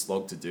such a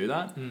slog to do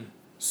that.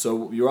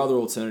 So your other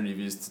alternative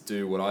is to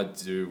do what I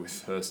do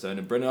with Hearthstone.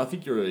 And Brendan, I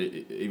think you're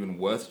an even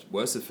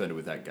worse offender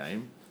with that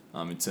game.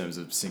 In terms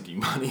of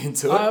sinking money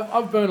into it.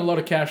 I've burned a lot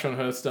of cash on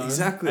Hearthstone.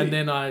 Exactly. And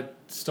then I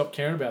stopped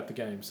caring about the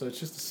game. So it's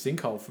just a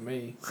sinkhole for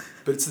me.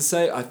 But it's the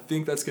same. I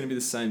think that's going to be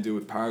the same deal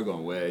with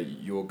Paragon, where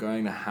you're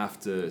going to have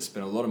to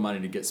spend a lot of money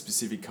to get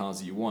specific cards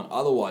that you want.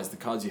 Otherwise, the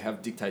cards you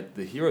have dictate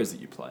the heroes that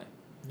you play.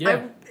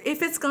 Yeah.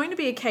 If it's going to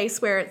be a case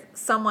where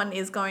someone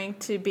is going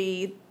to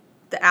be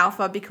the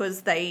alpha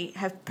because they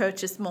have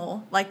purchased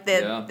more, like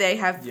they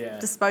have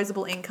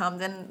disposable income,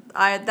 then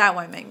that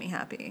won't make me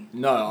happy.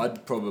 No,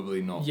 I'd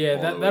probably not.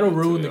 Yeah, that'll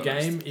ruin the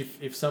game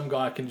if some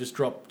guy can just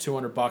drop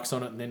 $200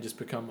 on it and then just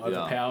become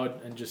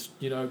overpowered and just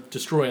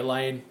destroy a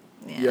lane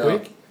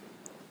quick.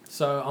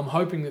 So I'm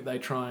hoping that they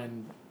try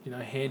and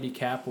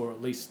handicap or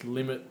at least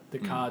limit the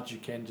cards you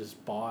can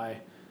just buy,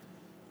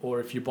 or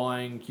if you're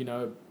buying I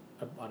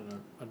don't know,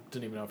 I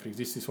don't even know if it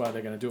exists this way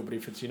they're going to do it, but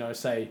if it's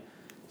say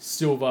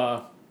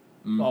silver.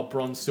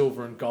 Bronze,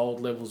 silver, and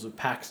gold levels of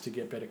packs to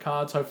get better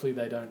cards. Hopefully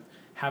they don't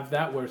have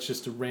that where it's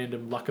just a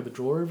random luck of the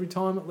draw every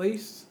time at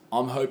least.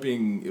 I'm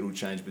hoping it'll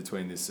change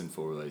between this and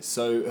full release.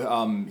 So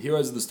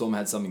Heroes of the Storm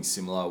had something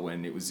similar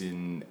when it was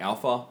in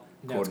alpha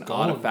called an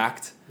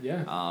artifact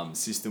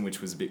system, which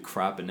was a bit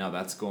crap, and now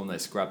that's gone. They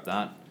scrapped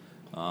that.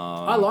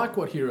 I like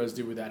what Heroes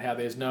did with that, how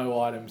there's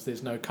no items,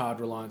 there's no card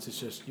reliance. It's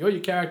just you're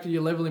your character,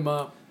 you level him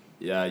up,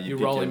 you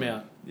roll him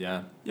out.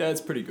 Yeah,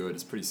 it's pretty good.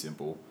 It's pretty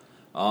simple.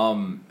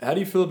 How do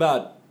you feel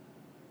about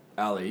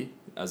Ali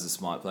as a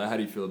Smite player? How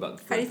do you feel about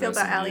the How do you feel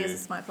about Ali as a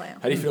Smite player?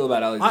 How do you feel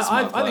about Ali as a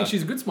Smite player? I think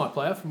she's a good Smite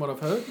player from what I've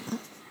heard.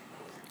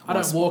 I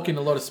don't walk in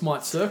a lot of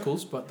Smite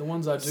circles, but the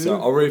ones I do,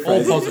 so I'll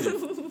rephrase all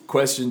positive.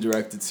 Question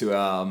directed to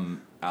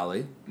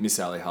Ali, Miss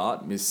Ali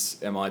Hart, Miss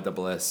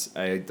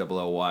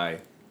MISSALLY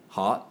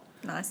Hart.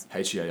 Nice.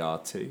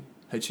 H-E-A-R-T.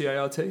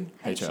 H-E-A-R-T?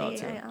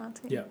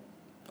 H-E-A-R-T. Yeah.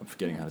 I'm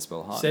forgetting how to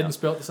spell Hart. Said and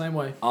spelt the same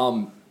way.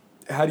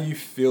 How do you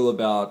feel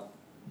about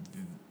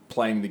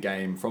playing the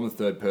game from a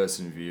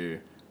third-person view,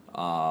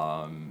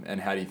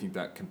 and how do you think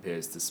that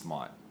compares to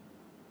Smite?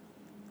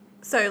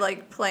 So,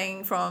 like,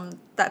 playing from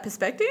that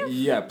perspective?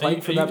 Yeah,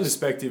 playing from that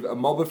perspective, a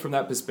mobber from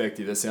that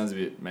perspective, that sounds a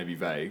bit maybe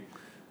vague,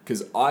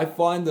 because I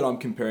find that I'm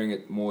comparing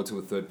it more to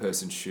a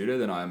third-person shooter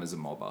than I am as a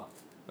mobber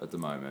at the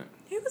moment.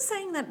 Who was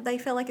saying that they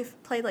felt like it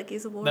played like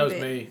Gears of War That a was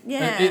bit? me.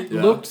 Yeah. And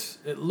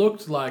it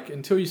looked like,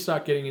 until you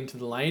start getting into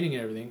the laning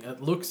and everything,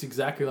 it looks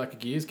exactly like a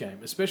Gears game,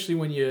 especially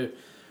when you're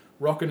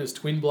rocking as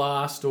Twin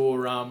Blast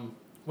or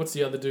what's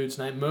the other dude's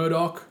name?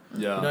 Murdoch.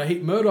 Yeah.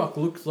 Murdoch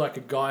looks like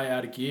a guy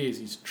out of Gears.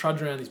 He's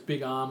trudging around this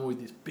big armor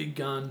with this big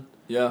gun.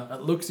 Yeah.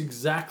 It looks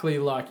exactly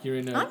like you're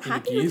in a I'm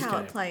happy Gears with how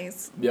game. it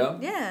plays. Yeah?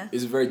 Yeah.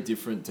 Is it very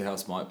different to how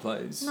Smite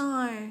plays?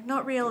 No,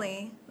 not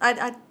really.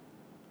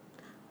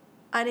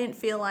 I didn't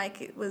feel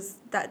like it was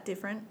that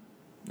different.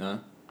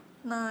 No?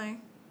 No.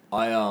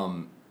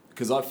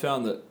 Because I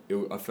found it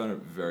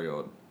very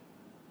odd,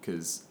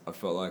 because I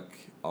felt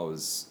like I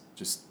was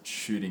just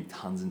shooting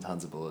tons and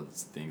tons of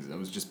bullets and things, and it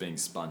was just being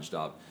sponged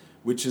up,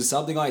 which is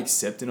something I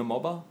accept in a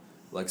mobber,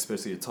 like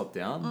especially a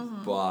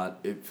top-down, but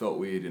it felt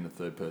weird in a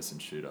third-person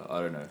shooter. I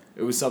don't know.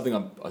 It was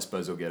something I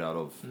suppose I'll get out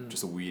of,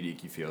 just a weird,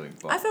 icky feeling.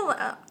 But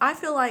I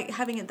feel like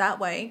having it that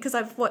way, because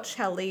I've watched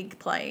how League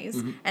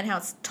plays and how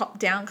it's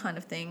top-down kind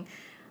of thing.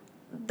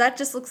 That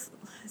just looks,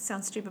 it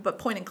sounds stupid, but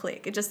point and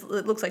click. It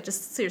looks like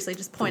just seriously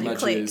just point and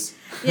click.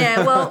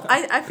 Yeah, well,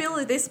 I feel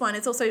with this one,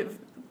 it's also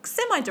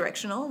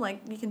semi-directional.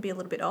 Like, you can be a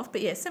little bit off,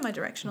 but yeah,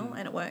 semi-directional,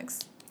 and it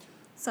works.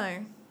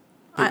 So,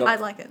 I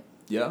like it.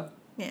 Yeah?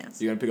 Yeah.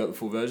 So you're going to pick up the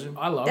full version?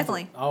 I love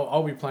Definitely. it.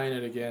 I'll be playing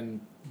it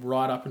again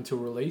right up until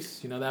release.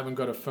 They haven't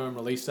got a firm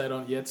release date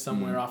on it yet,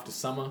 somewhere after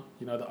summer.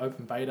 The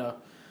open beta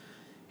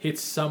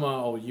hits summer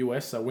or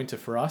US, so winter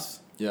for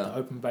us. Yeah. The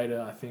open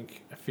beta, I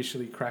think,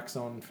 officially cracks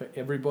on for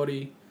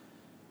everybody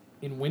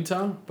in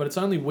winter, but it's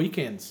only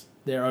weekends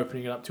they're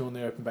opening it up to on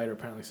the open beta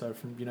apparently. So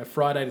from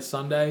Friday to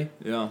Sunday,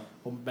 or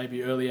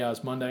maybe early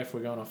hours Monday if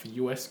we're going off a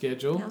US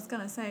schedule. Yeah, I was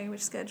gonna say,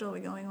 which schedule are we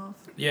going off?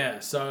 Yeah,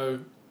 so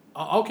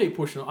I'll keep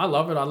pushing. I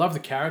love it. I love the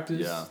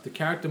characters. Yeah. The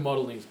character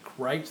modeling is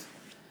great.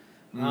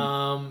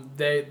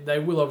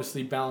 They will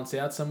obviously balance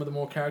out some of the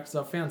more characters.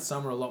 I've found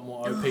some are a lot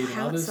more OP than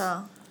others.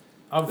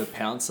 The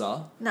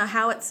Pouncer. No,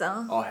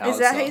 Howitzer. Oh, Is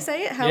that how you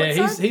say it? Howitzer?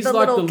 Yeah, he's the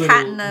like little the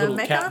cat in the little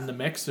mecha? cat in the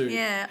mech suit.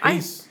 Yeah,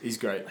 He's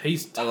great.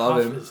 He's tough I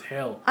love him. as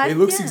hell. He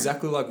looks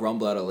exactly like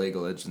Rumble out of League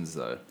of Legends,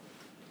 though.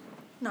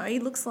 No, he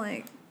looks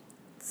like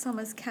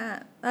Summer's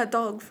cat, a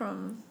dog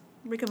from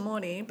Rick and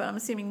Morty, but I'm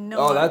assuming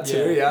no one. Oh, that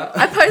too, yeah.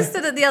 I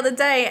posted it the other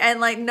day and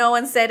like no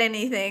one said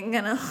anything,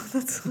 and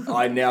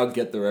I now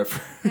get the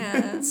reference.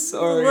 Yeah.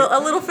 Sorry. A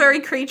little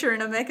furry creature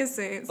in a mecha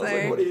suit. So. I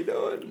was like, what are you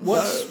doing?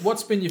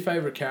 What's been your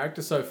favourite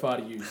character so far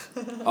to use?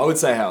 I would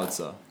say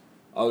Howitzer.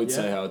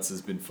 Say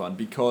Howitzer's been fun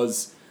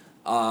because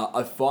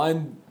I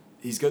find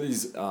he's got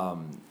his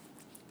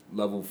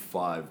level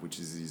 5, which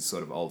is his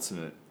sort of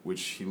ultimate,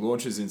 which he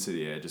launches into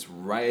the air, just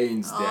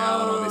rains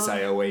down on this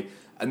AoE.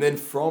 And then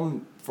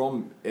from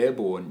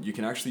airborne, you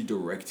can actually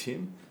direct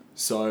him.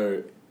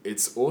 So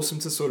it's awesome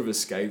to sort of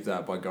escape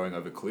that by going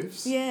over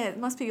cliffs. Yeah, it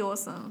must be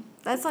awesome.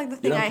 That's like the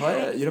thing I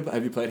hate.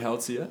 Have you played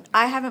Howitzer yet?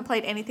 I haven't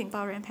played anything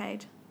but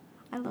Rampage.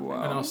 I love Wow.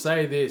 And Rampage. I'll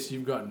say this,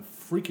 you've gotten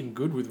freaking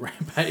good with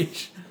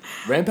Rampage.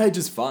 Rampage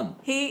is fun.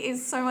 He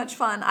is so much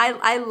fun.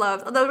 I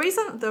love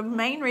the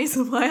main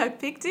reason why I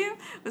picked him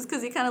was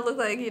because he kind of looked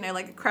like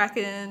like a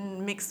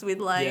kraken mixed with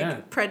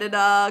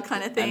predator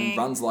kind of thing. And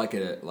runs like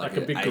a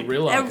big ape.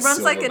 gorilla. It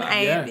runs like an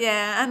silverback. ape,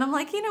 yeah. And I'm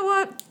like, you know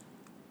what?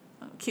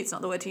 Cute's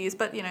not the word to use,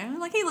 but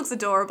like he looks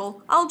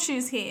adorable. I'll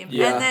choose him.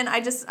 Yeah. And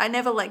then I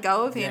never let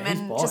go of him he's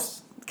and boss.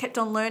 just kept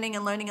on learning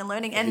and learning and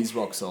learning. And he's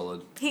rock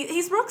solid.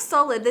 He's rock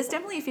solid. There's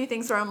definitely a few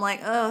things where I'm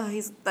like,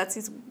 that's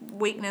his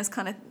weakness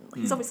kind of.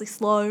 He's obviously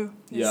slow.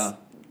 Yeah.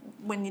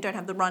 When you don't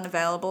have the run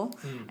available.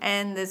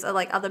 And there's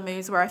other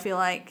moves where I feel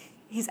like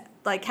he's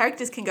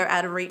characters can go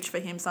out of reach for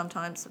him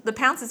sometimes. The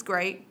pounce is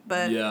great,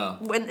 but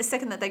when the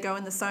second that they go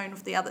in the zone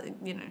with the other,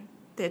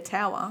 their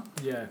tower,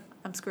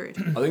 I'm screwed.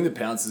 I think the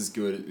pounce is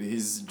good.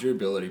 His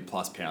durability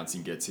plus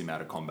pouncing gets him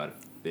out of combat.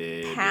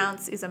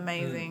 Pounce is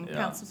amazing. Yeah.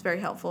 Pounce was very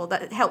helpful.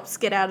 That helps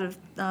get out of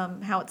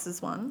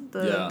Howitzer's one,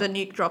 the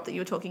nuke drop that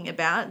you were talking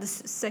about. The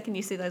second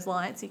you see those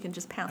lights, you can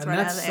just pounce right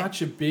out of there. And that's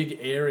such a big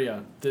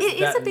area. It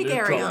is a big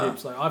area.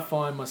 Dips. Like I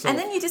find myself. And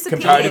then you disappear.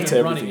 Comparative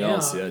to running everything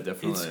else, out, yeah,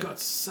 definitely. It's got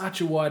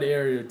such a wide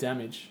area of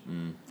damage.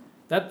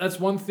 That's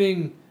one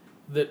thing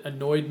that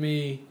annoyed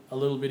me a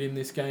little bit in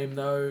this game,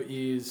 though,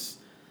 is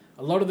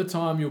a lot of the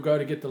time you'll go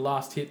to get the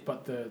last hit,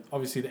 but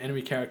obviously the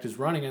enemy character's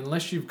running.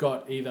 Unless you've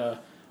got either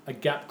a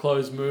gap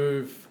close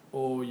move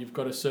or you've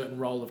got a certain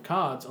roll of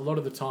cards, a lot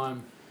of the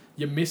time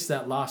you miss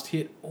that last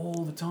hit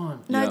all the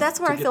time. No, that's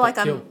where to I get feel like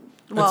that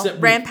kill.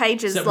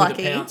 Rampage is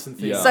lucky.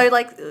 Yeah. So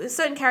like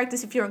certain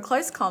characters, if you're in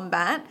close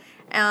combat,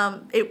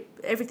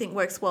 everything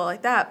works well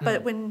like that.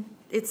 But when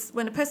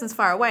a person's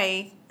far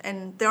away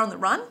and they're on the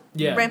run,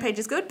 Rampage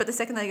is good. But the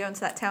second they go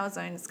into that tower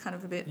zone, it's kind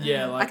of a bit.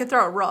 I could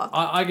throw a rock.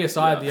 I guess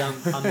I had the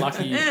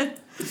unlucky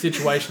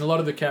situation. A lot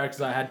of the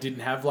characters I had didn't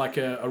have like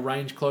a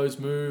range close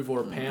move or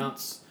a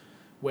pounce,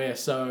 where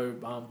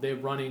they're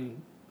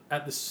running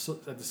at the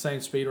same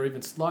speed or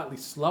even slightly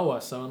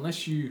slower. So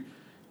unless you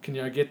can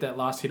get that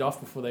last hit off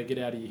before they get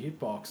out of your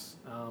hitbox,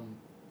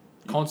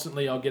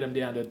 constantly I'll get them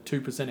down to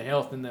 2% of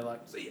health, and they're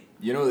like, see ya.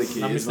 You know what the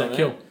key I is, missed that man?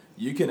 kill.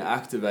 You can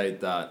activate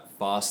that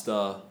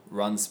faster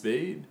run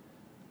speed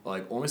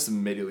like almost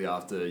immediately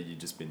after you've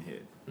just been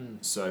hit.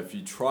 So if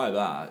you try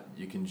that,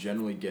 you can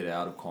generally get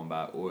out of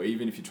combat, or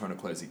even if you're trying to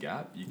close a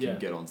gap, you can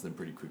get onto them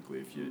pretty quickly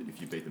if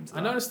you beat them to that.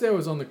 I noticed there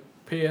was on the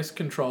PS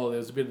controller, there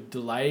was a bit of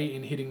delay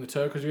in hitting the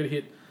turret because you got to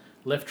hit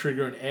left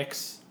trigger and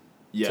X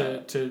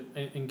to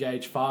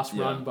engage fast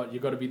run, but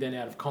you've got to be then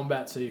out of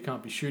combat, so you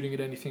can't be shooting at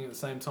anything at the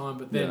same time.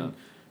 But then at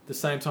the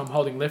same time,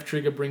 holding left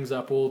trigger brings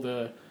up all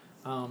the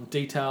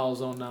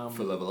details on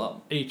for level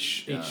up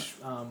each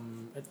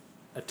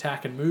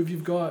attack and move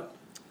you've got.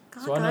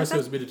 God, So I noticed there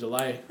was a bit of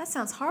delay. That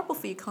sounds horrible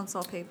for you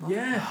console people.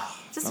 Yeah.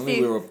 Just a Only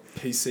few. we were a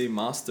PC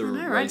master I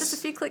know, race. right? Just a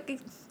few clicks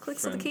of the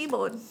friend.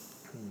 keyboard.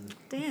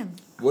 Damn.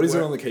 What is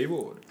it on the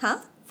keyboard? Huh?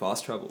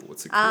 Fast travel.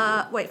 What's the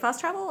keyboard? Wait, fast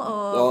travel or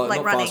Oh, like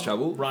not running? fast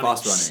travel. Running.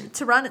 Fast running.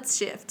 To run, it's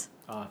shift.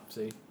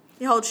 See.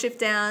 You hold shift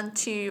down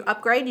to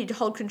upgrade. You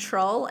hold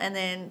control and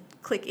then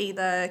click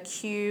either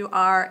Q,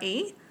 R,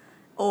 E,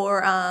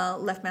 or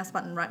left mouse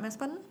button, right mouse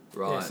button.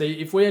 Right. Yeah, see,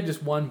 if we had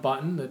just one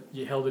button that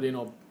you held it in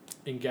or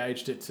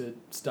engaged it to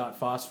start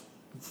fast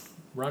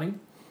running.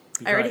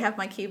 I already have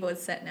my keyboard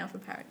set now for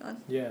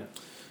Paragon. Yeah.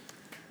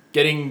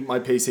 Getting my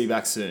PC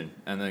back soon,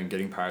 and then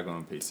getting Paragon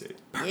on PC.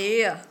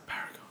 Yeah.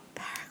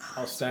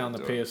 I'll stay on the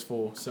Do it.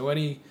 PS4. So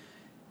any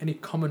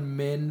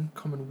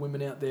common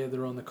women out there that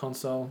are on the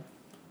console,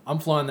 I'm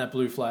flying that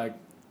blue flag.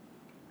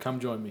 Come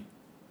join me.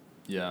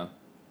 Yeah,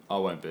 I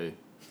won't be.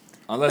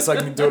 Unless I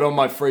can do it on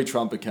my free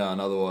Trump account.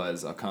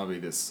 Otherwise, I can't be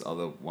this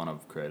other one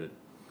I've created.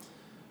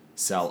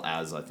 Sal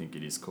As, I think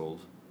it is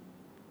called.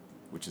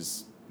 which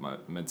is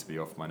meant to be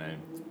off my name.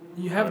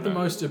 You have don't the know.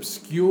 most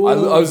obscure I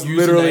was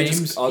literally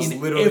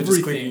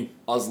everything.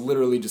 I was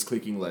literally just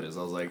clicking letters.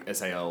 I was like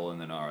SAL and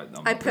then alright.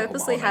 I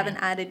purposely haven't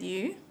added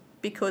you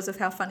because of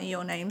how funny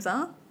your names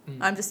are.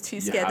 I'm just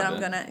too scared that I'm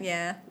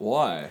gonna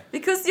Why?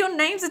 because your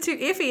names are too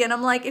iffy, and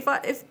I'm like if I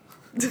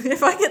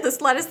get the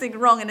slightest thing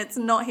wrong and it's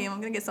not him, I'm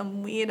gonna get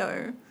some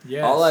weirdo.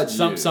 Yeah, I'll add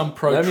you. some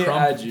pro Let me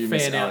Trump add you,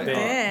 Miss fan out Ali.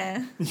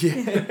 there.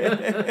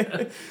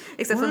 Yeah.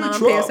 Except for not on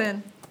Trump.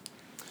 PSN.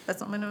 That's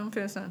not my name on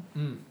PSN.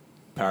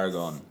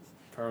 Paragon.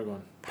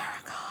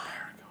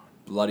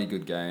 Bloody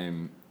good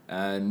game.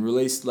 And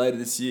released later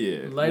this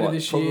year.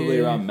 Probably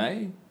around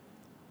May?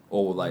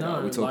 Or later? No,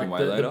 Are we talking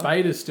way the later?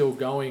 beta's still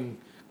going.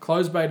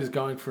 Closed beta's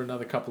going for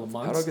another couple of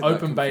months. get that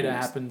Open beta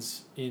confused?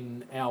 happens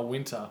in our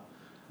winter.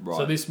 Right.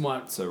 So this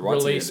might right to the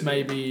release end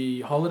of the year.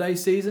 maybe holiday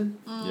season.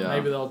 Yeah.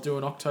 Maybe they'll do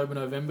an October,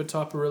 November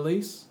type of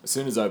release. As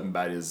soon as open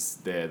beta's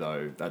there,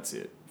 though, that's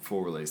it.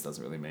 Full release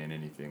doesn't really mean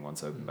anything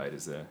once open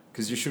beta's there.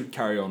 Because you should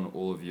carry on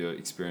all of your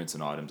experience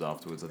and items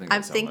afterwards. I think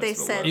that's how they most of it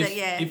said works.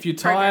 that, If you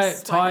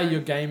progress tie won't go.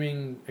 your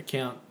gaming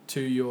account to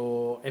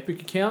your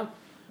Epic account,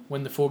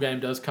 when the full game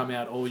does come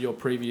out, all your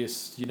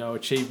previous,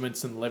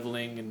 achievements and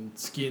leveling and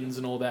skins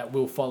and all that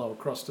will follow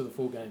across to the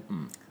full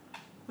game.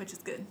 Which is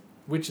good.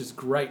 Which is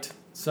great.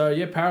 So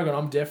yeah, Paragon,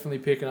 I'm definitely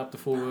picking up the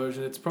full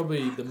version. It's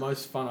probably the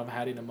most fun I've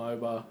had in a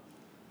MOBA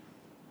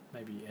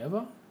maybe ever.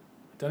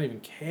 I don't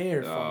even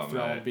care if I'm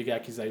throwing mate. big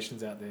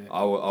accusations out there.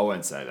 I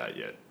won't say that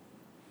yet.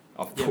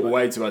 I've put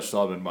way too much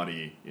time and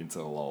money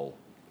into LoL.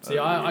 See,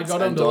 I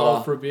got into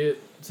LoL for a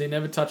bit. See,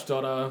 never touched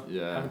Dota.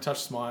 Yeah. Haven't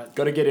touched Smite.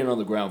 Got to get in on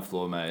the ground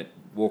floor, mate.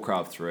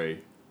 Warcraft 3,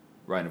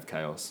 Reign of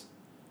Chaos.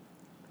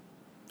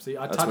 See,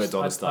 I That's where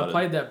Dota I started.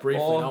 played that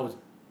briefly and I was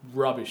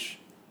rubbish.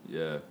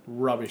 Yeah.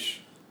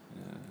 Rubbish.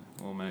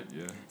 Well, mate,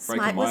 yeah. Smite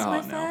Breaking was my my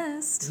heart now.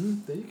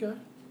 first. There you go.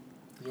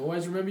 You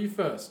always remember you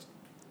first.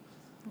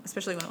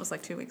 Especially when it was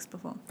like 2 weeks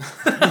before.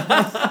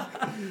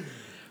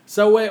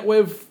 So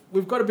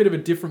we've got a bit of a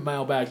different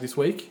mailbag this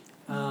week.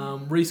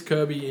 Reece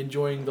Kirby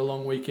enjoying the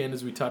long weekend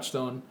as we touched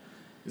on.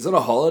 He's on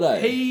a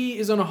holiday. He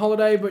is on a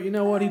holiday, but you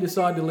know what? He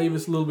decided to leave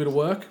us a little bit of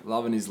work.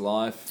 Loving his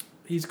life.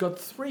 He's got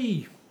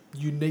 3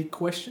 unique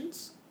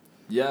questions.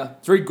 Yeah.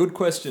 3 good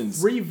questions.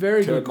 3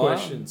 very good Curb my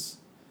questions.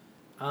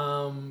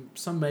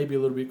 Some may be a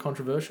little bit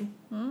controversial.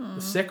 The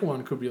second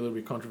one could be a little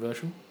bit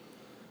controversial.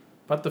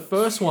 But the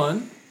first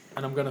one,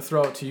 and I'm going to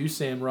throw it to you,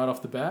 Sam, right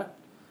off the bat.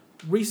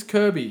 Reece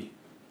Kirby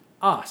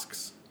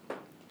asks,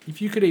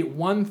 if you could eat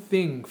one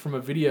thing from a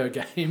video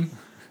game,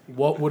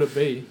 what would it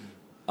be?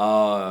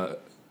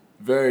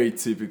 Very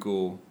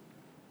typical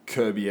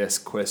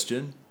Kirby-esque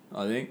question,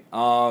 I think.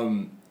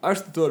 I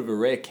actually thought of a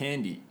rare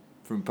candy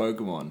from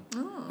Pokemon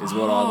is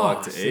what I'd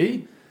like to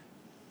eat.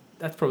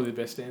 That's probably the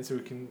best answer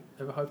we can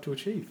ever hope to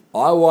achieve.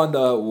 I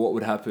wonder what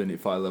would happen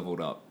if I leveled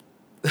up.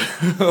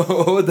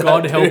 What would that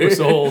God help do? us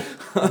all.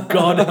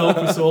 God help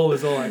us all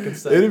is all I can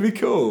say. It'd be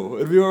cool.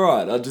 It'd be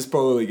alright. I'd just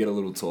probably get a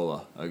little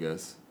taller, I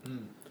guess.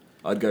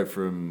 I'd go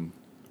from,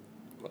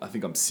 I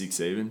think I'm 6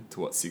 even,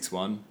 to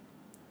 6'1".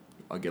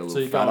 I'd get a little So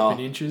you fatter. go up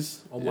in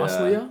inches or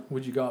musclier?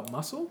 Would you go up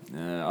muscle?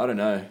 Yeah, I don't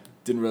know.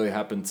 Didn't really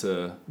happen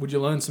to... Would you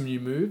learn some new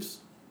moves?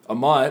 I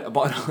might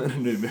learn a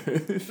new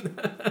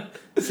move.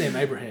 Sam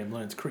Abraham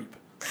learns creep.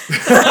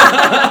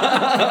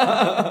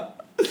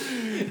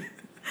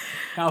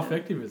 How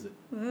effective is it?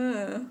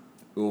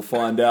 We'll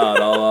find out.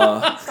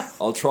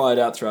 I'll try it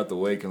out throughout the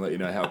week and let you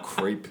know how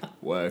creep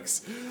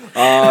works.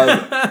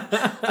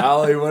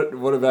 Ali,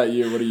 what about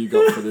you? What do you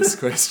got for this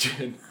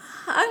question?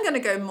 I'm going to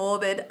go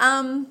morbid.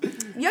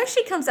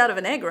 Yoshi comes out of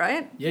an egg,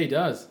 right? Yeah, he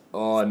does.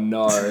 Oh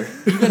no.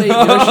 You're going to eat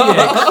Yoshi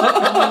eggs.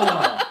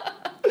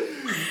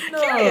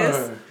 No.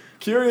 Curious.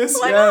 Curious?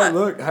 Why yeah, not?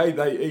 look, hey,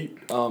 they eat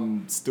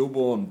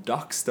stillborn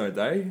ducks, don't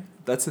they?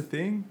 That's a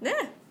thing.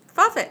 Yeah,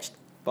 far-fetched.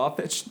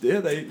 Far-fetched.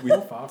 Yeah, they eat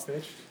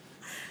Far-fetched.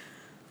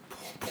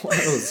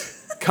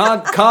 boils.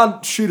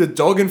 Can't shoot a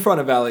dog in front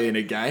of Ali in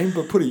a game,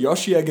 but put a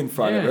Yoshi egg in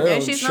front of Yeah. her Yeah,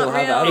 and she's she'll not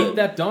have real. at Eat it.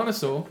 that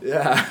dinosaur.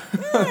 Yeah.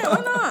 Yeah,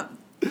 why not?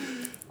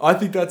 I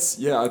think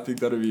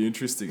that'd be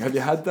interesting. Have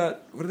you had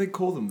that? What do they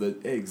call them? The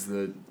eggs?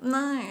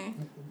 No.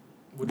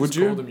 Would Would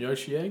you you? call them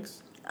Yoshi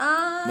eggs?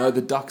 No,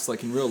 the ducks,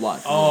 like in real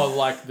life. Oh,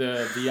 like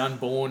the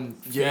unborn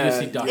Yeah,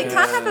 fetusy duck. It yeah.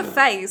 can't have a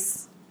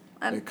face.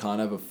 They can't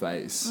have a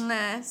face.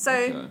 Nah. So,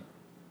 Okay.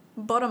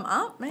 bottom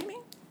up, maybe?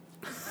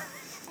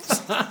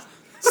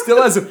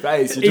 Still has a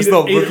face. You're just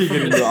not looking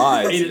it in the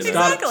eyes. Eat it. you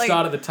know?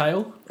 Start at the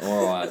tail.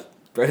 All right,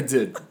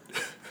 Brendan.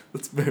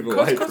 Let's move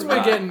away Because from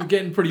we're that.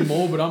 getting pretty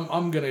morbid,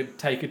 I'm gonna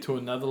take it to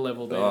another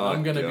level. Then Oh,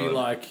 I'm gonna be God.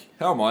 like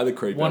How am I the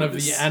creep? one out of the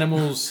this?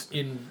 animals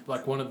in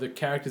like one of the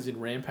characters in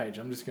Rampage.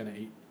 I'm just gonna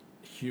eat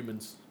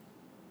humans.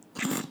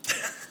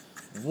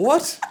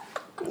 What?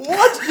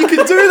 What? You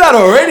can do that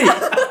already?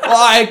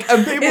 Like,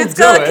 and people It's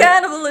do called it.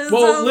 cannibalism.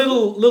 Well,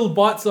 little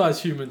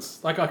bite-sized humans.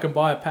 Like I can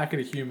buy a packet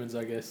of humans,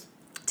 I guess.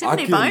 Too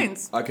many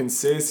bones. I can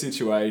see a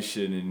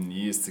situation in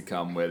years to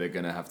come where they're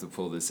going to have to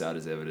pull this out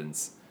as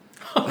evidence.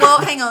 Well,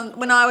 hang on.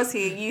 When I was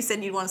here, you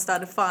said you'd want to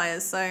start a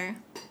fire, so...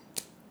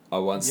 I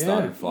once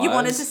started fires. You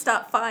wanted to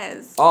start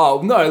fires.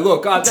 Oh, no,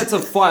 look, that's a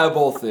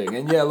fireball thing.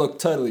 And yeah, look,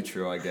 totally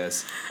true, I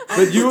guess.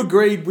 But you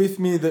agreed with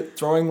me that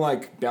throwing,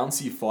 like,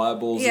 bouncy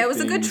fireballs Yeah, at it was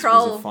a good things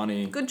troll. was a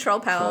funny... Good troll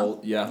power.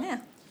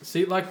 Yeah.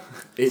 See, like,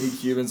 Eating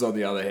humans on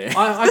the other hand.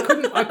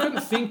 I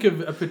couldn't think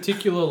of a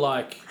particular,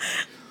 like...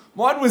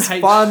 Mine was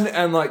fun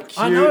and, like, cute.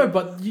 I know,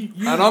 but you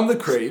and I'm the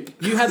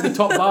creep. You had the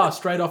top bar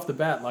straight off the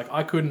bat. Like,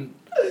 I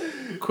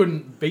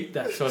couldn't beat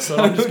that, so I thought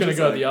I'm just going to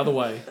go the other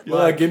way. You're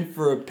like in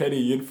for a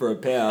penny, in for a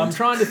pound. I'm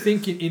trying to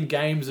think in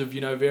games of,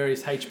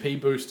 various HP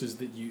boosters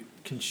that you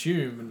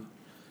consume, and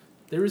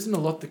there isn't a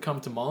lot that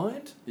come to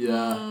mind.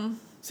 Yeah.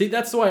 See,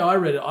 that's the way I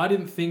read it. I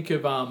didn't think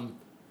of...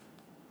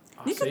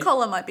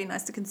 Nuka-Cola might be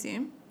nice to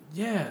consume.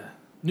 Yeah.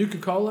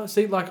 Nuka-Cola.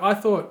 See, like, I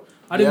thought...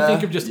 I didn't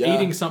think of just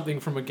eating something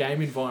from a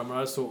game environment.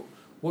 I just thought,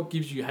 what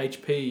gives you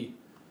HP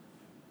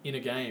in a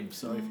game?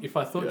 So if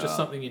I thought just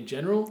something in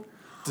general...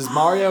 Does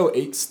Mario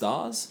eat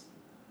stars?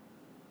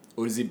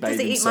 Or does he bathe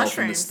he eat himself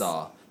in the mushrooms?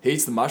 star? He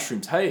eats the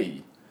mushrooms.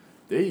 Hey,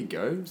 there you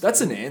go. That's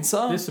an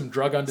answer. There's some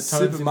drug undertones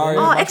Super in Mario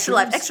there. Oh, extra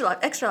life, mushrooms?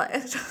 extra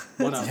life.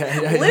 Why not?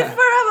 Live forever.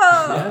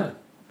 Yeah.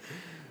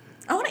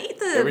 I want to eat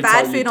the Every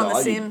bad time you food on The die,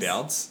 you Sims.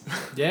 bounce.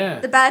 Yeah.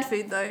 The bad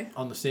food, though.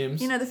 On The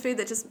Sims. You know, the food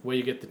that just... Where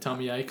you get the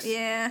tummy aches.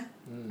 Yeah.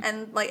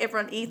 And, like,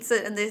 everyone eats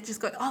it and they're just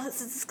going, oh,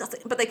 this is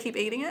disgusting. But they keep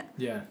eating it.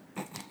 Yeah.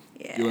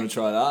 Yeah. You want to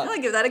try I that? want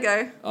to give that a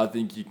go. I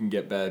think you can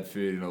get bad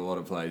food in a lot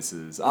of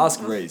places.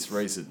 Ask Reece.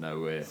 Reece would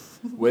know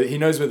where he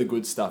knows where the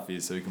good stuff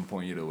is, so he can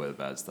point you to where the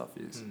bad stuff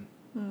is.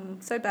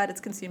 So bad it's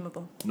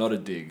consumable. Not a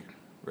dig,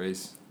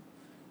 Reece.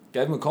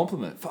 Gave him a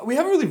compliment. We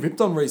haven't really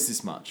ripped on Reece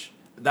this much.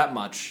 This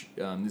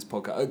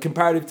podcast.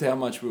 Comparative to how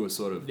much we were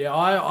sort of... Yeah,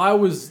 I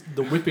was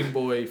the whipping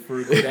boy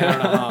for a good hour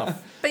and a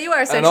half. But you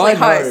are essentially I know-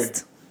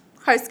 host.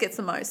 Host gets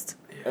the most.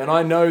 And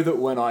I know that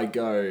when I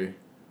go,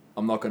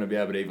 I'm not going to be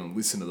able to even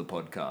listen to the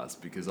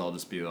podcast because I'll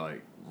just be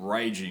like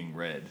raging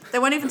red. They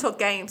won't even talk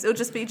games. It'll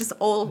just be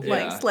all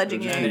like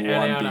sledging it'll you. just be An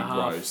one hour and a big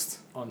half. roast.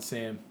 On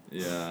Sam.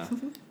 Yeah.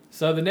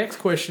 So the next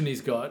question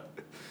he's got,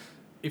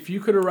 if you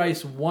could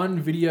erase one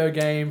video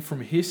game from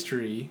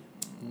history,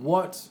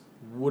 what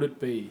would it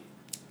be?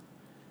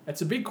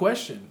 That's a big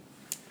question.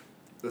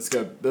 Let's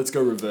go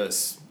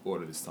reverse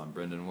order this time,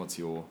 Brendan. What's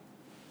your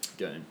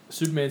game?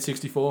 Superman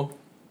 64.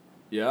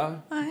 Yeah?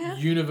 Oh, yeah?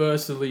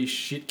 Universally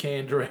shit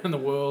canned around the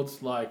world.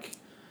 Like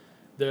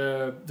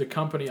the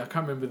company, I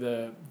can't remember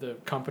the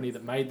company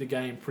that made the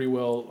game pretty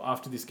well.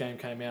 After this game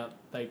came out,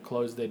 they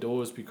closed their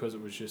doors because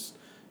it was just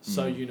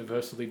so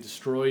universally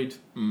destroyed.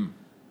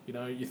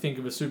 You think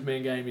of a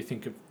Superman game, you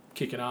think of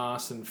kicking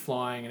ass and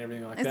flying and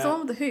everything like that. It's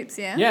all the hoops,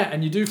 yeah? Yeah,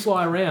 and you do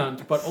fly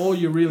around, but all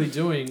you're really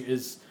doing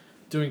is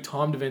doing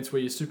timed events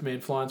where you're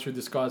Superman flying through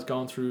the skies,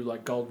 going through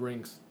like gold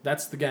rings.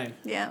 That's the game.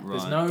 Yeah. Right.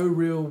 There's no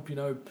real,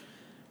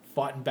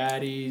 fighting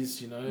baddies,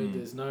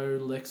 there's no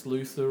Lex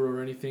Luthor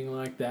or anything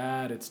like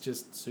that. It's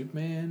just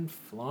Superman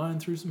flying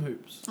through some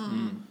hoops.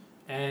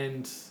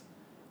 And,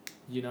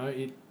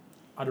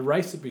 I'd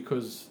erase it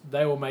because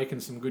they were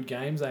making some good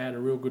games. They had a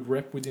real good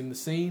rep within the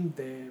scene.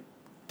 Their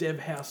dev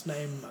house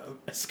name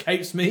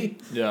escapes me.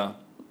 Yeah.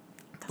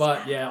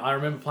 But, yeah, I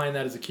remember playing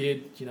that as a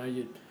kid. On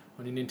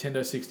your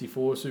Nintendo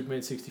 64,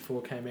 Superman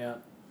 64 came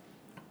out.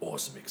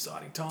 Awesome,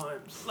 exciting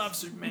times. Love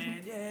Superman.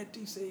 Yeah,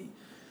 DC.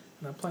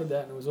 And I played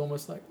that and it was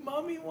almost like,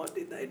 Mummy, what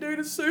did they do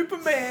to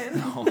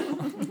Superman?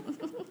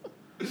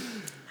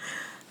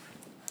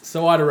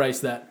 So I'd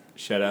erase that.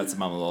 Shout out to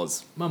Mama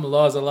Loz. Mama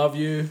Loz, I love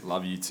you.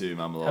 Love you too,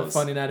 Mama Loz. Have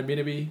fun in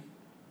Adaminaby.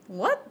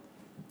 What?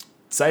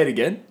 Say it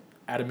again.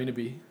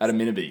 Adaminaby.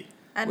 Adaminaby.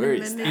 Where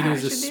is that? It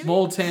is a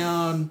small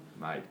town,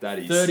 Mate, that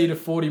is... 30 to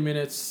 40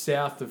 minutes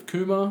south of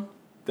Cooma.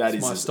 That It's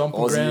is my as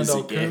stomping Aussie ground, as it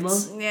old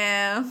gets. Cooma.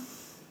 Yeah.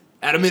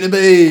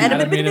 Adaminaby!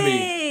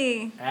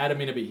 Adaminaby.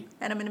 Adaminaby.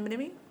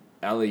 Adaminaby.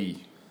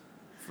 Ali...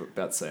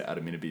 About to say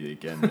Adaminaby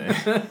again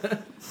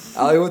there.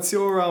 Ali, what's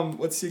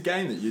your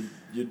game that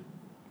you'd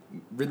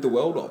rid the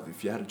world of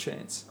if you had a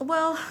chance?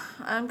 Well,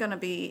 I'm going to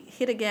be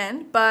hit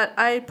again, but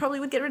I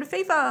probably would get rid of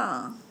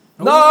FIFA.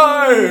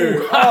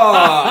 No!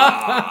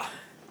 Ah!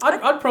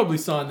 I'd probably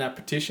sign that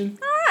petition.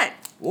 All right.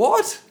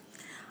 What?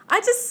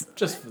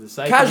 Just for the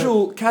sake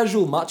of it.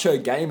 Casual macho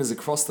gamers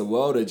across the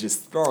world are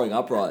just throwing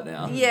up right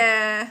now.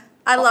 Yeah.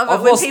 I love I've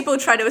it when lost- people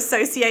try to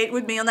associate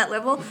with me on that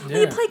level. Oh,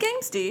 you Yeah. play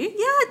games, do you?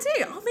 Yeah, I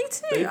do. Oh, me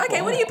too. FIFA.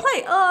 Okay, what do you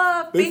play?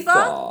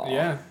 FIFA?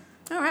 Yeah.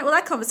 All right, well,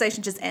 that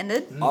conversation just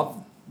ended. I've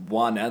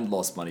won and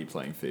lost money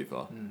playing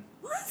FIFA.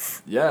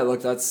 What? Yeah,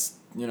 look, that's,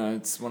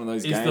 it's one of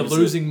those Is games the that-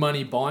 losing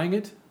money buying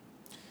it?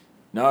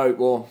 No,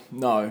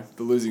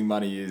 the losing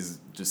money is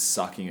just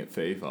sucking at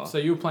FIFA. So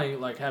you were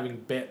playing, like, having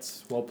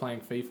bets while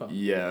playing FIFA?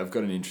 Yeah, I've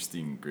got an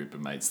interesting group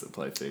of mates that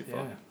play FIFA.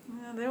 Yeah.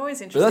 Yeah, they're always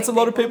But interesting. that's a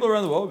lot of people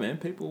around the world, man.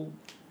 People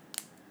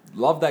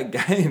love that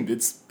game.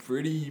 It's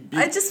pretty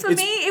big. For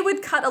me, it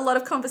would cut a lot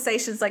of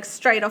conversations like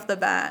straight off the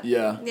bat.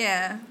 Yeah.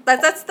 Yeah,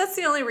 that's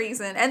the only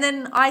reason. And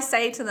then I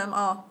say to them,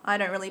 "Oh, I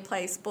don't really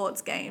play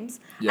sports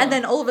games." Yeah. And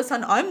then all of a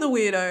sudden, I'm the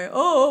weirdo.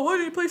 Oh, what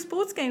do you play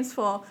sports games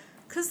for?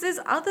 Because there's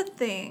other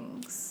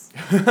things.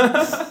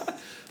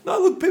 No,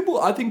 look,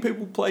 I think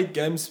people play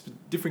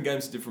different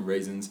games for different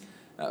reasons.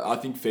 I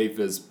think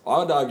FIFA's,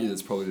 I'd argue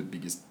that's probably the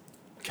biggest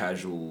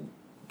casual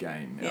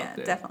game out there.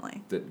 Yeah,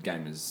 definitely. That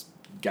gamers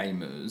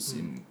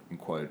in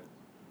quote,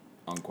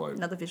 unquote.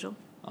 Another visual.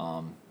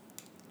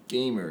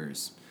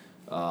 Gamers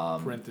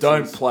Parentheses.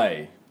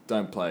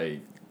 don't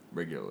play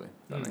regularly.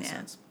 That makes Yeah.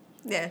 sense.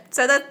 Yeah,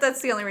 so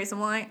that's the only reason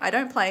why I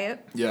don't play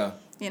it. Yeah.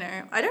 You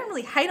know, I don't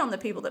really hate on the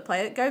people that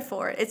play it. Go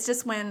for it. It's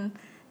just when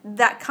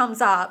that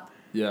comes up,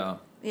 Yeah.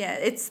 yeah,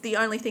 it's the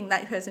only thing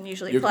that person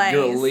usually Your plays.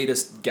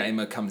 elitist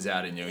gamer comes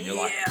out in you and you're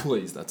like, Yeah.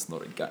 please, that's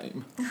not a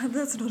game.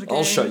 That's not a game.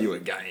 I'll show you a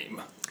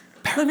game.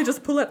 Let me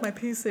just pull out my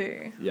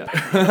PC. Yeah.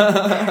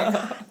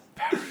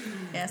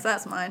 Yeah, so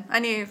that's mine. I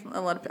know a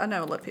lot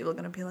of people are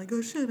going to be like,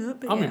 oh, shut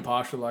up. But I'm yeah.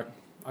 impartial. Like,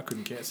 I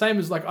couldn't care. Same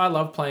as, like, I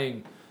love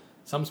playing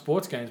some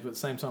sports games, but at the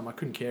same time, I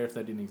couldn't care if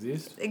they didn't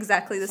exist.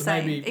 Exactly the So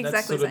same. maybe that's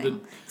Exactly the sort of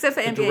same. Except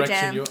for The NBA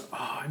direction Jam.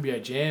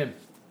 NBA Jam.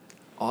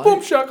 I- Boom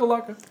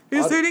shakalaka.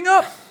 He's heating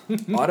up.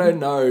 I don't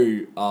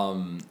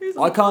know. He's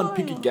I on can't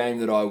pick a fire. game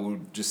that I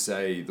would just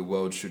say the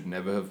world should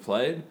never have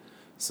played.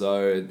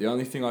 So the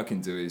only thing I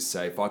can do is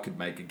say if I could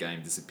make a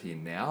game disappear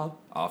now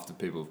after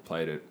people have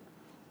played it,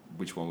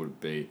 which one would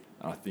it be?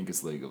 And I think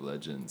it's League of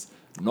Legends.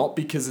 Not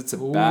because it's a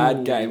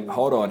bad game.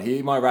 Hold on,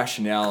 hear my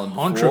rationale. And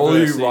before all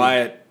you Controversy.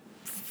 Riot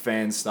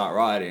fans start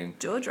rioting,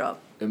 Jaw drop.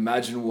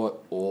 imagine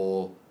what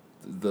all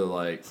the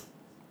like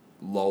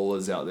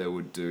lollers out there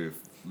would do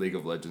if League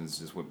of Legends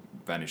just would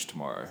vanish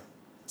tomorrow.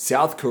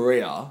 South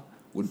Korea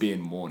would be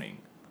in mourning,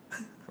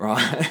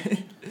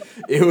 right?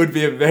 It would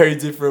be a very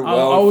different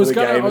world for the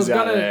gamers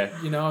out there.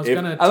 You know, I was If-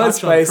 going to and let's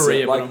touch on face it,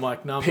 Korea, like, but I'm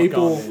like, no, I'm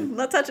people- not going there.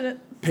 Not touching it.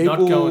 People,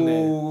 Not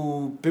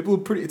going people are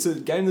pretty. It's a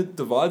game that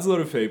divides a lot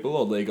of people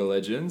on League of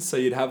Legends. So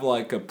you'd have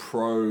like a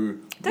pro.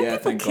 Don't yeah, people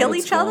thank kill God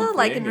it's each other gone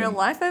like thing, in real and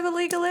life over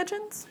League of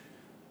Legends?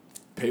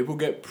 People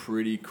get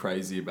pretty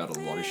crazy about a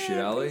lot of shit,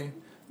 Ali.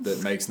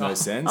 That makes no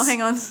sense. Oh,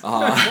 hang on.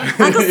 Uh,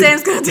 Uncle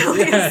Sam's going to tell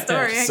me a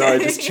story. Okay? sorry,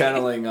 just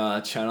channeling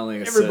a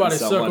Everybody certain circle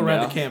someone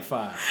around now. the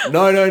campfire.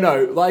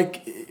 No.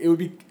 Like it would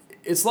be.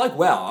 It's like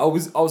WoW. I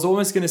was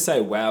almost gonna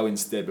say WoW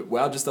instead, but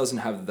WoW just doesn't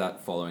have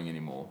that following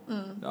anymore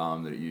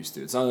that it used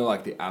to. It's only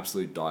like the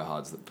absolute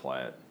diehards that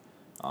play it.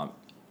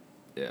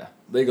 Yeah,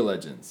 League of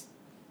Legends.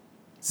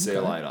 See you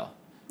Okay. later.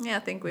 Yeah, I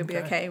think we'd be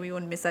okay. We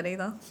wouldn't miss that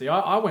either. See,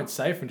 I went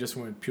safe and just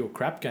went pure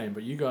crap game,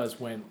 but you guys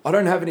went... I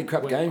don't have any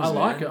crap Well, games. I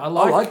like man. it. I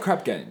like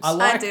crap games. I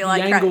like do the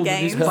like crap angle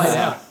that this games. played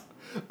out.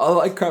 I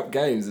like crap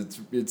games.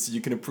 It's you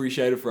can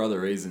appreciate it for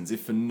other reasons.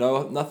 If for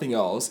nothing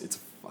else, it's a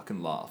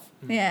fucking laugh.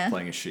 Yeah.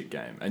 Playing a shit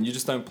game, and you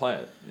just don't play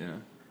it. You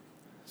know.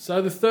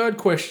 So the third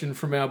question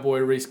from our boy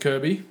Reece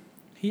Kirby,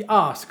 he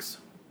asks,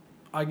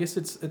 I guess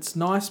it's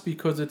nice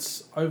because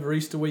it's over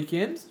Easter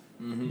weekend.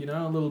 Mm-hmm. You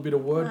know, a little bit of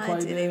wordplay I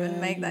didn't there,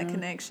 even make you that know.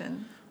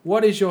 connection.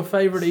 What is your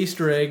favourite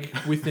Easter egg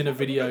within a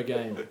video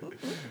game?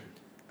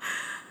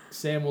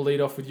 Sam will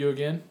lead off with you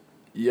again.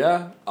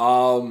 Yeah.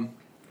 A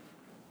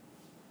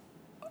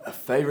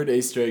favorite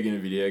Easter egg in a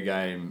video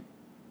game.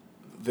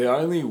 The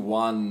only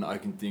one I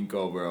can think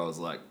of where I was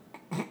like,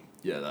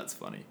 yeah, that's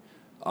funny,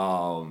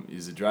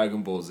 is a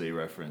Dragon Ball Z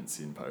reference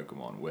in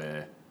Pokemon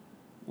where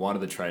one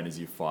of the trainers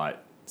you fight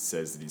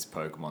says that his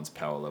Pokemon's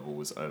power level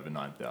was over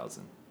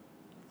 9,000.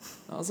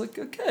 I was like,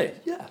 okay,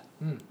 yeah,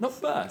 not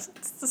bad.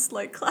 It's the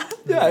slow clap.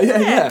 Yeah.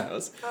 It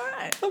was All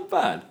right. not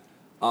bad.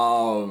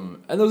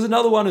 And there was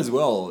another one as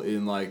well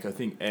in like I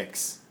think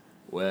X,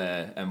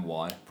 and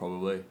Y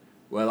probably,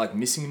 where like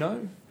Missing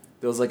No,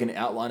 there was like an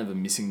outline of a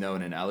Missing No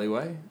in an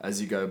alleyway as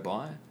you go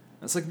by. And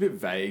it's like a bit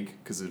vague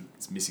because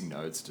it's Missing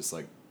No, it's just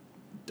like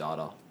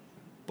data,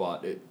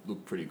 but it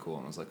looked pretty cool.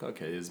 And I was like,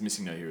 okay, there's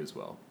Missing No here as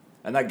well.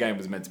 And that game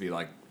was meant to be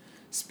like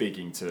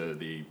speaking to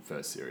the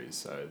first series,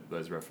 so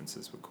those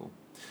references were cool.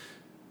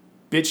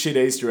 Bit shit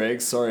Easter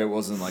eggs. Sorry, it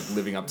wasn't like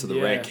living up to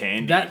the rare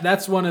candy.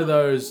 That's one of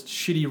those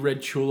shitty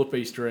red tulip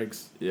Easter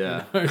eggs.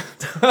 Yeah. You know?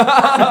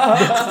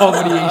 The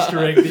comedy Easter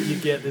egg that you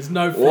get. There's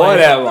no flavour.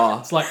 Whatever.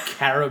 It's like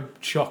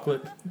carob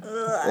chocolate.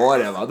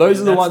 Whatever.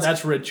 Those are the ones.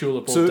 That's red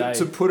tulip all day.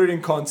 To put it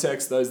in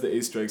context, those are the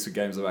Easter eggs for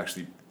games I've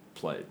actually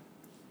played.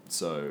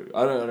 So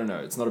I don't know.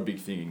 It's not a big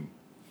thing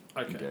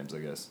in Okay. games, I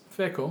guess.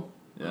 Fair call.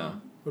 Yeah.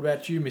 What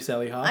about you, Miss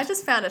Ellie Hart? I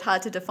just found it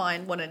hard to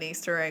define what an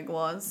Easter egg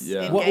was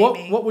Yeah. in What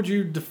gaming. would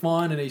you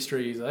define an Easter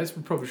egg as? I guess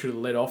we probably should have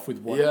led off with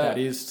what Yeah. that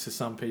is to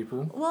some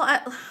people. Well,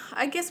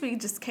 I guess we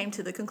just came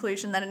to the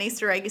conclusion that an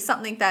Easter egg is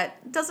something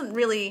that doesn't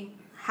really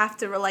have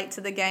to relate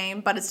to the game,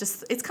 but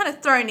it's kind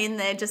of thrown in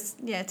there just,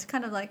 to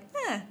kind of like,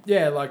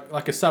 Yeah,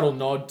 like a subtle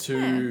nod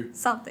to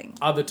something.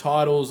 other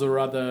titles or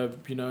other,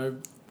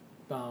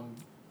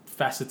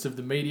 facets of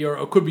the media. Or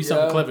it could be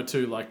something Yeah. clever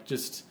too, like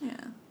just Yeah.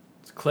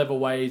 clever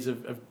ways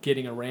of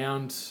getting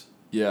around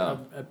Yeah.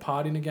 a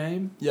part in a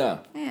game. Yeah.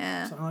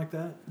 Yeah. Something like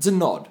that. It's a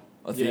nod,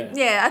 I think.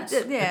 Yeah,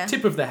 yeah. A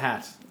tip of the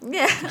hat.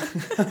 Yeah.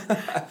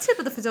 Tip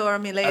of the fedora,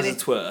 me As lady.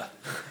 it were.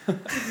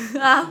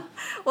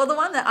 Well, the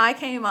one that I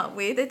came up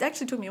with, it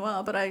actually took me a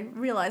while, but I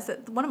realised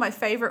that one of my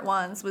favourite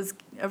ones was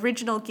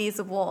original Gears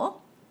of War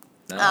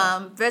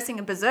No. versing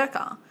a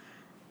Berserker.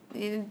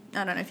 I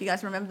don't know if you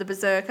guys remember the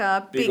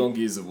Berserker. Big on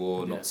Gears of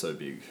War, not so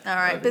big. All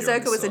right, over here on Berserker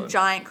this was a side.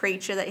 giant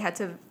creature that you had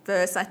to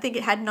verse. I think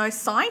it had no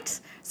sight,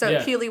 so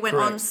it purely went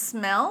on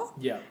smell.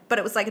 Yeah. But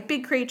it was like a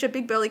big creature,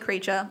 big burly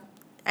creature,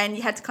 and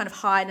you had to kind of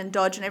hide and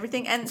dodge and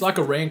everything. And It's like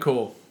a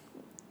Rancor.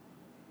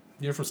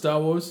 You know from Star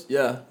Wars?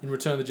 Yeah. In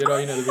Return of the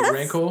Jedi, you know the big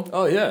Rancor?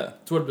 Oh, yeah.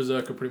 That's what a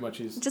Berserker pretty much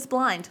is. just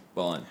blind.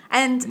 Fine.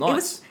 And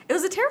Nice. it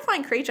was a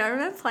terrifying creature. I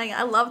remember playing it.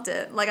 I loved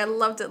it. Like I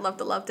loved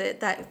it.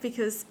 That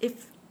because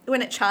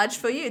when it charged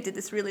for you, it did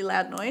this really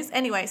loud noise.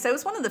 Anyway, so it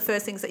was one of the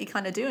first things that you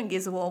kind of do in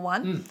Gears of War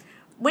 1.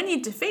 When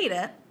you defeat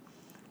it,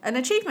 an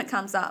achievement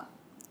comes up.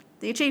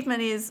 The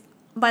achievement is,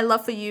 my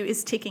love for you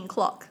is ticking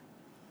clock.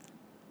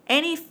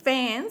 Any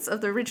fans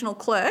of the original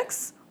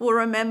Clerks will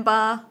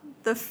remember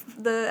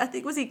the I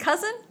think, was he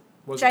cousin?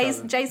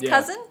 Jay's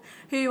cousin,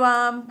 who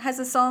has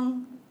a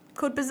song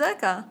called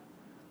Berserker.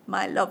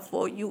 My love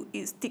for you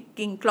is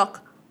ticking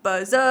clock,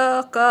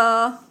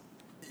 Berserker.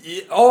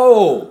 Yeah.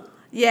 Oh!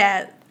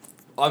 Yeah.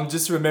 I'm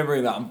just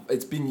remembering that.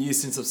 It's been years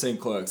since I've seen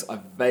Clerks. I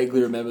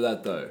vaguely remember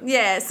that though.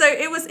 Yeah, so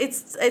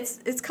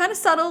it's kind of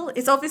subtle.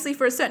 It's obviously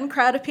for a certain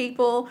crowd of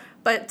people,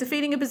 but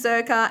defeating a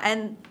Berserker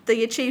and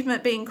the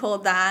achievement being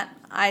called that,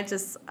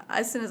 as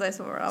soon as I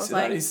saw it, I was See,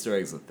 like, that Easter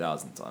egg's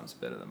 1,000 times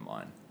better than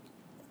mine.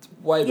 It's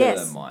way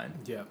better than mine.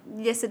 Yeah.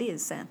 yes, it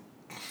is, Sam.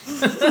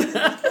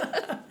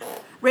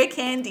 Rare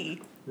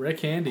candy. Rare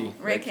candy.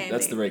 Rare candy.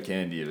 That's the rare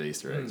candy of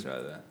Easter eggs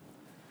right there.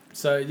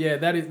 So yeah,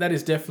 that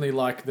is definitely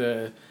like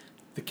the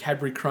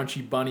Cadbury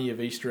Crunchy Bunny of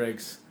Easter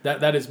eggs.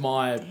 That is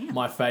my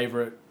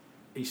favourite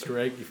Easter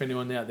egg. If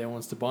anyone out there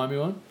wants to buy me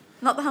one,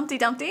 Not the Humpty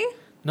Dumpty?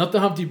 not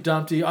the Humpty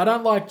Dumpty. I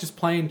don't like just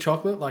plain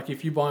chocolate. Like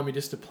if you buy me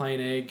just a plain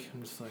egg,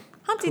 I'm just like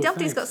Humpty cool,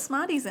 Dumpty's got thanks.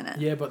 Smarties in it.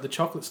 Yeah, but the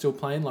chocolate's still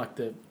plain, like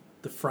the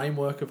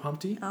framework of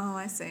Humpty. Oh,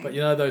 I see. But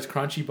you know those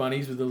crunchy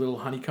bunnies with the little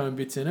honeycomb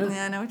bits in it?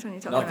 Yeah, I know which one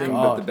you're talking Nothing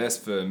about. but the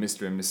best for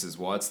Mr. and Mrs.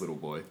 White's little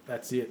boy.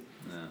 That's it.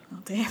 Oh,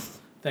 damn.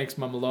 Thanks,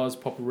 Mama Loz,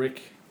 Papa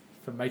Rick,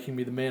 for making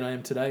me the man I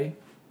am today.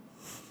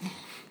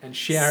 And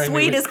showering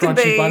Sweet me as with could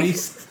crunchy be.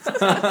 bunnies.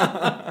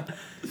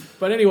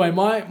 But anyway,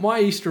 my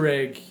Easter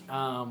egg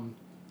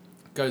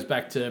goes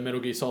back to Metal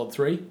Gear Solid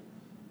 3.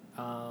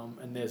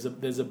 And there's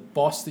a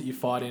boss that you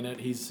fight in it.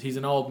 He's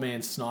an old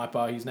man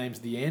sniper. His name's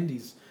The End.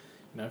 He's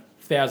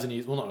 1,000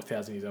 years. Well, not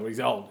 1,000 years old. He's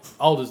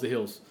old as the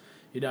hills.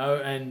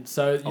 And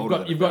so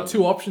you've got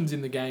two options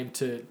in the game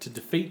to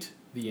defeat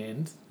The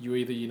End. You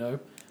either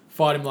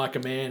fight him like a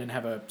man and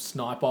have a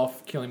snipe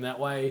off, kill him that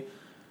way,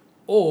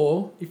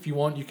 or if you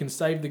want, you can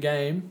save the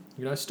game.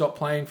 Stop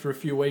playing for a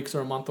few weeks or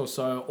a month or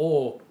so,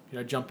 or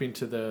jump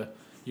into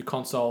your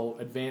console,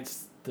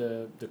 advance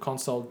the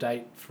console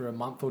date for a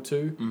month or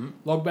two,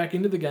 log back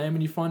into the game,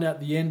 and you find out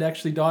The End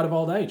actually died of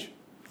old age.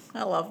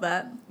 I love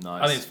that.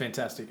 Nice. I think it's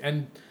fantastic.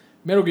 And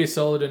Metal Gear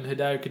Solid and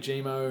Hideo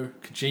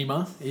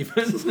Kojima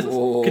even.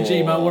 Oh.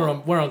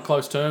 Kojima, we're on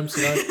close terms.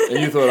 And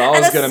you thought I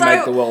was that's going to so-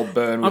 make the world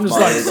burn I'm with just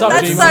my like, ego. sup,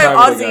 That's Kojima.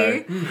 so Over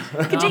to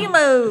Aussie.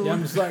 Kojima. Yeah,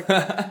 I'm just like,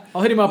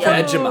 I'll hit him up. Yo.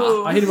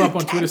 I hit him up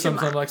on Twitter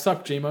sometimes. I'm like,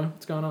 "Sup, Kojima?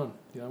 What's going on?"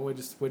 We're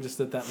just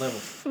at that level.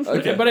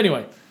 Okay. But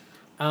anyway,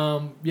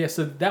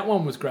 so that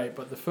one was great.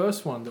 But the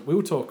first one that we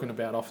were talking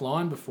about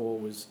offline before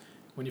was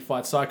when you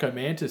fight Psycho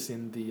Mantis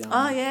in the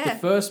the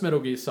first Metal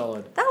Gear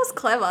Solid. That was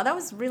clever. That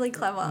was really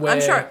clever. Where-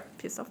 I'm sure it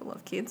pissed off a lot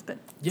of kids, but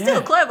Yeah.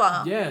 still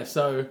clever. Yeah,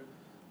 so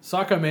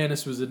Psycho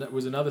Mantis was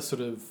another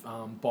sort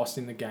of boss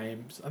in the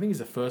game. I think he's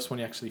the first one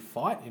you actually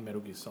fight in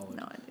Metal Gear Solid.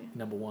 No idea.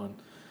 Number one.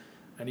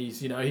 And he's,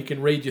 he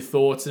can read your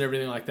thoughts and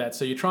everything like that.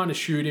 So you're trying to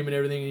shoot him and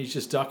everything, and he's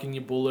just ducking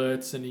your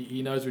bullets, and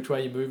he knows which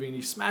way you're moving, and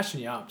he's smashing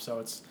you up. So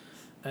it's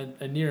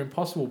a near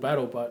impossible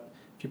battle. But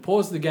if you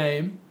pause the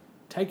game,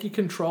 take your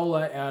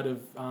controller out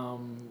of,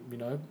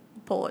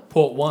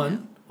 port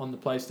 1 on the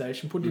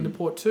PlayStation, put it into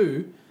port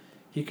 2,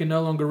 he can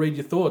no longer read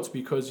your thoughts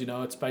because,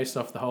 it's based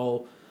off the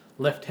whole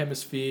left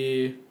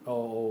hemisphere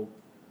or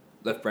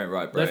Left brain,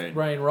 right brain. left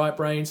brain, right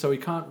brain, so he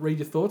can't read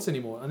your thoughts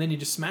anymore. And then you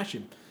just smash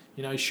him.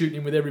 Shooting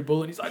him with every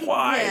bullet. He's like,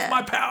 why Yeah. is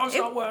my power's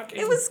not working?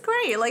 It was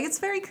great. Like, it's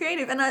very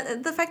creative.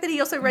 And the fact that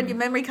he also read your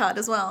memory card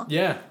as well.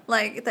 Yeah.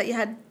 Like, that you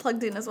had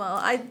plugged in as well.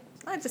 I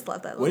just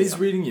love that. When he's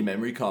reading your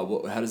memory card,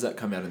 how does that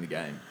come out in the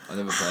game? I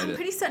never played I'm it.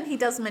 pretty certain he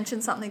does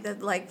mention something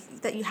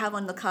that you have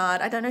on the card.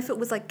 I don't know if it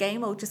was like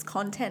game or just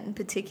content in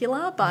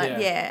particular, but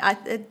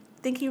I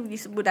think he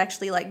would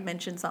actually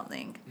mention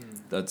something.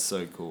 That's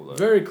so cool though.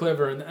 Very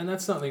clever, and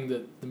that's something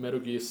that the Metal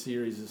Gear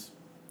series has,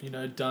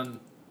 done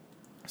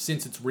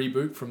since its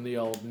reboot from the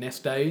old NES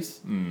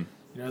days.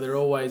 They're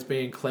always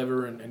being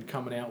clever and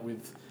coming out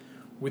with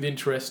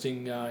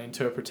interesting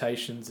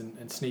interpretations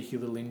and sneaky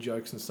little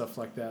in-jokes and stuff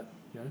like that.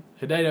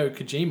 Hideo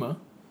Kojima,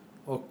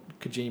 or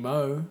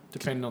Kojimo,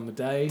 depending on the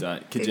day.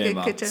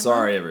 Kojima.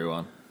 Sorry,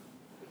 everyone.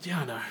 Yeah,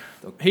 I know.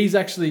 He's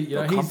actually,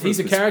 he's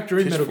a character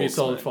in Metal Gear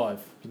Solid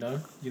pitchforks,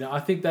 5. I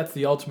think that's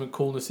the ultimate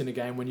coolness in a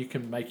game when you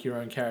can make your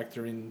own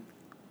character in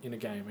a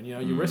game. And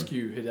you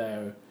rescue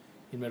Hideo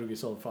in Metal Gear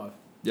Solid 5.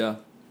 Yeah.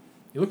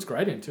 He looks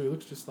great in it too. He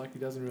looks just like he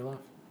does in real life.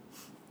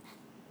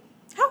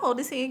 How old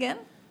is he again?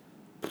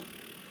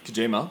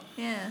 Kojima.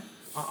 Yeah.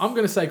 I'm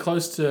going to say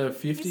close to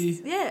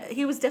 50.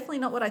 He was definitely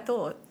not what I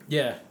thought.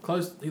 Yeah,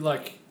 close.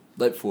 Late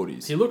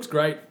 40s. He looks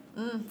great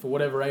for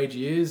whatever age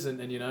he is, and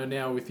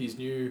now with his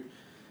new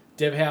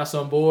dev house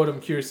on board, I'm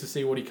curious to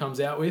see what he comes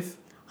out with.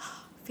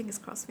 Fingers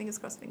crossed, fingers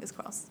crossed, fingers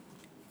crossed.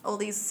 All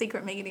these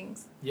secret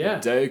meetings. Yeah.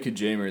 Hideo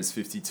Kojima is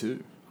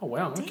 52. Oh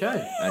wow. Okay.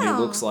 Damn. And he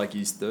looks like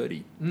he's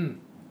 30.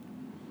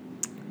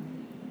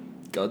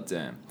 God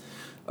damn.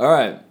 All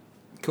right.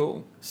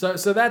 Cool. So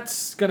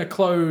that's going to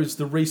close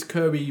the Reece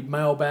Kirby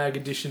mailbag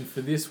edition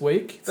for this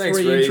week. Thanks,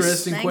 3 Reece.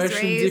 interesting Thanks,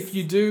 questions. Reece. If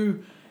you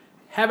do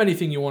have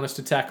anything you want us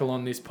to tackle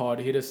on this pod,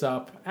 hit us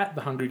up at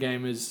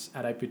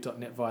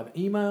thehungrygamers@8bit.net via the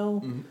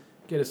email.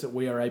 Get us at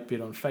We Are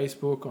 8bit on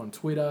Facebook, on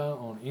Twitter,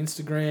 on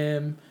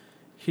Instagram.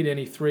 Hit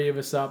any 3 of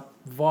us up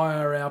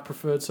via our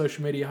preferred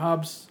social media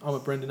hubs. I'm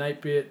at Brendan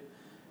 8bit.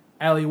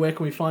 Ali, where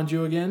can we find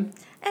you again?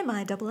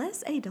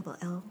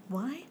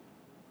 MISSALLY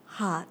Heart.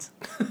 Heart.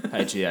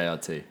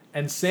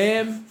 And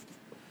Sam?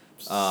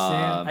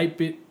 Sam,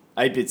 8bit.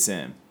 8-bit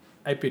Sam.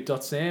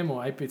 8bit.sam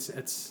or 8bit...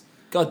 It's...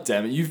 God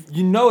damn it.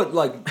 You know it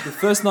like the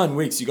first 9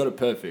 weeks you got it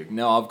perfect.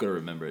 Now I've got to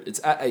remember it. It's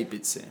at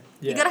 8-bit Sam.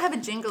 Yeah. You gotta have a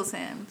jingle,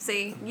 Sam.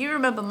 See, you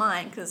remember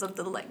mine because of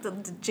the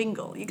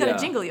jingle. You gotta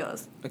jingle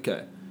yours.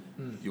 Okay.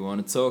 You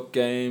want to talk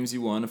games,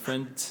 you want a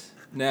friend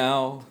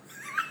now.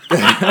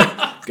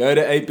 Go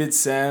to 8-bit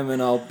Sam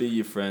and I'll be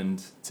your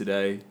friend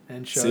today.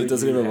 And show See, it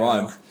doesn't you even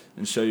how. rhyme.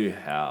 And show you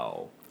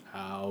how.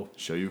 How?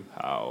 Show you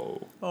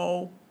how.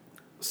 Oh.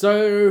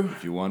 So...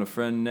 If you want a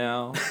friend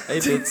now,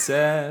 8-bit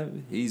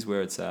Sam, he's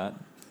where it's at.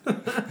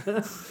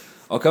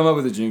 I'll come up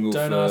with a jingle.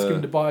 Don't for ask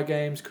him to buy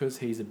games because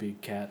he's a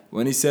big cat.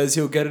 when he says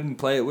he'll get it and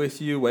play it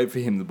with you. Wait for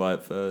him to buy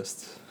it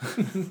first,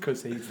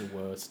 Because he's the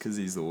worst. because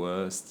he's the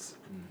worst.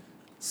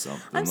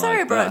 Something I'm sorry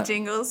like I brought that. up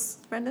jingles,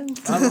 Brendan.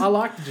 I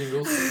like the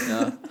jingles.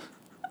 Yeah.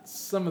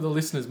 Some of the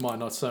listeners might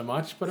not so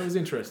much, but it was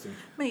interesting.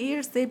 My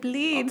ears, they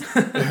bleed.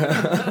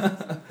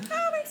 Oh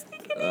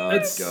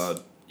It's-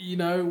 God.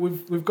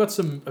 We've got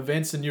some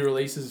events and new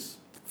releases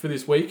for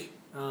this week.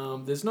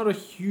 There's not a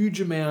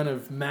huge amount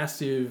of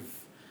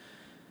massive,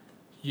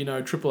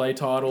 AAA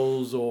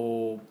titles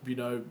or,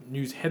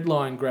 news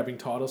headline grabbing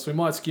titles. So we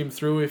might skim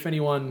through. If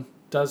anyone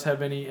does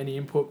have any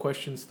input,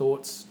 questions,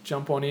 thoughts,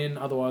 jump on in.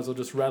 Otherwise, I'll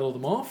just rattle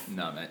them off.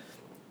 No, mate.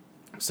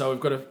 So we've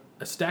got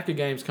a stack of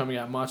games coming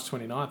out March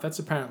 29th. That's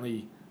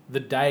apparently the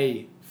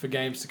day for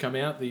games to come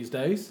out these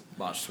days.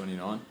 March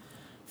 29.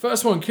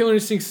 First one, Killer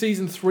Instinct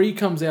Season 3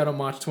 comes out on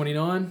March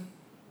 29.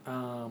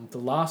 The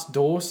Last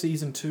Door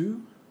Season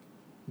 2.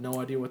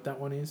 No idea what that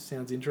one is.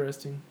 Sounds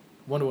interesting.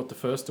 Wonder what the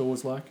first door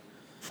was like.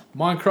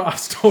 Minecraft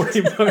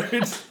Story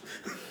Mode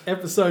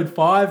Episode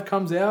 5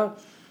 comes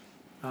out.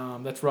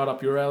 That's right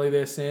up your alley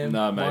there, Sam.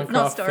 No, mate. Minecraft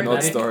Not story Not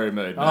fanatic. story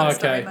mode. Oh, mate.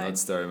 okay. Not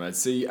story mode.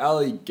 See,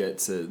 Ali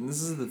gets it. And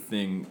this is the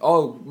thing.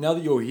 Oh, now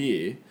that you're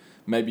here,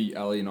 maybe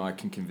Ali and I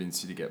can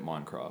convince you to get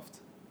Minecraft.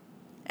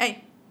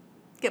 Hey,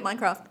 get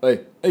Minecraft.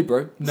 Hey,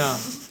 bro. No.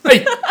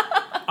 Hey!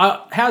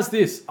 How's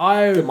this? Get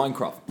I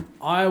Minecraft.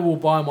 will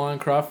buy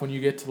Minecraft when you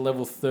get to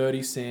level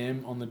 30,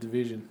 Sam, on the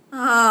Division.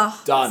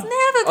 Oh, Done.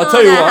 it's never I'll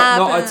tell you gonna what.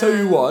 happen. No, I tell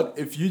you what.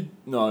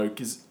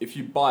 Because if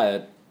you buy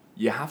it,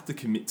 you have to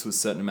commit to a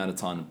certain amount of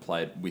time to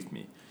play it with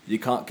me. You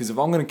can't, because if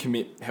I'm going to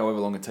commit however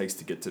long it takes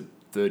to get to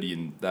 30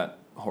 in that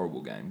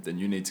horrible game, then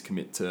you need to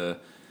commit to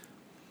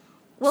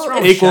Well, wrong?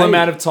 if, equal Shade.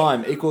 amount of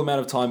time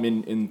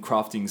in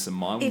crafting some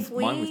mine if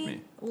we with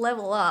me.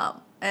 level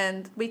up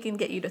and we can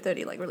get you to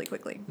 30 really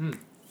quickly.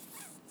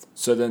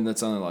 So then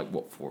that's only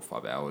 4 or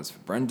 5 hours for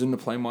Brendan to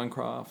play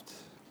Minecraft.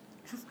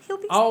 He'll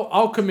be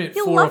I'll commit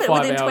You'll 4 or love it 5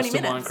 within hours 20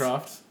 to minutes.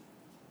 Minecraft.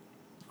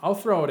 I'll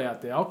throw it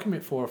out there. I'll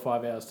commit 4 or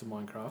 5 hours to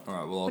Minecraft. All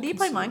right. Well, What do you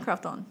play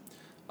Minecraft on?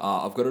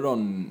 I've got it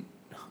on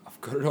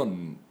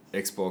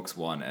Xbox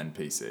One and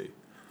PC,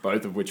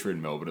 both of which are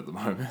in Melbourne at the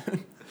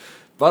moment.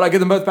 But I get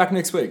them both back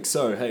next week.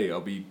 So hey,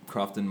 I'll be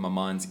crafting my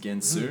mines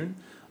again soon.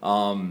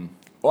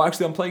 Or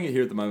actually, I'm playing it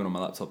here at the moment on my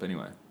laptop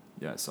anyway.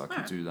 Yeah, so I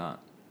can do that.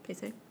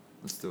 PC.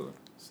 Let's do it.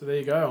 So there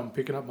you go. I'm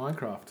picking up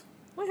Minecraft.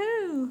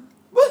 Woohoo!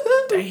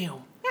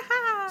 Damn.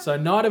 So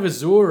Night of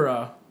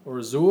Azure, or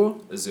Azure,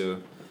 Azure.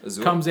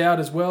 comes out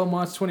as well,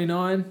 March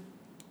 29.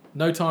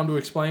 No Time to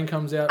Explain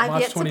comes out I've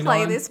March yet 29. to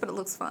play this, but it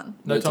looks fun.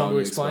 No Time to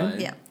Explain?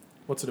 Yeah.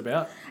 What's it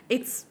about?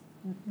 It's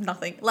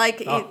nothing.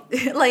 Oh.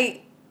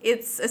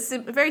 It's a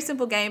very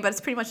simple game, but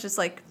it's pretty much just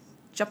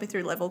jumping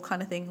through level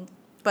kind of thing.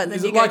 But then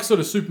Is you it go, like sort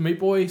of Super Meat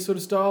Boy sort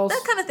of styles?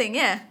 that kind of thing,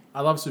 yeah. I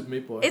love Super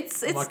Meat Boy.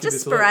 It's I might give just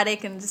this a look.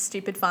 sporadic and just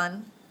stupid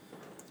fun.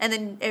 And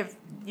then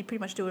you pretty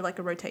much do a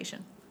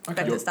rotation Okay.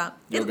 back to the start.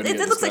 you're It gonna get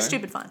looks this like going?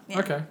 stupid fun. Yeah.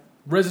 Okay.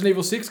 Resident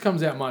Evil 6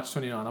 comes out March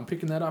 29. I'm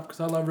picking that up because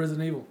I love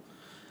Resident Evil.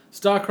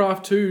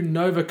 StarCraft 2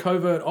 Nova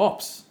Covert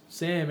Ops.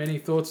 Sam, any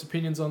thoughts,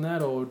 opinions on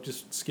that, or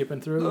just skipping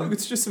through Look, them?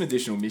 it's just some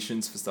additional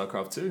missions for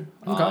StarCraft 2.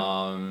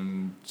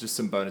 Okay. Just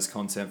some bonus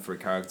content for a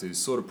character who's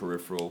sort of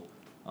peripheral,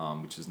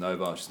 which is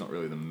Nova. She's not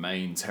really the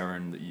main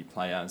Terran that you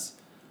play as.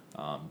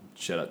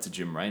 Shout out to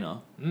Jim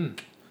Raynor.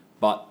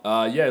 But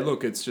yeah,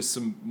 look, it's just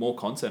some more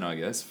content, I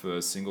guess, for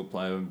single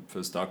player for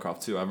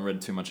StarCraft 2. I haven't read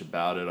too much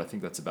about it. I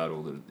think that's about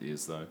all that it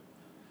is, though.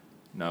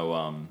 No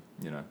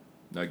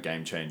no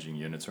game-changing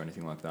units or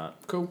anything like that.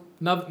 Cool.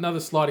 Another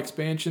slight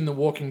expansion, The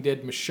Walking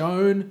Dead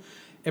Michonne.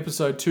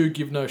 Episode 2,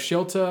 Give No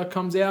Shelter,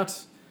 comes out.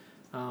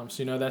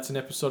 So, that's an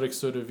episodic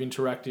sort of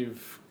interactive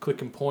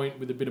click and point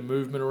with a bit of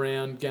movement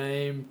around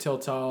game.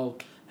 Telltale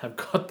have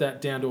got that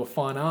down to a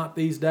fine art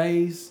these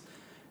days.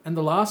 And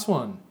the last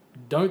one,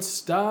 Don't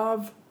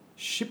Starve,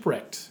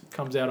 Shipwrecked,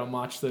 comes out on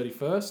March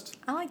 31st.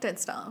 I like Don't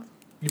Starve.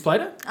 You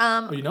played it?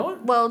 Or you know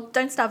it? Well,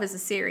 Don't Starve is a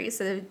series.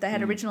 So they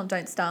had original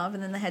Don't Starve,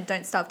 and then they had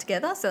Don't Starve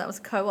Together. So that was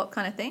a co-op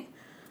kind of thing.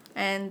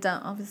 And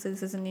obviously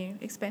this is a new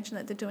expansion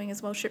that they're doing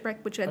as well,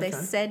 Shipwreck, which they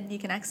said you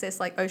can access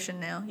like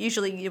ocean now.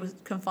 Usually it was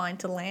confined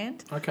to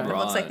land. Okay. But it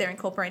looks like they're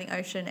incorporating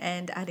ocean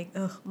and adding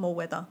more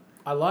weather.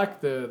 I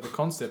like the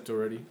concept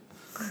already.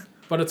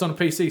 But it's on a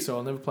PC, so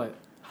I'll never play it.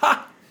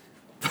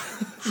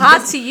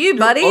 Hard to you,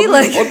 buddy.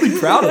 Oddly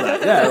proud of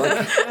that.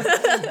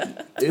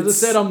 Yeah. As I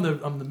said, I'm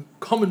the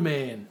common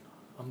man.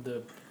 I'm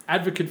the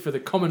advocate for the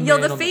common You're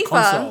man the on FIFA. the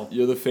console.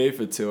 You're the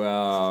FIFA to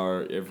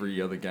our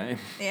every other game.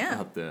 Yeah.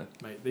 Out there.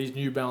 Mate, these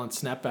New Balance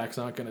snapbacks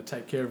aren't going to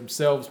take care of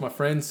themselves, my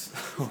friends.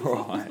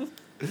 Right.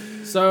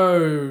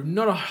 So,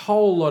 not a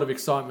whole lot of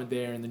excitement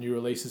there in the new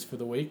releases for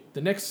the week.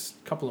 The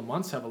next couple of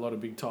months have a lot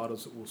of big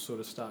titles that we'll sort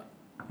of start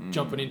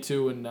jumping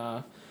into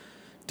and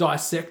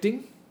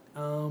dissecting.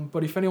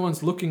 But if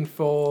anyone's looking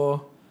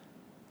for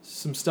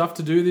some stuff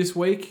to do this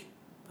week,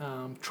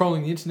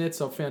 trolling the internet,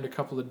 so I've found a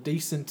couple of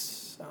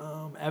decent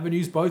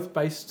avenues, both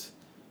based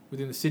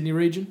within the Sydney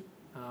region.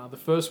 The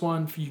first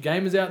one for you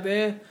gamers out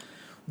there,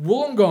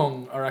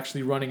 Wollongong are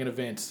actually running an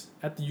event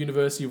at the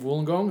University of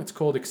Wollongong. It's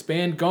called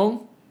Expand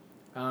Gong.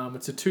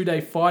 It's a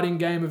 2-day fighting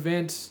game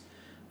event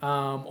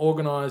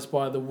organised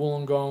by the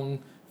Wollongong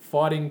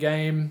Fighting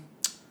Game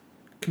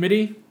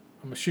Committee.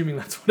 I'm assuming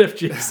that's what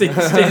FGC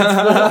stands for.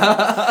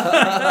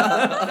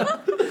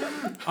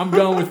 I'm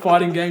going with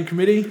Fighting Game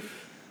Committee.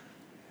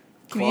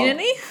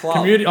 Community?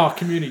 Community.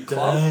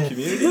 Club.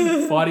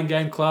 Community? Fighting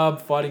Game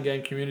Club, Fighting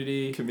Game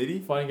Community. Committee?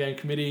 Fighting Game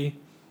Committee.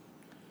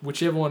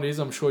 Whichever one it is,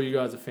 I'm sure you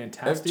guys are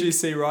fantastic.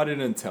 FGC, write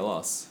in and tell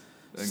us.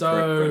 And So,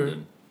 correct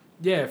Brendan.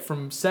 yeah,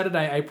 from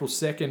Saturday, April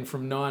 2nd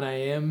from 9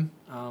 a.m.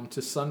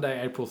 To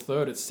Sunday, April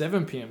 3rd at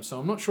 7 p.m. So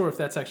I'm not sure if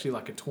that's actually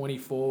like a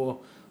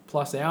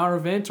 24-plus hour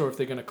event or if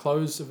they're going to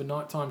close of a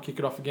night time, kick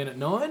it off again at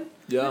 9.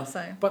 Yeah.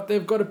 So. But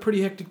they've got a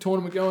pretty hectic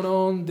tournament going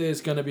on. There's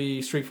going to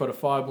be Street Fighter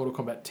 5, Mortal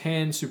Kombat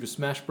 10, Super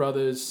Smash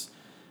Brothers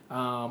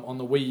on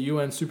the Wii U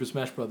and Super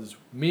Smash Brothers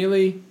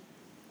Melee.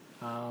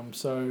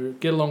 So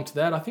get along to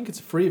that. I think it's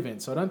a free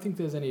event, so I don't think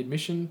there's any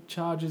admission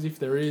charges. If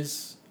there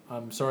is,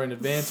 I'm sorry in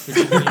advance for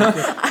giving you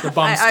the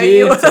bum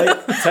steer.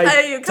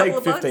 Take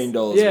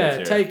 $15. Yeah,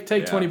 with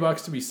take you.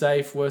 $20 to be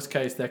safe. Worst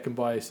case, that can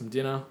buy you some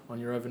dinner on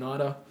your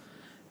overnighter.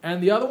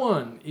 And the other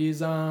one is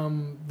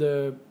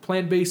the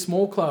Plan B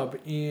Small Club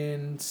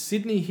in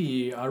Sydney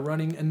here are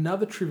running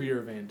another trivia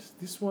event.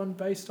 This one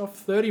based off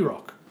 30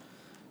 Rock.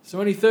 So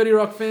any 30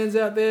 Rock fans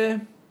out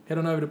there, head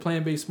on over to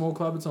Plan B Small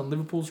Club. It's on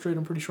Liverpool Street,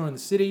 I'm pretty sure, in the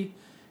city.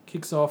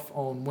 Kicks off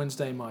on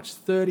Wednesday, March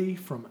 30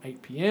 from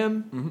 8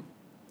 p.m. Mm-hmm.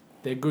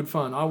 They're good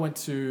fun. I went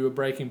to a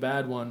Breaking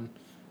Bad one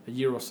a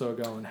year or so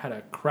ago and had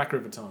a cracker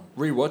of a time.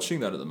 Rewatching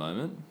that at the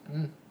moment.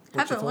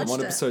 Haven't I'm watched on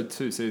it. episode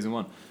 2, season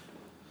 1.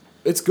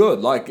 It's good.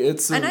 Like,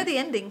 it's... I know the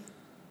ending.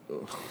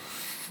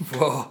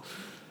 Well,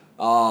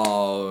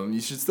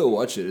 you should still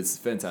watch it. It's a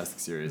fantastic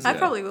series. I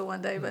probably will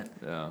one day, but...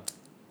 Yeah.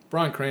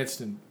 Bryan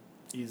Cranston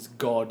is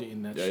God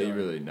in that show. Yeah, he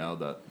really nailed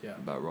that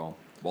role.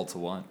 Walter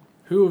White.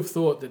 Who have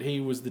thought that he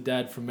was the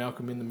dad from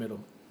Malcolm in the Middle?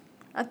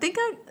 I think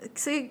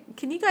see.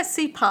 Can you guys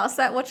see past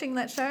that watching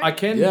that show? I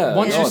can. Yeah,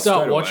 once you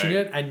start straight watching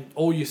away. it, and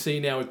all you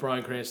see now with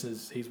Bryan Cranston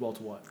is he's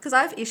Walter White. Because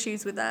I have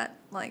issues with that.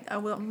 Like I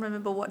will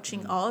remember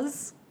watching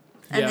Oz,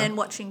 and Yeah. then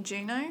watching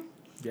Juno,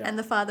 Yeah. and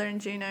the father in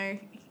Juno.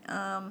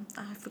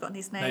 I've forgotten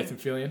his name. Nathan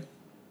Fillion.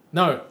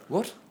 No,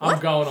 What? I'm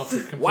going off the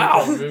complete Wow.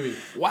 wrong movie.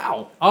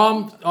 Wow.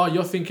 Oh,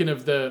 you're thinking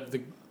of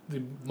the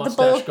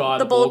mustache guy,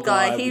 the bald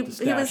guy. with He the was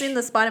stash. in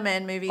the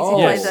Spider-Man movies. Oh,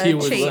 he Yes, played he the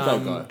was chief.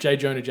 that guy. J.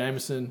 Jonah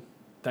Jameson.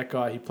 That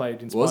guy he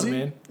played in Was he?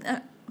 Spider-Man. Yeah,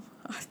 I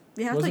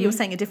Wasn't thought he? you were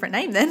saying a different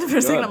name then. For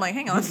a second, Yeah. I'm like,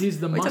 hang on. He's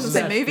the Are we talking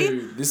mustache the same movie?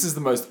 dude. This is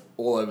the most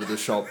all over the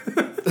shop.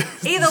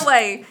 Either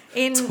way,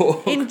 in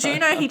Talk.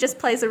 Juno, he just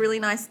plays a really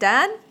nice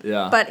dad.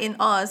 Yeah. But in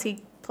Oz,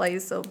 he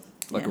plays a...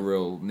 Like yeah. a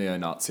real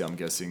neo-Nazi, I'm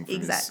guessing, from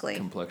Exactly. his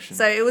complexion.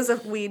 So it was a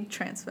weird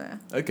transfer.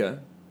 Okay.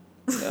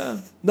 Yeah.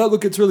 No,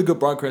 look, it's really good.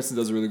 Bryan Cranston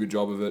does a really good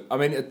job of it. I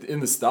mean, in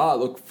the start,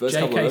 look, first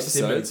couple of J.K. episodes,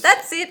 Simmons.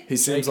 That's it. he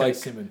seems J.K. like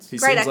Simmons. he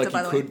Great seems actor, like by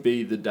he the way. could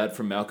be the dad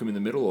from Malcolm in the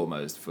Middle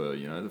almost for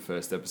the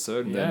first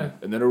episode, and Yeah.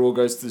 then it all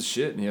goes to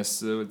shit, and he has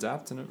to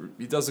adapt, and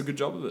he does a good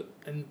job of it.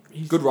 And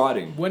he's Good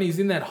writing. when he's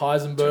in that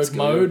Heisenberg Just go.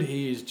 mode,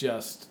 he is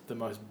just the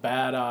most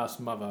badass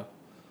mother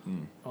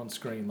on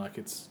screen. Like,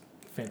 it's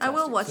fantastic. I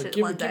will watch it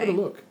give one Give day. it a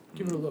look.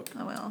 Give it a look.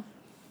 Oh, well.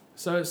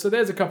 So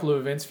there's a couple of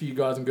events for you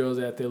guys and girls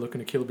out there looking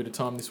to kill a bit of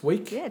time this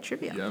week. Yeah,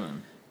 trivia. Yeah,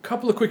 man.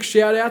 Couple of quick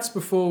shout outs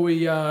before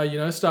we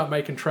start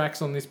making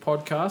tracks on this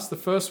podcast. The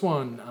first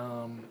one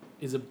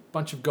is a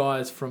bunch of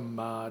guys from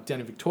down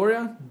in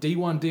Victoria.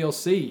 D1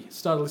 DLC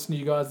started listening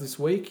to you guys this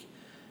week.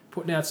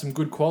 putting out some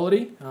good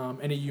quality.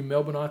 Any of you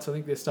Melbourneites, I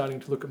think they're starting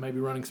to look at maybe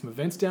running some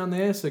events down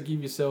there. So give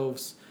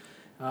yourselves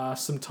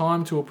some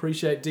time to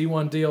appreciate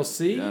D1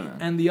 DLC. Yeah,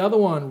 and the other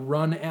one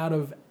run out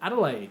of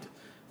Adelaide.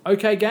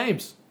 OK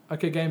Games.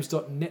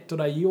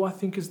 okgames.net.au, I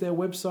think, is their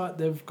website.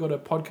 They've got a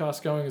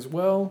podcast going as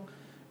well.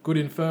 Good,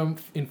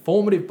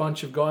 informative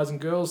bunch of guys and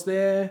girls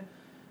there.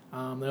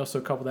 They also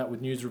couple that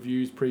with news,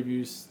 reviews,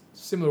 previews,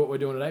 similar to what we're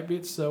doing at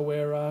 8-Bits. So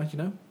we're,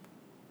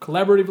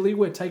 collaboratively,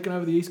 we're taking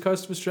over the east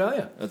coast of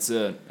Australia. That's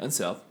it. And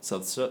South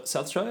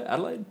Australia,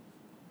 Adelaide?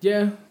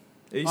 Yeah.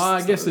 East?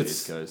 I guess not it's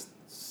East Coast.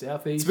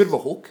 southeast. It's a bit of a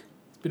hook,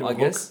 I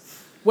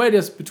guess. We're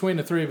just, between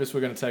the three of us,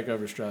 we're going to take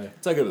over Australia.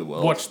 Take over the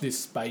world. Watch this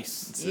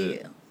space. That's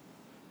it.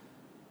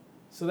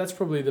 So that's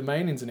probably the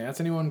main ins and outs.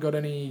 Anyone got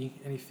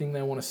anything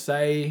they want to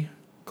say?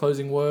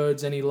 Closing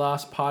words? Any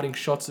last parting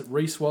shots at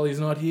Reece while he's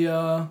not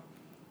here?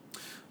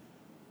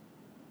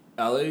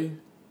 Ali,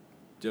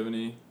 do you have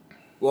any?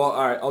 Well,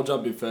 all right, I'll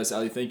jump in first.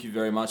 Ali, thank you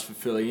very much for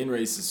filling in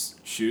Reece's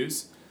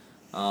shoes.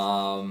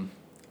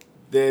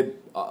 They're,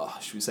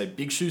 should we say,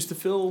 big shoes to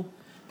fill?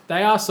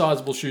 They are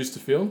sizable shoes to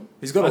fill.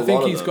 He's got a lot of I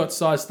them. think he's got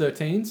size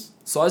 13s.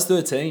 Size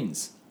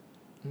 13s.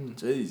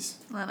 Jeez.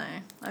 I know.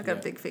 I've got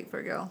a big feet for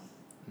a girl.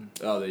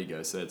 Oh, there you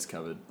go. So it's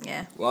covered.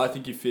 Yeah. Well, I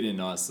think you fit in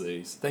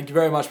nicely. So thank you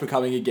very much for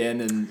coming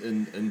again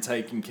and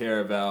taking care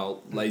of our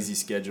lazy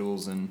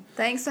schedules and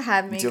Thanks for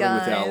having me, dealing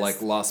guys.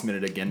 with our last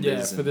minute agendas.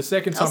 Yeah, for the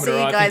second I'll time in see a row,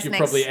 you I guys think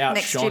you're probably next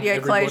outshone studio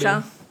everybody.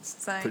 closure.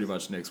 So. Pretty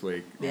much next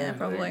week. Yeah,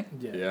 probably.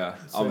 Yeah.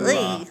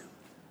 So-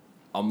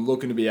 I'm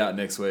looking to be out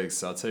next week,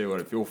 so I'll tell you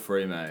what, if you're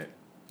free, mate,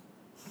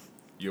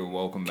 you're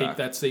welcome back. Keep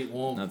that seat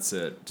warm. That's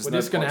it. We're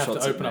just going to have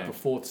to open up a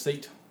fourth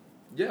seat.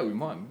 Yeah, we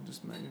might.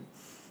 Just maybe.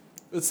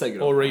 Let's take it.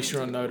 Or Reece,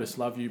 you're on notice.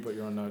 Love you, but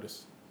you're on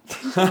notice.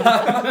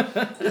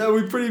 Yeah,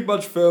 we pretty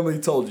much firmly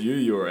told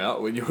you were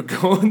out when you were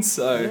gone,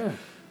 so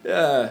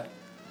yeah,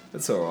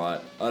 that's all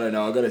right. I don't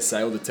know. I got to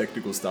say, all the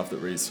technical stuff that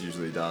Reece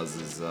usually does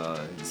is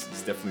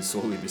he's definitely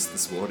sorely missed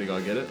this morning. I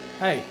get it.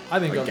 Hey, I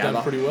think I've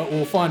done pretty well.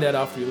 We'll find out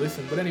after you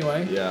listen. But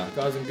anyway, Yeah.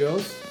 guys and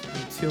girls,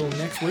 until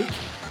next week,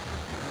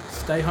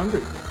 stay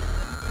hungry.